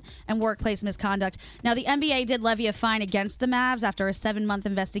harassment and workplace misconduct. Now, the NBA did levy a fine against the Mavs after a 7-month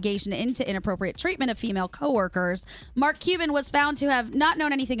investigation into inappropriate treatment of female coworkers. Mark Cuban was found to have not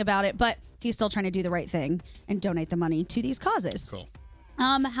known anything about it, but he's still trying to do the right thing and donate the money to these causes. Cool.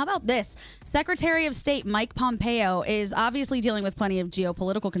 How about this? Secretary of State Mike Pompeo is obviously dealing with plenty of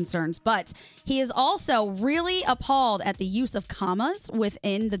geopolitical concerns, but he is also really appalled at the use of commas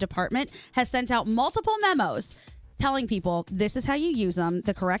within the department, has sent out multiple memos telling people this is how you use them,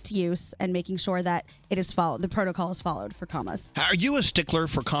 the correct use, and making sure that it is followed. The protocol is followed for commas. Are you a stickler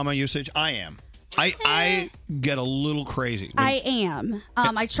for comma usage? I am. I get a little crazy. I am.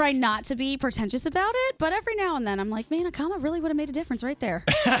 I try not to be pretentious about it, but every now and then I'm like, man, a comma really would have made a difference right there.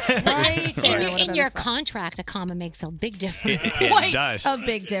 Right there. In your contract, a comma makes a big difference. Quite does. a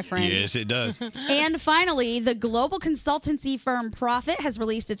big difference. Yes, it does. And finally, the global consultancy firm Profit has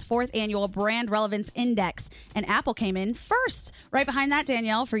released its 4th annual Brand Relevance Index, and Apple came in first. Right behind that,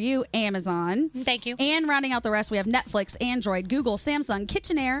 Danielle, for you, Amazon. Thank you. And rounding out the rest, we have Netflix, Android, Google, Samsung,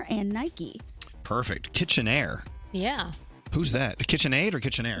 KitchenAid, and Nike. Perfect. KitchenAid. Yeah. Who's that? KitchenAid or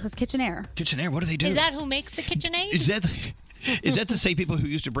KitchenAid? This is KitchenAid. KitchenAid. What do they do? Is that who makes the KitchenAid? Is that the same people who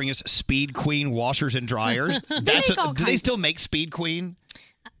used to bring us Speed Queen washers and dryers? Do they still make Speed Queen?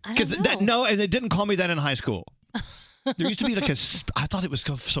 I don't know. No, and they didn't call me that in high school. There used to be I thought it was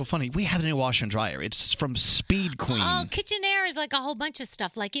so funny. We have a new washer and dryer. It's from Speed Queen. Oh, KitchenAid is like a whole bunch of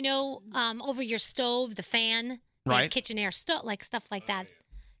stuff. Like, over your stove, the fan. They have Right. KitchenAid stuff, like that.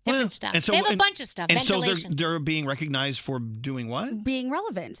 Different stuff. And so- they have a and- bunch of stuff. And Ventilation. so they're being recognized for doing what? Being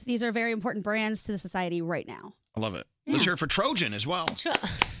relevant. These are very important brands to the society right now. I love it. Let's hear it for Trojan as well.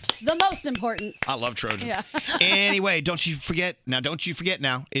 The most important. I love Trojan. Yeah. Anyway, don't you forget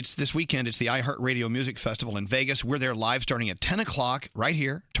now. It's this weekend. It's the iHeartRadio Music Festival in Vegas. We're there live starting at 10 o'clock right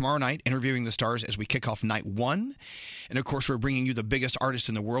here tomorrow night, interviewing the stars as we kick off night 1. And, of course, we're bringing you the biggest artists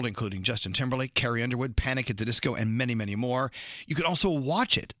in the world, including Justin Timberlake, Carrie Underwood, Panic at the Disco, and many, many more. You can also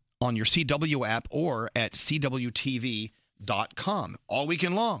watch it on your CW app or at cwtv.com all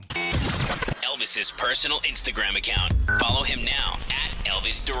weekend long. Elvis's personal Instagram account. Follow him now at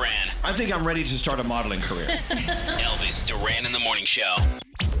Elvis Duran. I think I'm ready to start a modeling career. Elvis Duran in the Morning Show.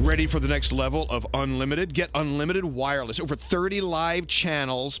 Ready for the next level of unlimited? Get unlimited wireless. Over 30 live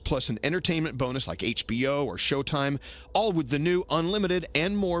channels, plus an entertainment bonus like HBO or Showtime, all with the new unlimited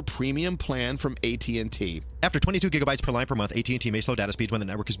and more premium plan from AT&T. After 22 gigabytes per line per month, AT&T may slow data speeds when the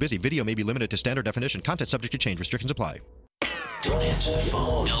network is busy. Video may be limited to standard definition. Content subject to change. Restrictions apply. Don't answer the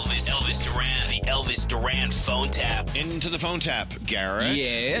phone. Elvis Duran, the Elvis Duran phone tap. Into the phone tap, Garrett.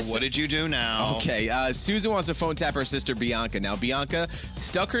 Yes. What did you do now? Okay, Susan wants to phone tap her sister Bianca. Now, Bianca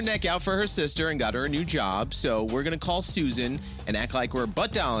stuck her neck out for her sister and got her a new job, so we're going to call Susan and act like we're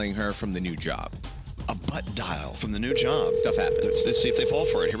butt dialing her from the new job. A butt dial from the new job. Stuff happens. Let's see if they fall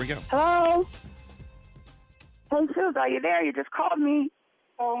for it. Here we go. Hello? Hey, Suze, are you there? You just called me.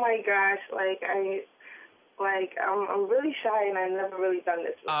 Oh, my gosh. I'm really shy, and I've never really done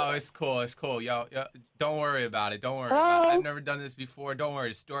this before. Oh, it's cool. Yo, don't worry about it. Don't worry Hello? about it. I've never done this before. Don't worry.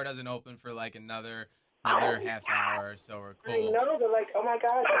 The store doesn't open for like another half hour, so we're I cool. know, but oh my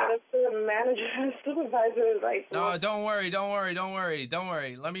gosh, that's the manager and supervisor is No, don't worry.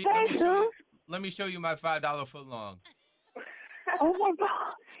 Let me show you my $5 foot long. Oh my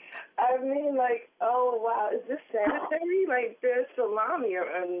god. I mean, oh wow, is this sanitary? There's salami or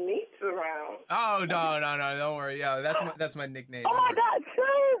meats around. Oh no, don't worry. Yeah, that's my nickname. Oh my god,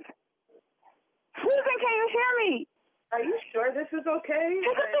 Susan! Susan, can you hear me? Are you sure this is okay?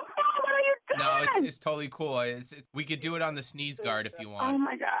 Pick up the phone. What are you doing? No, it's totally cool. We could do it on the sneeze guard if you want. Oh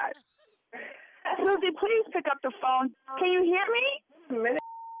my god. Susie, please pick up the phone. Can you hear me?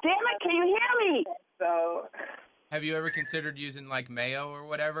 Damn it, can you hear me? So. Have you ever considered using mayo or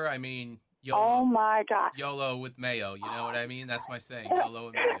whatever? I mean, YOLO. Oh my God. YOLO with mayo. You know what I mean? That's my saying. YOLO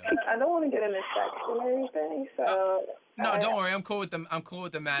with mayo. I don't want to get in a section or anything, so. No, don't worry. I'm cool with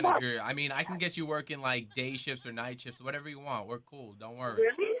the manager. I mean, I can get you working like day shifts or night shifts, whatever you want. We're cool. Don't worry.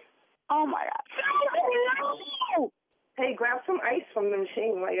 Really? Oh my God. Hey, grab some ice from the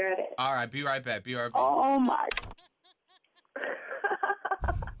machine while you're at it. All right, be right back. Oh my.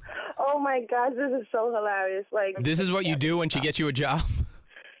 Oh my gosh, this is so hilarious. Like, This is what you do when she gets you a job?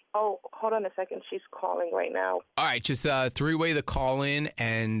 oh, hold on a second. She's calling right now. All right, just three-way the call in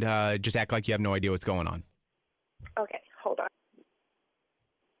and just act like you have no idea what's going on. Okay, hold on.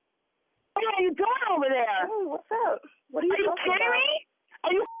 What are you doing over there? Oh, what's up? What are you talking kidding about? me?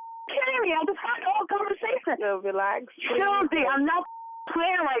 Are you kidding me? I just had a whole conversation. Yo, relax. Susie, I'm not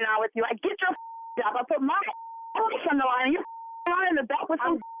playing right now with you. I get your job. I put my voice on the line. You on in the back with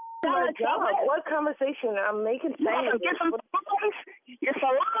some What conversation? I'm making sense. Get some phones. Your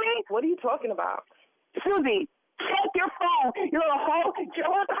salami. What are you talking about? Susie, check your phone. You little hoe.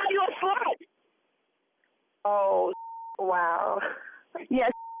 What are you a slut? Oh, wow. Yes,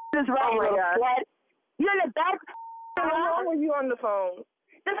 this is right, Oh, my little God. slut. You're in the back. How long were you on the phone?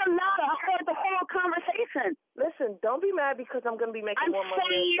 Doesn't matter. I heard the whole conversation. Listen, don't be mad because I'm going to be making I'm more money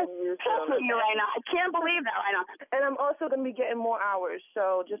saying than you. talk with you right now. I can't believe that right now. And I'm also going to be getting more hours,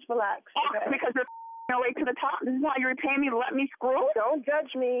 so just relax. Okay? Because you're your way to the top. This is how you're paying me to let me screw? Don't judge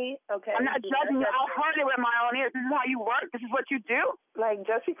me, okay? I'm not judging you. I heard it with my own ears. This is how you work. This is what you do. Like,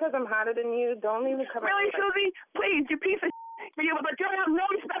 just because I'm hotter than you, don't even come Really, at me. Susie? Please, you piece of but you have no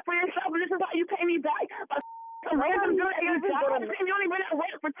respect for yourself, and this is how you pay me back. Some random dude at your job. You only been at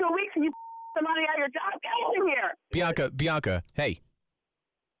work for 2 weeks, and you somebody at your job. Get out of here. Bianca, hey.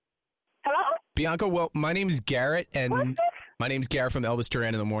 Hello? Bianca, well, my name's Garrett, and my name's Garrett from the Elvis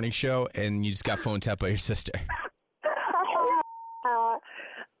Duran in the Morning Show, and you just got phone tapped by your sister.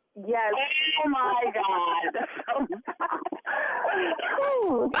 Yes. Oh, my God. That's so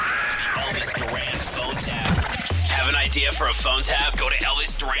Elvis Duran phone tap. Have an idea for a phone tap? Go to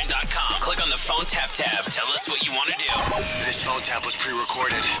ElvisDuran.com. Click on the phone tap tab. Tell us what you want to do. This phone tap was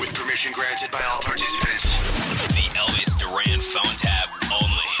pre-recorded with permission granted by all participants. The Elvis Duran phone tap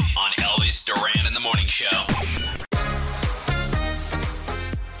only on Elvis Duran in the Morning Show.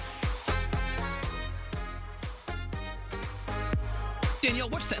 Danielle,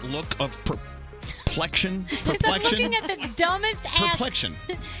 what's that look of perplexion? Because I'm looking at the dumbest ass. Perplexion.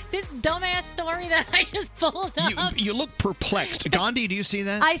 This dumbass story that I just pulled up. You look perplexed. Gandhi, do you see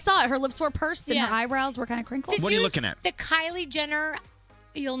that? I saw it. Her lips were pursed and her eyebrows were kind of crinkled. What are you looking at? The Kylie Jenner,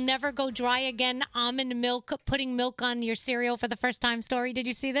 you'll never go dry again, almond milk, putting milk on your cereal for the first time story. Did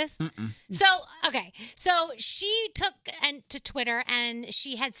you see this? So, okay. So she took to Twitter and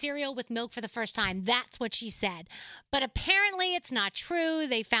she had cereal with milk for the first time. That's what she said. But apparently it's not true.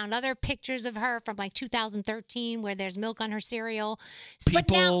 They found other pictures of her from like 2013 where there's milk on her cereal.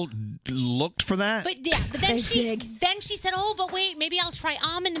 People looked for that? But then she said, "Oh, but wait, maybe I'll try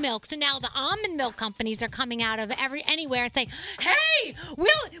almond milk." So now the almond milk companies are coming out of anywhere and saying, "Hey,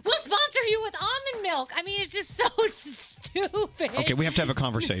 we'll sponsor you with almond milk." I mean, it's just so stupid. Okay, we have to have a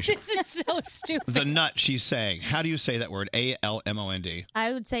conversation. This is so stupid. The nut she's saying. How do you say that word? A-L-M-O-N-D.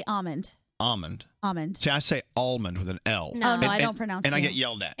 I would say almond. Almond. Almond. See, I say almond with an L. No. Oh, no, I don't pronounce And I it. get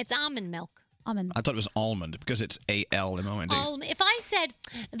yelled at. It's almond milk. Almond. I thought it was almond because it's A-L-M-O-N-D. If I said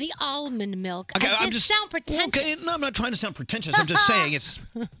the almond milk, Okay, I just sound pretentious. Okay, no, I'm not trying to sound pretentious. I'm just saying it's...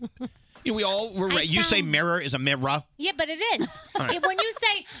 You say mirror is a mirror. Yeah, but it is. All right. When you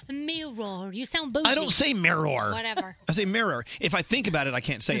say mirror, you sound bougie. I don't say mirror. Whatever. I say mirror. If I think about it, I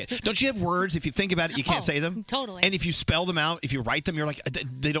can't say it. Don't you have words? If you think about it, you can't say them? Totally. And if you spell them out, if you write them, you're like,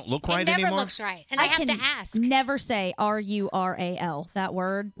 they don't look right It never anymore? looks right. And I have to ask. Never say R-U-R-A-L. That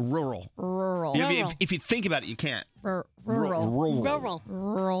word. Rural. Rural. You know, if you think about it, you can't.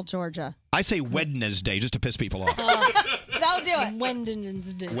 Rural Georgia. I say Wednesday just to piss people off. Don't do it.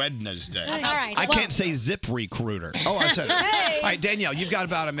 Wednesday. All right. I can't say Zip Recruiter. Oh, I said it. Hey. All right, Danielle, you've got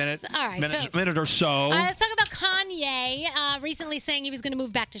about a minute. All right, Minute or so. Let's talk about Kanye recently saying he was going to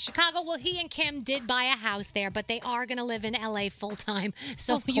move back to Chicago. Well, he and Kim did buy a house there, but they are going to live in L.A. full time.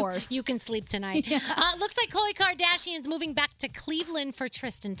 So you can sleep tonight. Looks like Khloe Kardashian's moving back to Cleveland for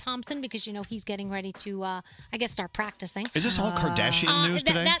Tristan Thompson because, he's getting ready to, I guess, start practicing. Is this all Kardashian news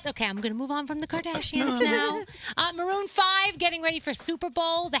today? Okay, I'm going to move on from the Kardashians now. Maroon 5 getting ready for Super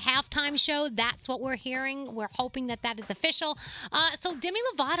Bowl, the halftime show. That's what we're hearing. We're hoping that is official. So Demi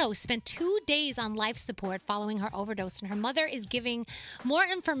Lovato spent 2 days on life support following her overdose. And her mother is giving more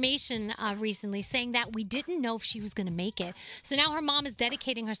information recently, saying that we didn't know if she was going to make it. So now her mom is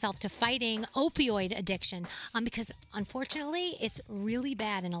dedicating herself to fighting opioid addiction because, unfortunately, it's really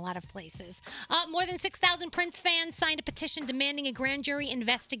bad in a lot of places. More than 6,000 Prince fans signed a petition demanding a grand jury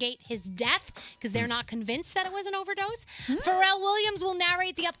investigate his death because they're not convinced that it was an overdose. Pharrell Williams will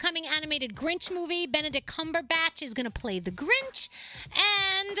narrate the upcoming animated Grinch movie. Benedict Cumberbatch is going to play the Grinch.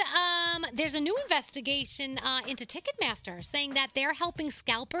 And there's a new investigation into Ticketmaster saying that they're helping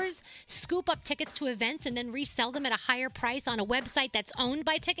scalpers scoop up tickets to events and then resell them at a higher price on a website that's owned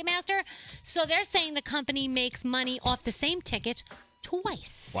by Ticketmaster. So they're saying the company makes money off the same ticket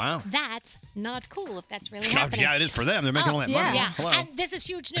twice. Wow. That's not cool if that's really God, happening. yeah, it is for them. They're making all that money. Yeah. Hello. And this is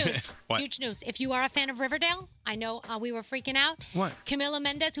huge news. What? Huge news. If you are a fan of Riverdale, I know we were freaking out. What? Camila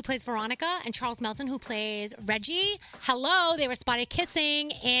Mendes, who plays Veronica, and Charles Melton, who plays Reggie. Hello. They were spotted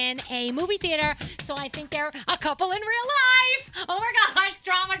kissing in a movie theater. So I think they're a couple in real life. Oh my gosh.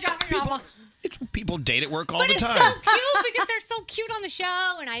 Drama. People date at work all But the it's time. so cute because they're so cute on the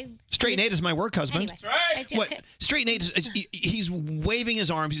show. And Straight Nate is my work husband. Anyway, I do- What? Straight Nate he's waving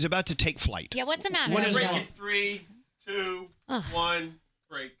his arms. He's about to take flight. Yeah, what's the matter? What is Angel? it? 3, 2, 1,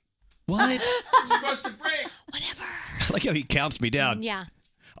 break. What? You're supposed to break. I like how he counts me down. Yeah.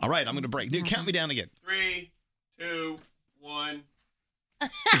 All right, I'm going to break. Dude, count me down again. 3, 2, 1.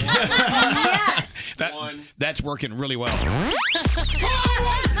 Yes. That's working really well.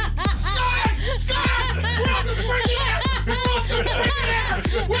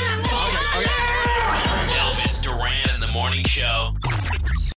 Elvis Duran in the morning show.